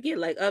eggs, do you get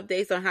like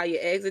updates on how your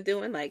eggs are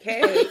doing? Like,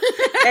 hey, egg is doing okay.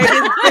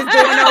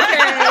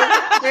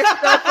 They're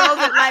still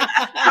frozen. Like,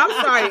 I'm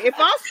sorry, if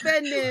I'm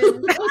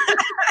spending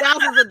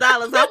thousands of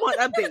dollars, I want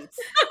updates.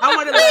 I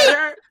want to let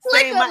her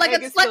say my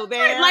egg is still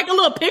there. Like a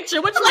little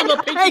picture. What's like a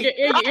little picture?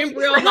 Your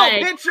embryo,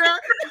 like picture.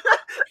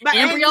 My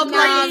embryo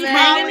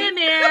hanging in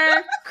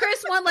there.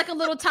 Chris want like a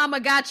little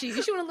Tamagotchi.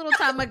 You should want a little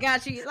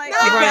Tamagotchi. Like,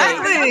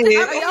 exactly.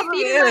 Are y'all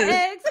feeding my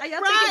eggs? Are y'all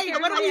taking care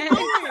of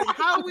my eggs?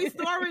 How are we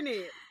storing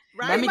it?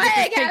 Right? Let me get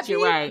this picture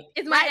right.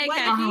 Is my egg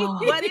happy?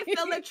 What if the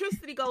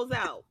electricity goes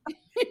out?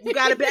 You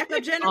got a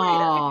backup generator.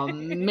 Oh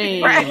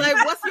man! Right.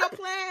 Like, what's your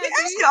plan?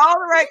 Ask you all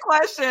the right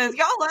questions.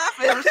 Y'all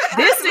laughing.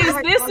 This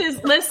is.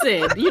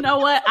 Listen, you know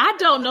what? I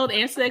don't know the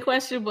answer to that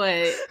question,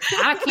 but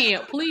I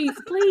can't. Please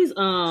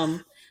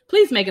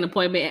make an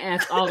appointment and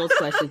ask all those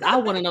questions. I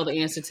want to know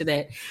the answer to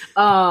that.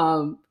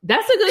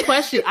 That's a good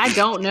question. I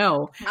don't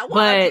know.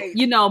 But,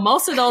 you know,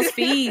 most of those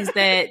fees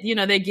that, you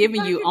know, they're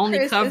giving you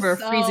only cover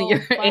freezing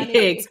your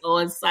eggs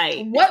on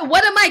site.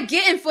 What am I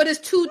getting for this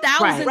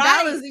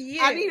 $2,000 a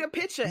year? I need a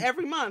picture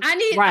every month. I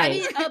need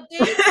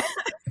updates.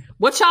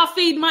 What y'all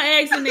feeding my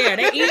eggs in there?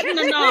 They eating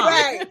or not?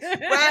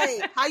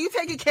 Right. How you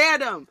taking care of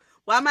them?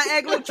 Why my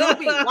egg look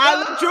droopy? Why I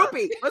look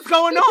droopy? What's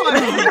going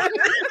on?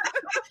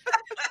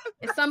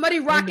 Is somebody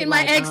rocking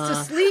my eggs to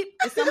sleep?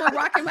 Is someone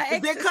rocking my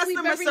eggs to sleep? Is there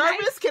customer service? Night?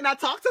 Can I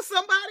talk to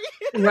somebody?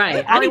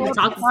 Right. I need to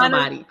talk to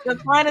somebody. The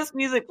finest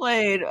music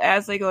played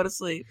as they go to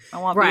sleep. I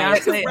want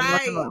Beyonce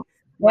and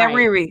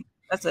Riri.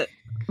 That's it.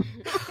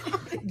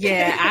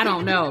 Yeah, I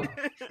don't know,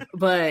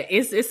 but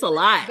it's a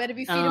lot. Better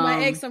be feeding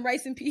my eggs some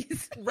rice and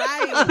peas.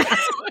 Right.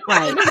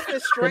 My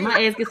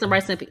eggs get some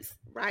rice and peas.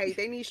 Right.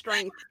 They need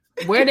strength.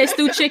 Where they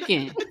stew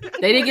chicken?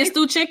 They didn't get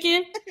stew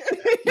chicken?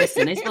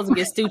 Listen, they supposed to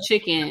get stew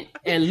chicken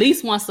at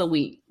least once a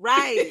week.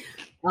 Right.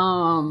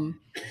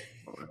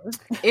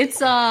 It's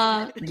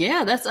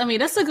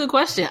that's a good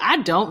question. I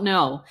don't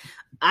know.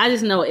 I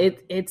just know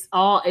it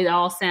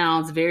all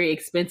sounds very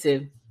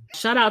expensive.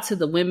 Shout out to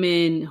the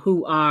women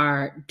who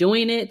are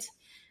doing it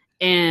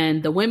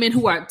and the women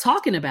who are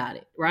talking about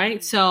it,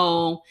 right?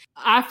 So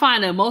I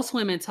find that most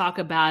women talk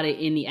about it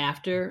in the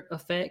after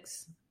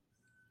effects.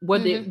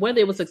 Whether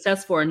it was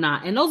successful or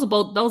not. And those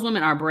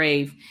women are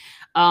brave.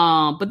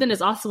 But then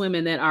there's also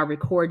women that are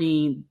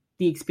recording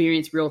the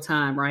experience real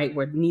time, right?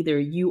 Where neither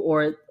you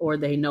or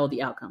they know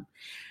the outcome.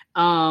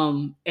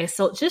 And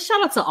so just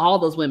shout out to all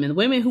those women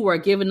who are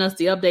giving us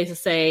the updates to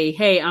say,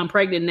 hey, I'm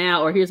pregnant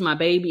now, or here's my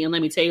baby, and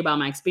let me tell you about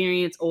my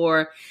experience,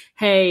 or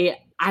hey,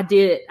 I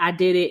did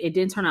it. It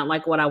didn't turn out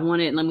like what I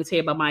wanted. Let me tell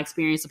you about my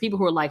experience. So people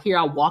who are like, here,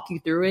 I'll walk you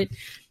through it.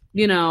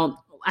 You know,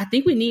 I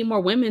think we need more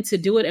women to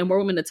do it and more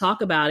women to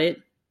talk about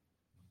it.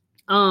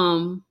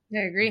 I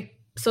agree.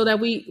 So that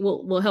we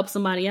will help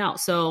somebody out.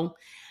 So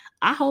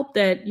I hope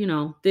that, you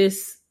know,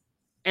 this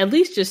at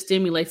least just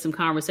stimulates some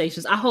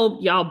conversations. I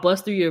hope y'all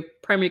bust through your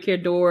primary care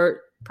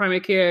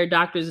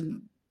doctors'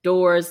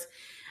 doors,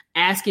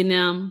 asking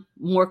them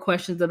more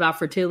questions about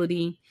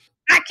fertility.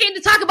 I came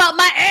to talk about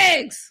my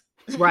eggs.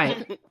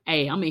 Right.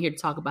 Hey, I'm in here to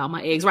talk about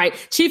my eggs. Right.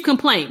 Chief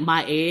complaint,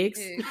 my eggs.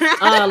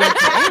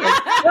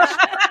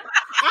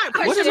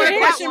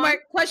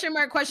 Question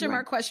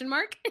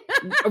mark.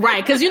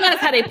 Right. Because you notice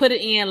how they put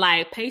it in,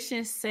 like,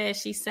 patient says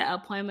she set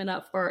appointment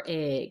up for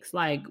eggs.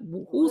 Like,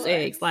 whose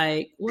eggs?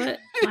 Like, what?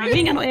 Like, we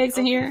ain't got no eggs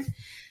in here.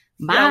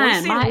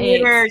 Mine, my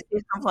eggs.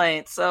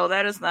 Complaints, so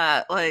that is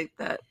not like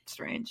that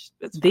strange.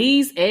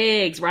 These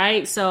eggs,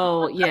 right?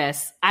 So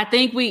yes, I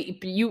think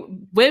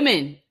you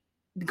women,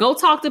 go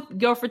talk to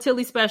your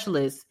fertility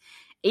specialist.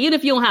 Even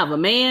if you don't have a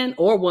man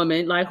or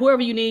woman, like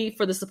whoever you need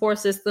for the support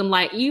system,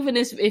 like even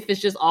if it's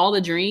just all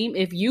a dream,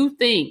 if you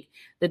think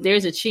that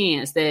there's a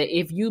chance that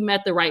if you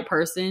met the right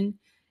person,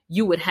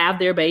 you would have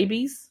their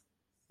babies,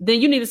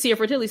 then you need to see a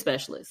fertility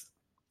specialist.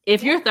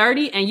 If you're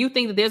 30 and you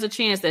think that there's a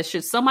chance that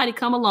should somebody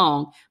come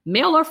along,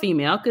 male or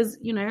female, because,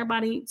 you know,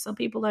 some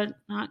people are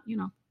not, you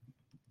know,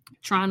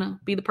 trying to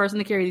be the person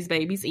to carry these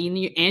babies, and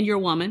you're a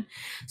woman.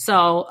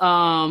 So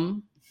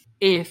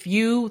if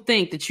you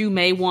think that you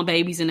may want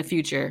babies in the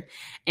future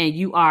and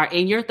you are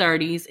in your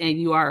 30s and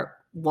you are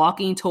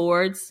walking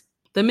towards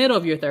the middle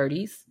of your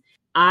 30s,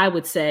 I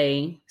would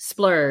say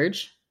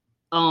splurge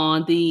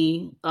on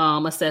the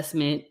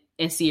assessment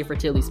and see a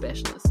fertility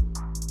specialist.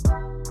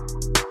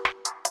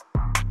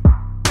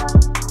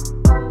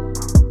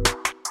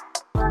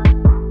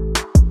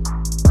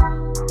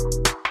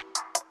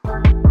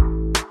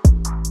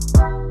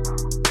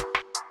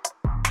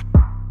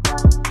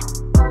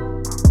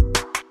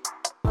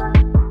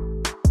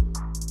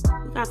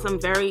 Some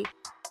very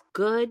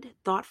good,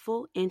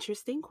 thoughtful,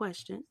 interesting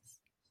questions.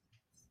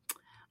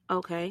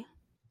 Okay.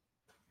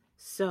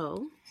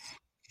 So,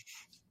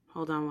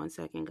 hold on one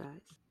second, guys.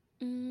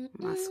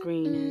 My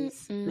screen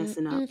is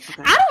messing up.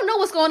 Okay. I don't know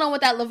what's going on with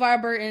that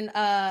LeVar Burton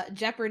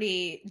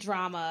Jeopardy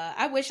drama.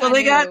 I wish I knew.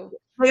 They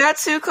got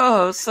two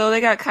co-hosts. So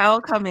they got Kyle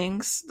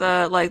Cummings,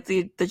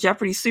 the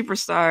Jeopardy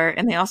superstar,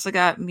 and they also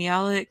got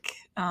Mialik,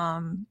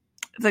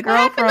 the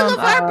girl from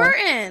LeVar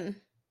Burton.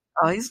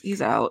 Oh,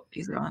 he's out.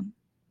 He's gone.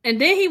 And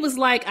then he was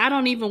like, I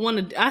don't even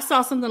want to, I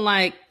saw something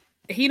like,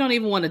 he don't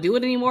even want to do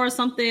it anymore or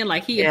something.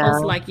 Like he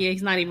was like,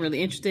 he's not even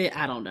really interested.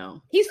 I don't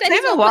know. He said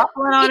he's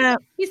waffling on it.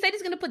 He said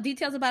he's going to put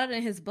details about it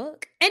in his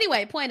book.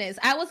 Anyway, point is,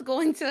 I was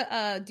going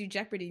to do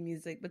Jeopardy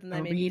music, but then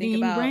that made me think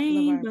about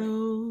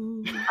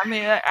Rainbow. I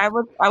mean, I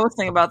was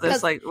thinking about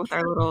this like with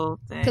our little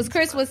thing. Because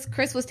Chris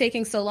was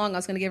taking so long, I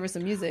was going to give her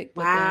some music.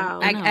 Wow.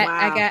 I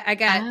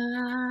got.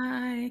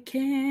 I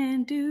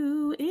can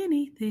do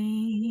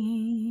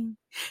anything.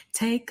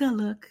 Take a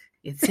look.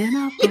 It's in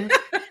our book.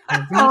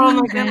 Oh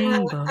my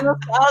God.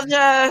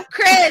 Nostalgia.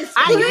 Chris,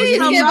 I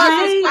used to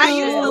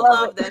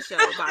love that show,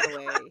 by the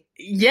way.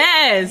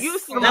 Yes.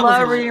 Used to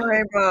love Reading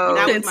Rainbow.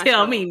 You didn't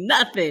tell me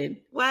nothing.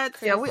 What?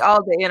 Yeah, we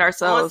all day in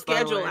ourselves. On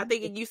schedule. I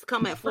think it used to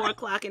come at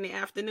 4:00 in the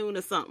afternoon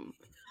or something.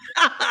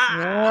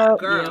 Yep.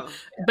 Girl.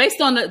 Yeah. Based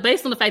on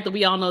the fact that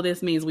we all know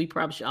this means we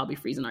probably should all be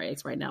freezing our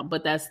eggs right now.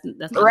 But that's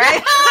not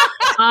right.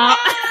 Wow.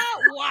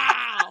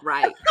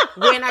 Right.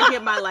 When I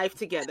get my life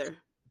together.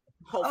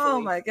 Hopefully. Oh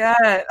my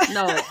God.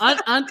 No,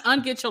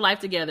 get your life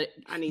together.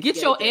 I need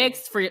get your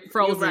eggs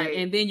frozen, right.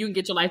 And then you can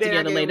get your life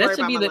together later.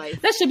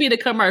 That should be the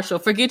commercial.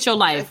 Forget your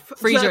life.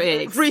 Freeze your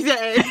eggs. Freeze your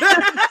eggs.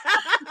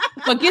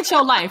 Forget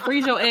your life.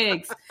 Freeze your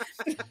eggs.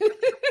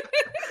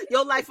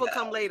 Your life will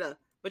come later,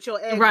 but your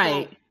eggs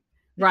won't.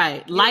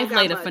 Right. Life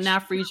later. For now,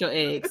 freeze your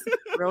eggs.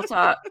 Real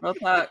talk.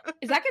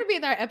 Is that going to be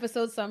in our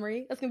episode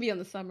summary? That's going to be on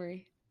the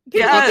summary.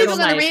 Yeah, people are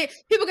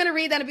gonna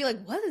read that and be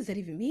like, "What does that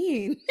even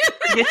mean?"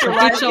 Get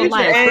your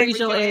life, freeze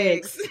your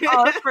eggs.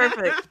 Oh, that's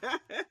perfect.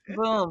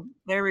 Boom.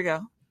 There we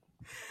go.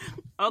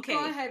 Okay.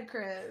 Go ahead,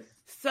 Chris.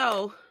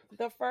 So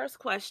the first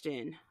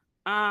question: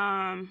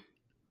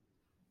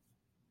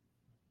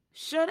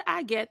 should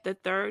I get the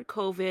third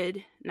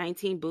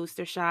COVID-19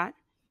 booster shot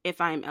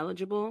if I am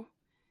eligible?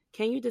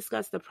 Can you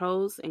discuss the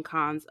pros and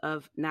cons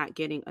of not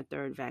getting a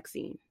third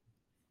vaccine?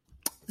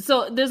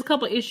 So there's a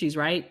couple of issues,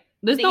 right?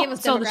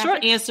 So the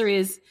short answer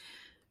is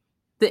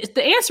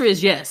the answer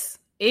is yes.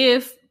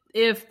 If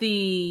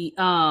the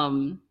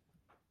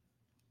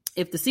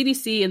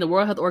CDC and the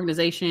World Health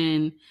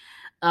Organization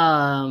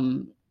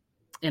and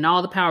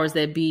all the powers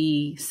that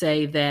be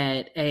say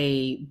that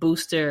a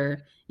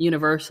booster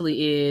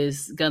universally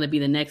is going to be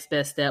the next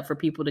best step for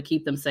people to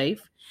keep them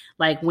safe,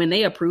 like when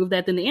they approve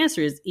that, then the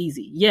answer is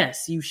easy.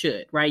 Yes, you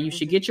should, right? You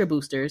should get your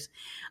boosters.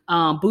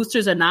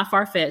 Boosters are not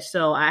far-fetched.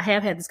 So I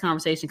have had this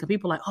conversation because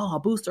people are like, oh, a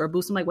booster. I'm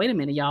like, wait a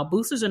minute, y'all.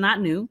 Boosters are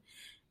not new.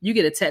 You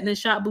get a tetanus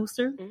shot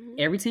booster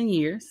every 10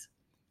 years.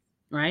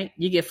 right?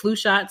 You get flu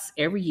shots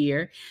every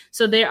year.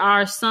 So there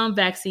are some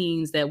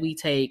vaccines that we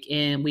take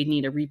and we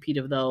need a repeat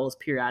of those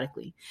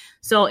periodically.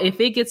 So if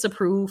it gets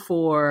approved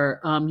for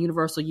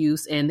universal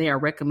use and they are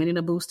recommending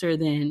a booster,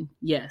 then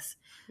yes.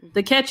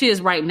 The catch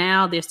is right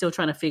now they're still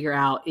trying to figure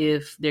out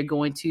if they're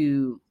going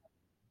to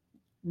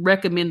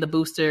recommend the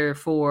booster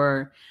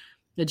for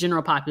the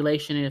general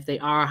population. And if they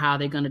are, how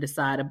they're going to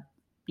decide,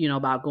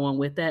 about going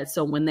with that.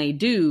 So when they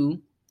do,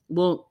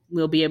 we'll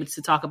be able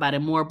to talk about it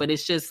more, but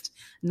it's just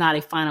not a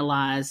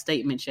finalized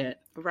statement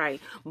yet. Right.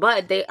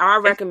 But they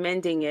are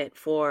recommending it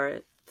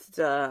for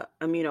the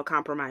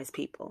immunocompromised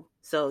people.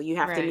 So you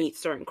have to meet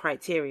certain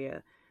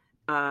criteria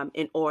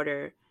in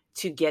order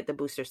to get the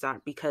booster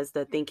shot, because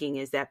the thinking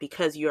is that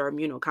because you're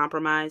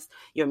immunocompromised,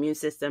 your immune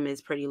system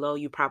is pretty low,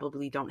 you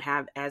probably don't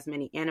have as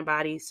many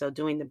antibodies. So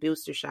doing the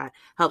booster shot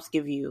helps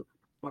give you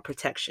more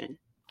protection.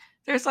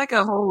 There's like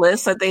a whole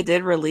list that they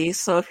did release.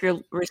 So if you're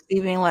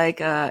receiving like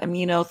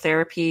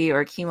immunotherapy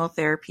or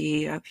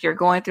chemotherapy, if you're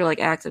going through like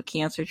active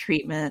cancer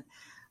treatment,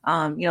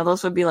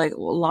 those would be like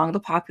along the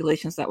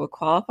populations that would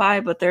qualify.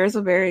 But there's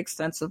a very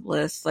extensive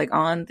list, like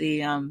on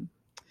the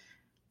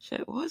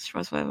what was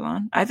Trustweb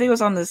on? I think it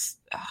was on this.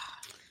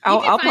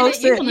 I'll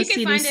post it on the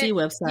CDC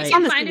website. You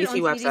can find it on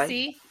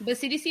CDC, but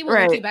CDC will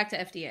link you back to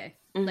FDA.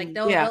 Like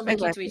they'll link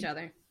you to each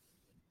other.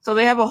 So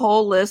they have a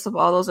whole list of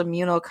all those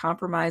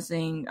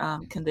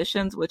immunocompromising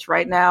conditions, which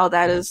right now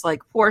that is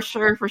like for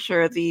sure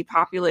the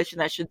population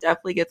that should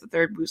definitely get the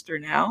third booster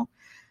now.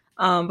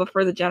 But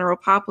for the general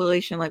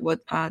population, like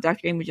what Dr.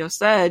 Amy Jo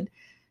said,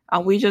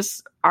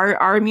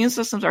 our immune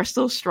systems are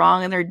still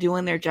strong and they're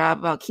doing their job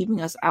about keeping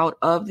us out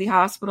of the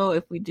hospital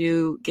if we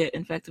do get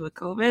infected with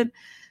COVID.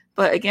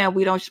 But again,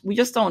 we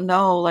just don't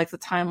know like the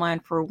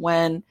timeline for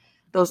when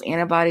those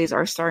antibodies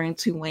are starting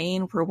to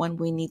wane for when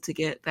we need to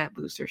get that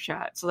booster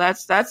shot. So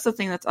that's the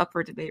thing that's up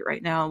for debate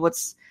right now.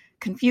 What's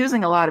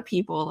confusing a lot of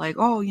people, like,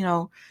 oh,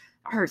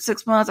 I heard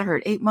 6 months, I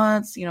heard 8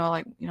 months, should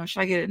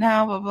I get it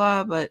now, blah,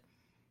 blah. But,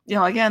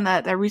 again,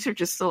 that research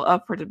is still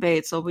up for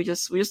debate. So we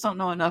just don't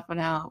know enough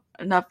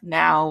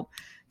now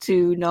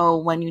to know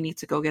when you need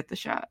to go get the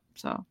shot.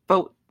 So,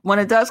 but when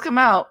it does come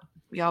out,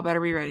 y'all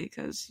better be ready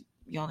because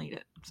y'all need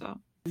it. So,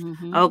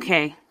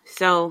 Okay.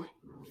 So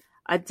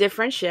a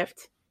different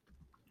shift.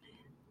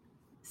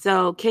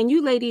 So can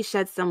you ladies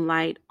shed some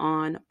light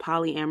on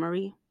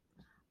polyamory?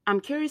 I'm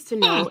curious to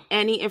know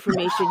any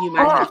information you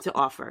might have to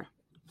offer.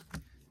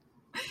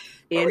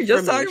 Are we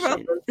just talking about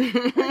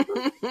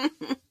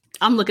this?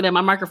 I'm looking at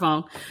my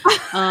microphone.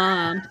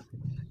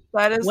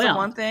 That is the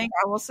one thing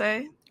I will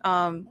say.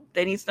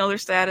 They need to know their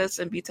status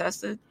and be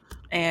tested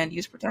and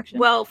use protection.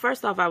 Well,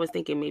 first off, I was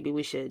thinking maybe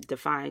we should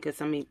define, because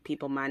some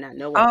people might not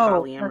know what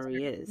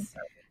polyamory is.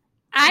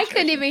 I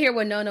couldn't even hear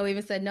what Nono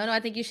even said. Nono,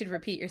 I think you should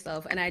repeat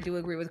yourself. And I do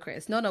agree with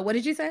Chris. Nono, what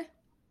did you say?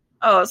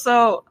 Oh,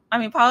 so,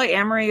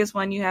 polyamory is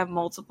when you have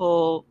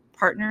multiple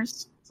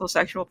partners, so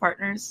sexual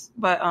partners.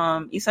 But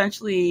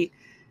essentially,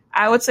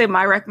 I would say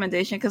my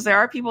recommendation, because there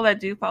are people that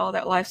do follow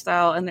that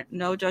lifestyle and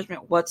no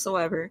judgment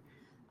whatsoever.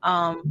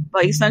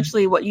 But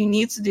essentially what you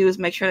need to do is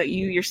make sure that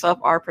you yourself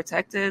are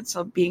protected.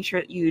 So being sure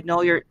that you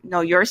know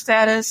your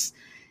status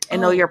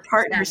and know your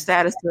partner's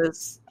status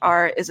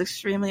is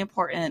extremely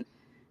important.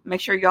 Make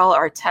sure y'all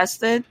are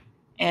tested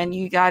and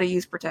you got to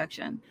use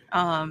protection.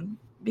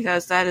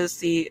 Because that is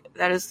the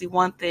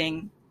one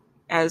thing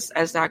as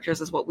doctors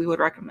is what we would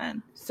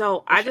recommend.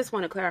 So I just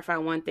want to clarify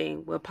one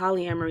thing with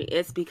polyamory.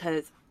 It's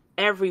because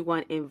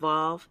everyone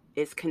involved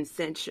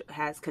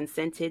has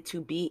consented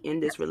to be in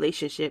this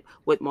relationship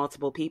with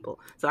multiple people.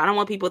 So I don't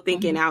want people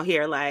thinking out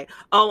here like,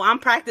 oh, I'm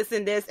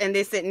practicing this and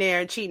they're sitting there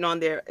and cheating on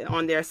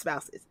their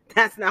spouses.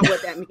 That's not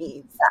what that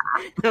means.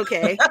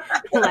 Okay.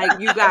 Like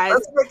you guys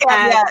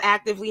have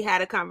actively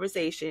had a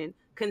conversation,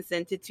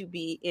 consented to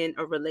be in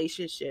a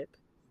relationship,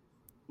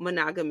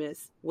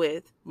 monogamous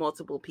with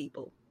multiple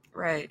people.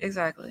 Right.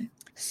 Exactly.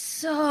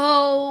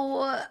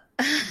 So,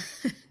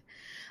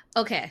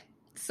 okay.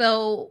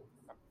 So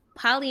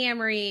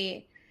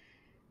polyamory,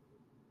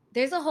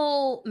 there's a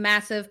whole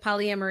massive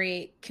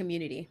polyamory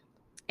community,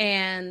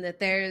 and that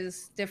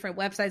there's different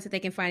websites that they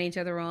can find each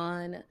other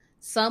on.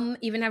 Some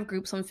even have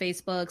groups on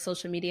Facebook,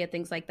 social media,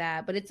 things like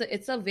that. But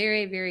it's a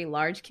very, very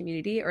large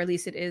community, or at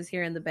least it is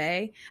here in the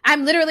Bay.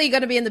 I'm literally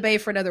going to be in the Bay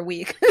for another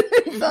week.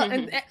 There's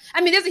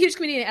a huge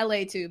community in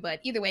LA too,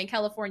 but either way, in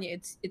California,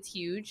 it's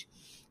huge.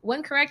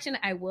 One correction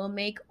I will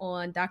make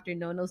on Dr.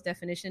 Nono's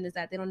definition is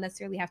that they don't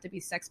necessarily have to be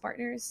sex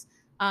partners.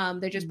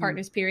 They're just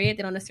partners, period.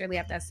 They don't necessarily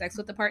have to have sex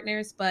with the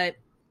partners. But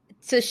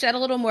to shed a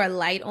little more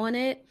light on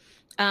it,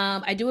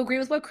 I do agree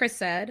with what Chris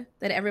said,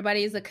 that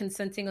everybody is a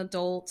consenting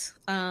adult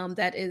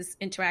that is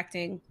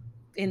interacting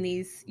in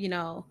these,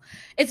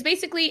 it's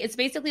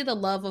basically the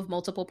love of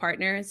multiple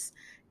partners.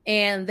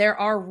 And there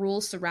are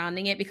rules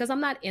surrounding it. Because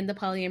I'm not in the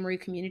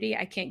polyamory community,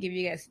 I can't give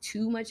you guys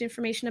too much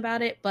information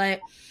about it. But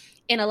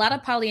in a lot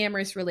of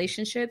polyamorous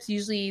relationships,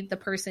 usually the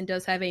person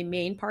does have a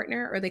main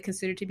partner, or they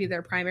consider to be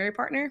their primary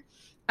partner.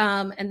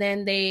 And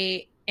then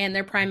they and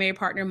their primary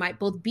partner might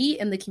both be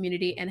in the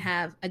community and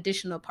have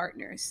additional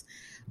partners.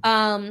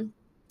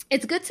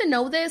 it's good to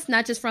know this,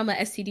 not just from an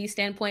STD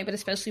standpoint, but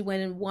especially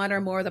when one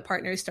or more of the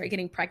partners start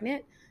getting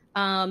pregnant.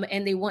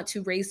 And they want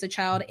to raise the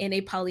child in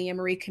a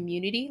polyamory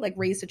community, like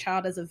raise the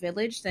child as a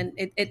village, then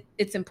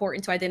it's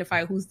important to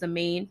identify who's the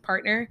main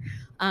partner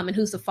and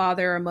who's the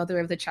father or mother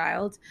of the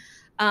child.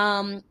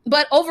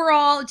 But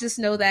overall, just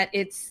know that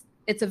it's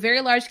a very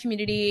large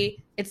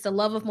community. It's the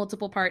love of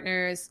multiple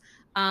partners.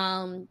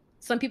 Some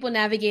people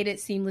navigate it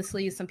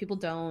seamlessly, some people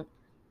don't.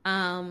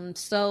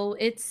 So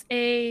it's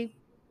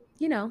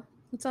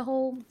it's a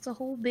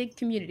whole big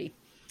community,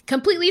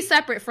 completely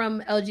separate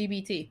from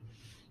LGBT.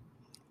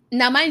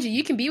 Now, mind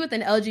you can be with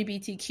an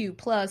LGBTQ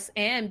plus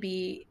and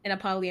be in a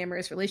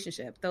polyamorous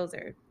relationship.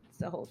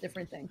 It's a whole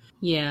different thing.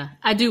 Yeah,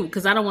 I do,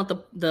 because I don't want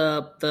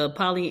the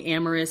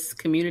polyamorous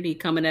community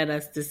coming at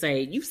us to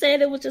say, you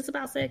said it was just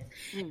about sex.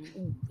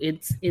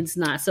 It's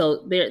not.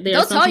 So there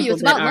are some people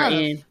that are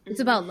in.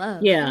 It's about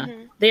love. Yeah,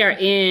 there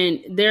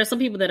are some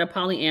people that are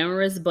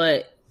polyamorous,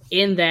 but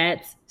in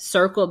that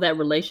circle, that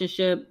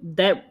relationship,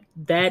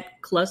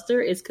 that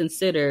cluster is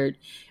considered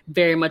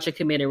very much a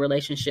committed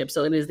relationship.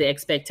 So it is the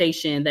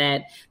expectation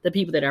that the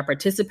people that are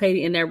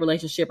participating in that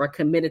relationship are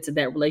committed to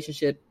that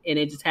relationship. And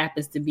it just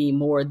happens to be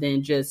more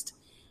than just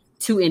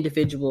two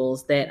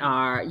individuals that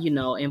are,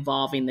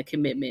 involving the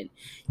commitment.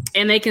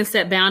 And they can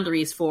set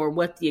boundaries for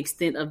what the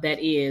extent of that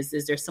is.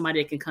 Is there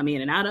somebody that can come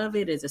in and out of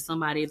it? Is there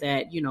somebody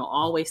that,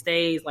 always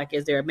stays? Like,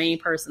 is there a main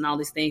person? All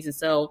these things. And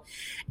so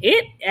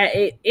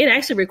it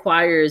actually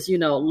requires,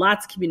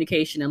 lots of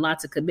communication and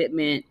lots of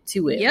commitment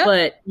to it. Yep.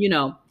 But,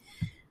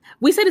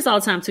 we say this all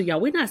the time too, y'all.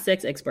 We're not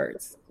sex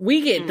experts. We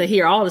get to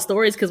hear all the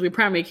stories because we're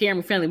primary care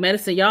and family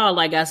medicine. Y'all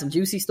got some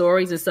juicy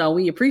stories. And so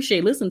we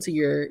appreciate listening to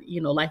your,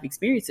 life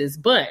experiences,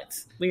 but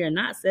we are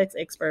not sex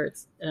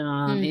experts in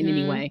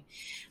any way.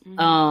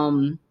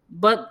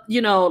 But,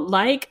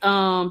 like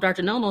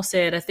Dr. Nono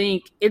said, I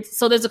think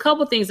so there's a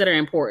couple of things that are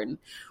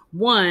important.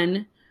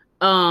 One,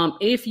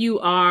 if you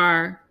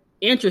are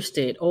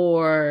interested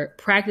or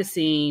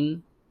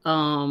practicing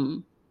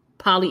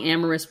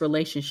polyamorous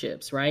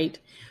relationships, right?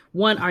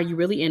 One, are you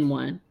really in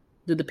one?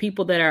 Do the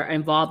people that are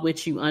involved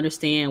with you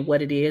understand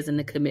what it is and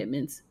the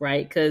commitments,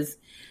 right? Because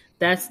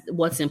that's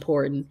what's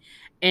important.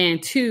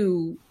 And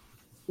two,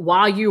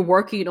 while you're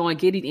working on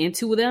getting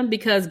into them,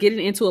 because getting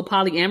into a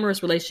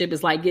polyamorous relationship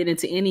is like getting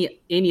into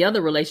any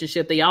other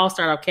relationship. They all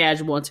start off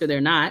casual until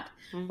they're not,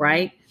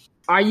 right?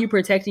 Are you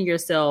protecting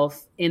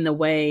yourself in the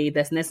way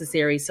that's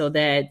necessary so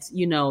that,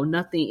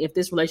 nothing, if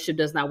this relationship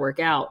does not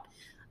work out,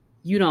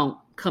 you don't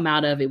come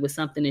out of it with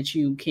something that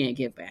you can't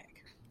give back.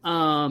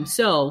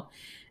 So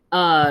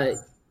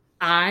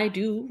I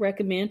do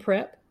recommend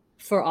PrEP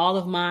for all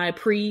of my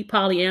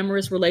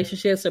pre-polyamorous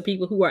relationships, or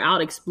people who are out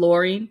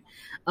exploring,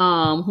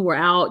 who are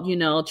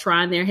out,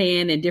 trying their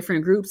hand in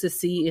different groups to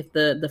see if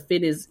the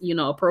fit is,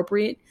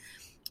 appropriate.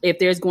 If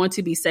there's going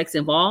to be sex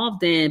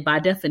involved, then by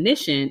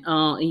definition,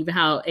 even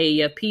how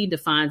AAFP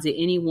defines it,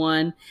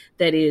 anyone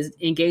that is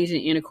engaged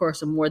in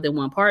intercourse with more than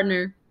one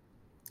partner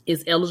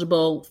is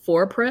eligible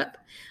for PrEP,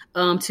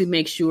 to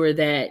make sure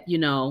that,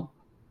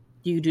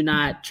 you do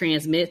not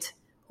transmit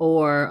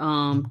or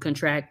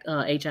contract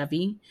HIV.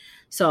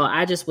 So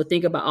I just would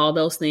think about all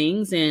those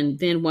things. And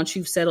then once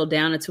you've settled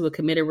down into a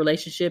committed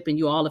relationship and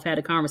you all have had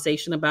a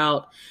conversation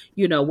about,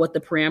 what the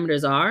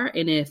parameters are,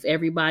 and if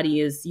everybody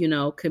is,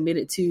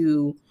 committed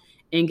to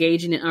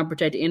engaging in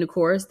unprotected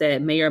intercourse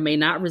that may or may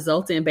not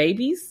result in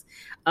babies,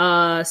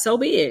 so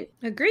be it.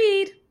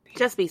 Agreed.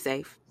 Just be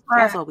safe.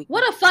 That's all we can.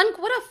 What a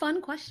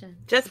fun question.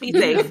 Just be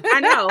safe. I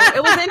know.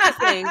 It was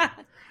interesting.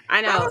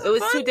 I know. It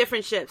was two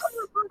different shifts.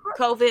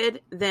 COVID,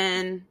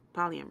 then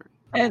polyamory.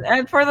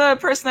 And for the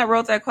person that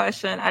wrote that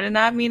question, I did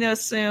not mean to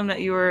assume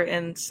that you were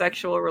in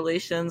sexual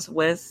relations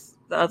with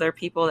the other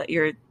people that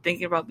you're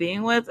thinking about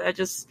being with.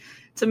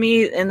 To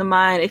me, in the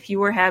mind, if you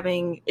were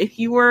having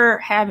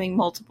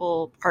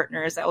multiple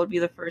partners, that would be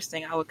the first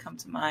thing I would come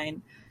to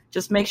mind.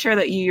 Just make sure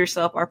that you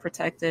yourself are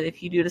protected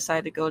if you do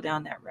decide to go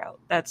down that route.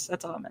 That's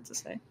all I meant to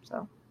say.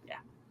 So, yeah.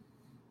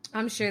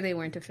 I'm sure they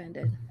weren't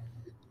offended.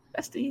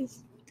 Besties.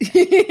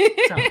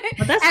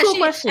 But that's a cool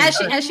question.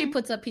 As she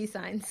puts up peace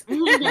signs.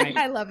 Right.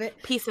 I love it.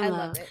 Peace and love.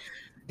 Love it.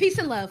 Peace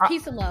and love.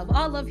 Peace and love.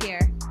 All love here.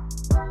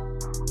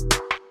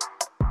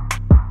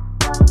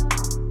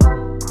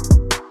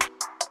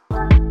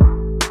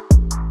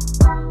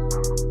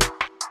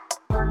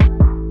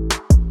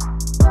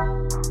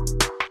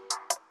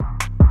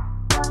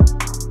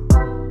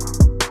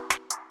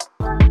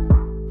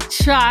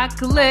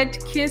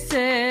 Chocolate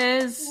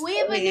kisses. We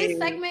have a new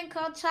segment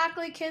called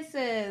Chocolate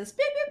Kisses.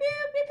 Pew, pew, pew,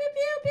 pew, pew,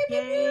 pew,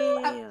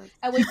 pew, pew.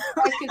 I wish you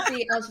guys could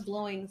see us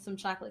blowing some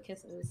chocolate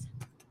kisses.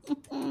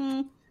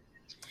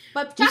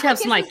 But you should have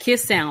some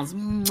kiss sounds,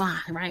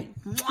 right?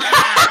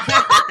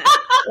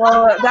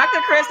 Well,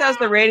 Dr. Chris has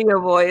the radio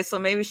voice, so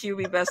maybe she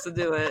would be best to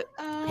do it.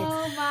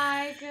 Oh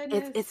my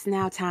goodness! It's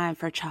now time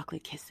for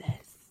chocolate kisses.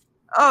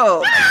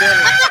 Oh my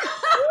goodness,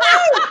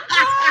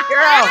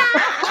 girl.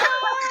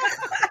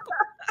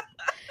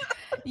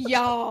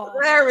 Y'all,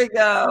 there we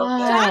go.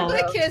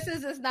 Chocolate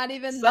kisses is not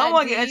even.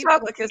 Someone getting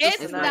chocolate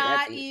kisses. It's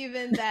not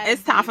even that.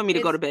 It's time for me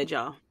to go to bed,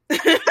 y'all.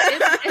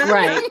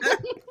 Right.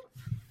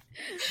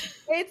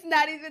 It's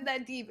not even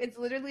that deep. It's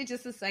literally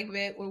just a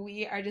segment where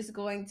we are just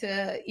going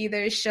to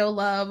either show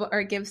love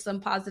or give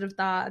some positive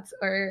thoughts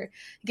or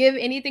give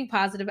anything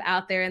positive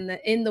out there in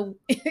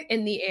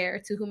the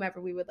air to whomever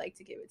we would like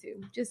to give it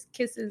to. Just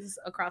kisses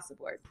across the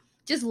board.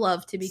 Just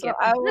love to be given.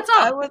 That's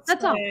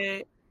all.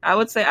 I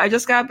would say I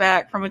just got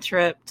back from a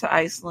trip to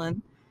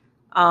Iceland.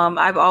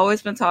 I've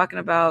always been talking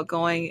about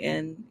going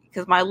in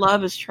because my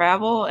love is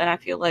travel, and I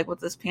feel like with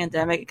this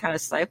pandemic, it kind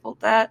of stifled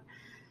that.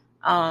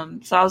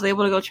 So I was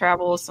able to go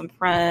travel with some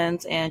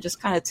friends and just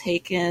kind of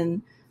take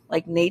in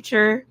like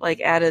nature,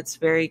 like at its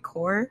very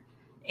core.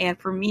 And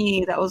for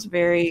me, that was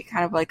very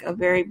kind of like a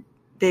very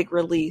big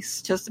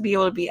release, just to be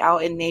able to be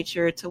out in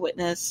nature, to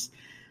witness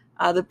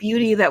the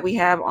beauty that we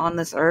have on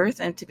this earth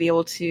and to be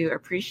able to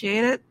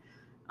appreciate it.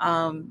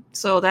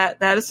 So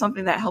that is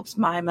something that helps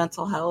my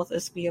mental health,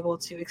 is to be able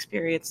to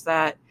experience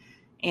that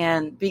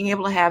and being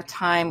able to have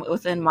time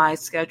within my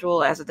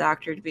schedule as a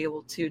doctor to be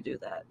able to do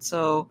that.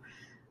 So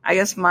I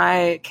guess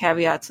my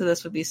caveat to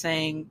this would be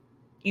saying,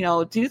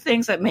 do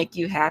things that make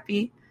you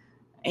happy,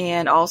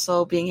 and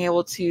also being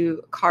able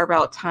to carve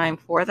out time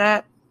for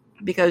that,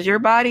 because your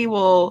body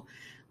will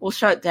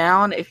shut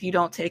down if you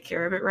don't take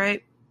care of it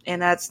right.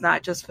 And that's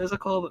not just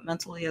physical, but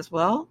mentally as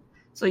well.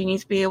 So you need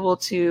to be able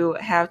to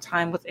have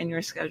time within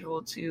your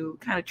schedule to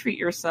kind of treat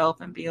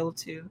yourself and be able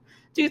to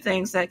do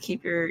things that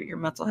keep your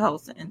mental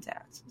health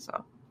intact.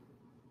 So.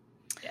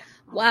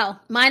 Wow,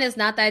 mine is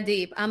not that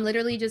deep. I'm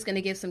literally just going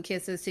to give some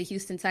kisses to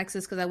Houston,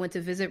 Texas, because I went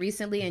to visit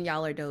recently, and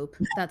y'all are dope.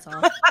 That's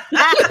all.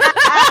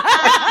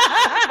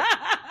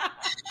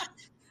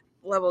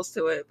 Levels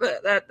to it,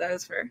 but that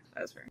is fair.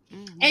 That's fair.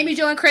 Mm-hmm. Amy,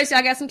 Jo, and Chris,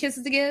 y'all got some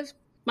kisses to give?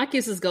 My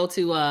kisses go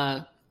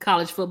to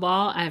college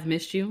football. I have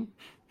missed you.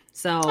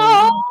 So.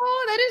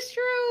 Oh, that is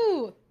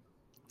true.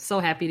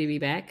 So happy to be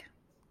back.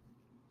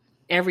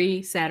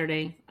 Every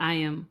Saturday, I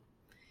am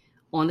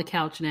on the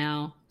couch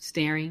now,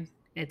 staring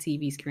at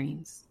TV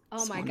screens.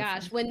 Oh my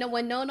gosh. When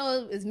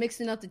Nono is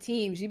mixing up the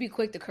teams, you be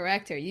quick to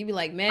correct her. You be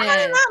like, man. I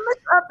did not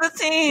mix up the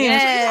teams.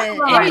 Yeah.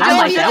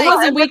 That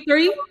wasn't week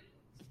 3.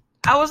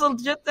 I was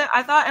legit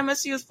I thought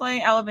MSU was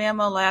playing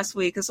Alabama last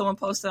week because someone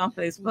posted on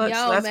Facebook. Yo,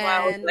 so that's man, why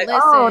I was like,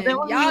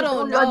 listen, y'all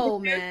don't know,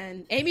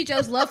 man. Amy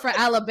Jo's love for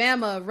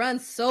Alabama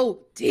runs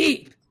so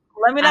deep.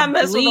 Let me not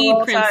mess with the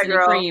Roll Tide,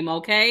 girl. Cream,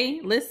 okay?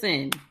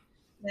 Listen.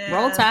 Yeah.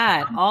 Roll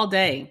Tide all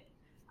day.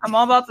 I'm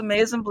all about the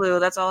maize and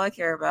blue. That's all I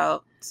care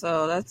about.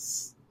 So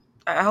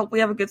I hope we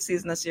have a good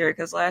season this year,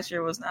 because last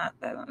year was not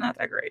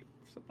that great.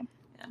 So,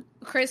 yeah.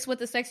 Chris, with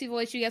the sexy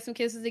voice, you got some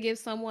kisses to give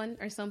someone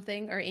or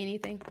something or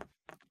anything?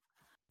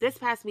 This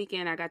past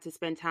weekend, I got to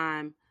spend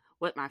time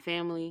with my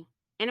family,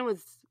 and it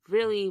was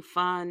really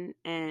fun,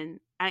 and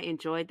I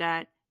enjoyed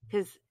that,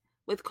 because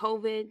with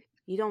COVID,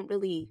 you don't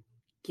really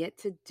get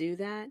to do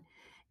that,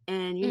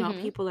 and you know,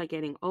 people are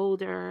getting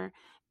older,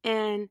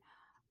 and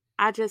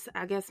I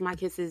guess my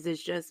kisses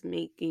is just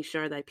making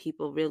sure that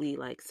people really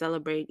like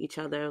celebrate each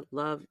other,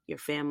 love your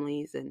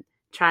families, and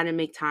try to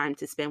make time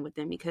to spend with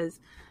them, because,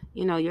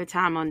 you know, your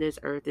time on this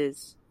earth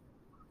is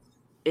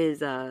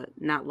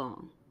not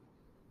long.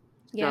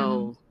 Yeah.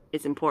 So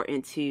it's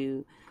important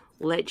to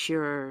let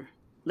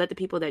the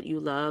people that you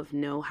love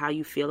know how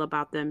you feel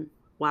about them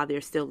while they're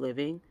still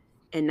living,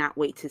 and not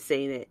wait to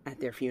say it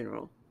at their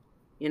funeral.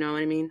 You know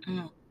what I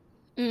mean?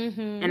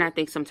 Mm-hmm. And I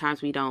think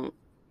sometimes we don't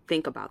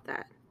think about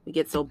that. We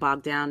get so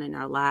bogged down in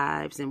our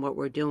lives and what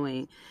we're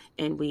doing,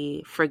 and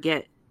we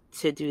forget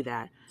to do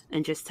that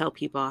and just tell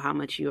people how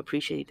much you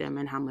appreciate them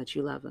and how much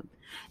you love them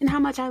and how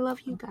much I love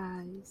you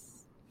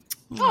guys.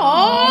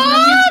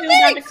 Oh,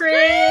 thanks,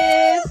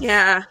 Chris.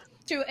 Yeah.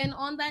 True. And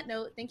on that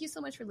note, thank you so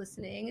much for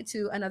listening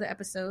to another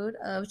episode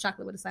of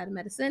Chocolate with a Side of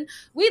Medicine.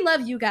 We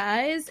love you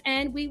guys,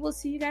 and we will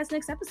see you guys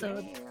next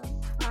episode.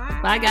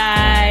 Bye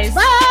guys.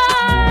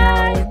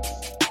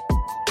 Bye.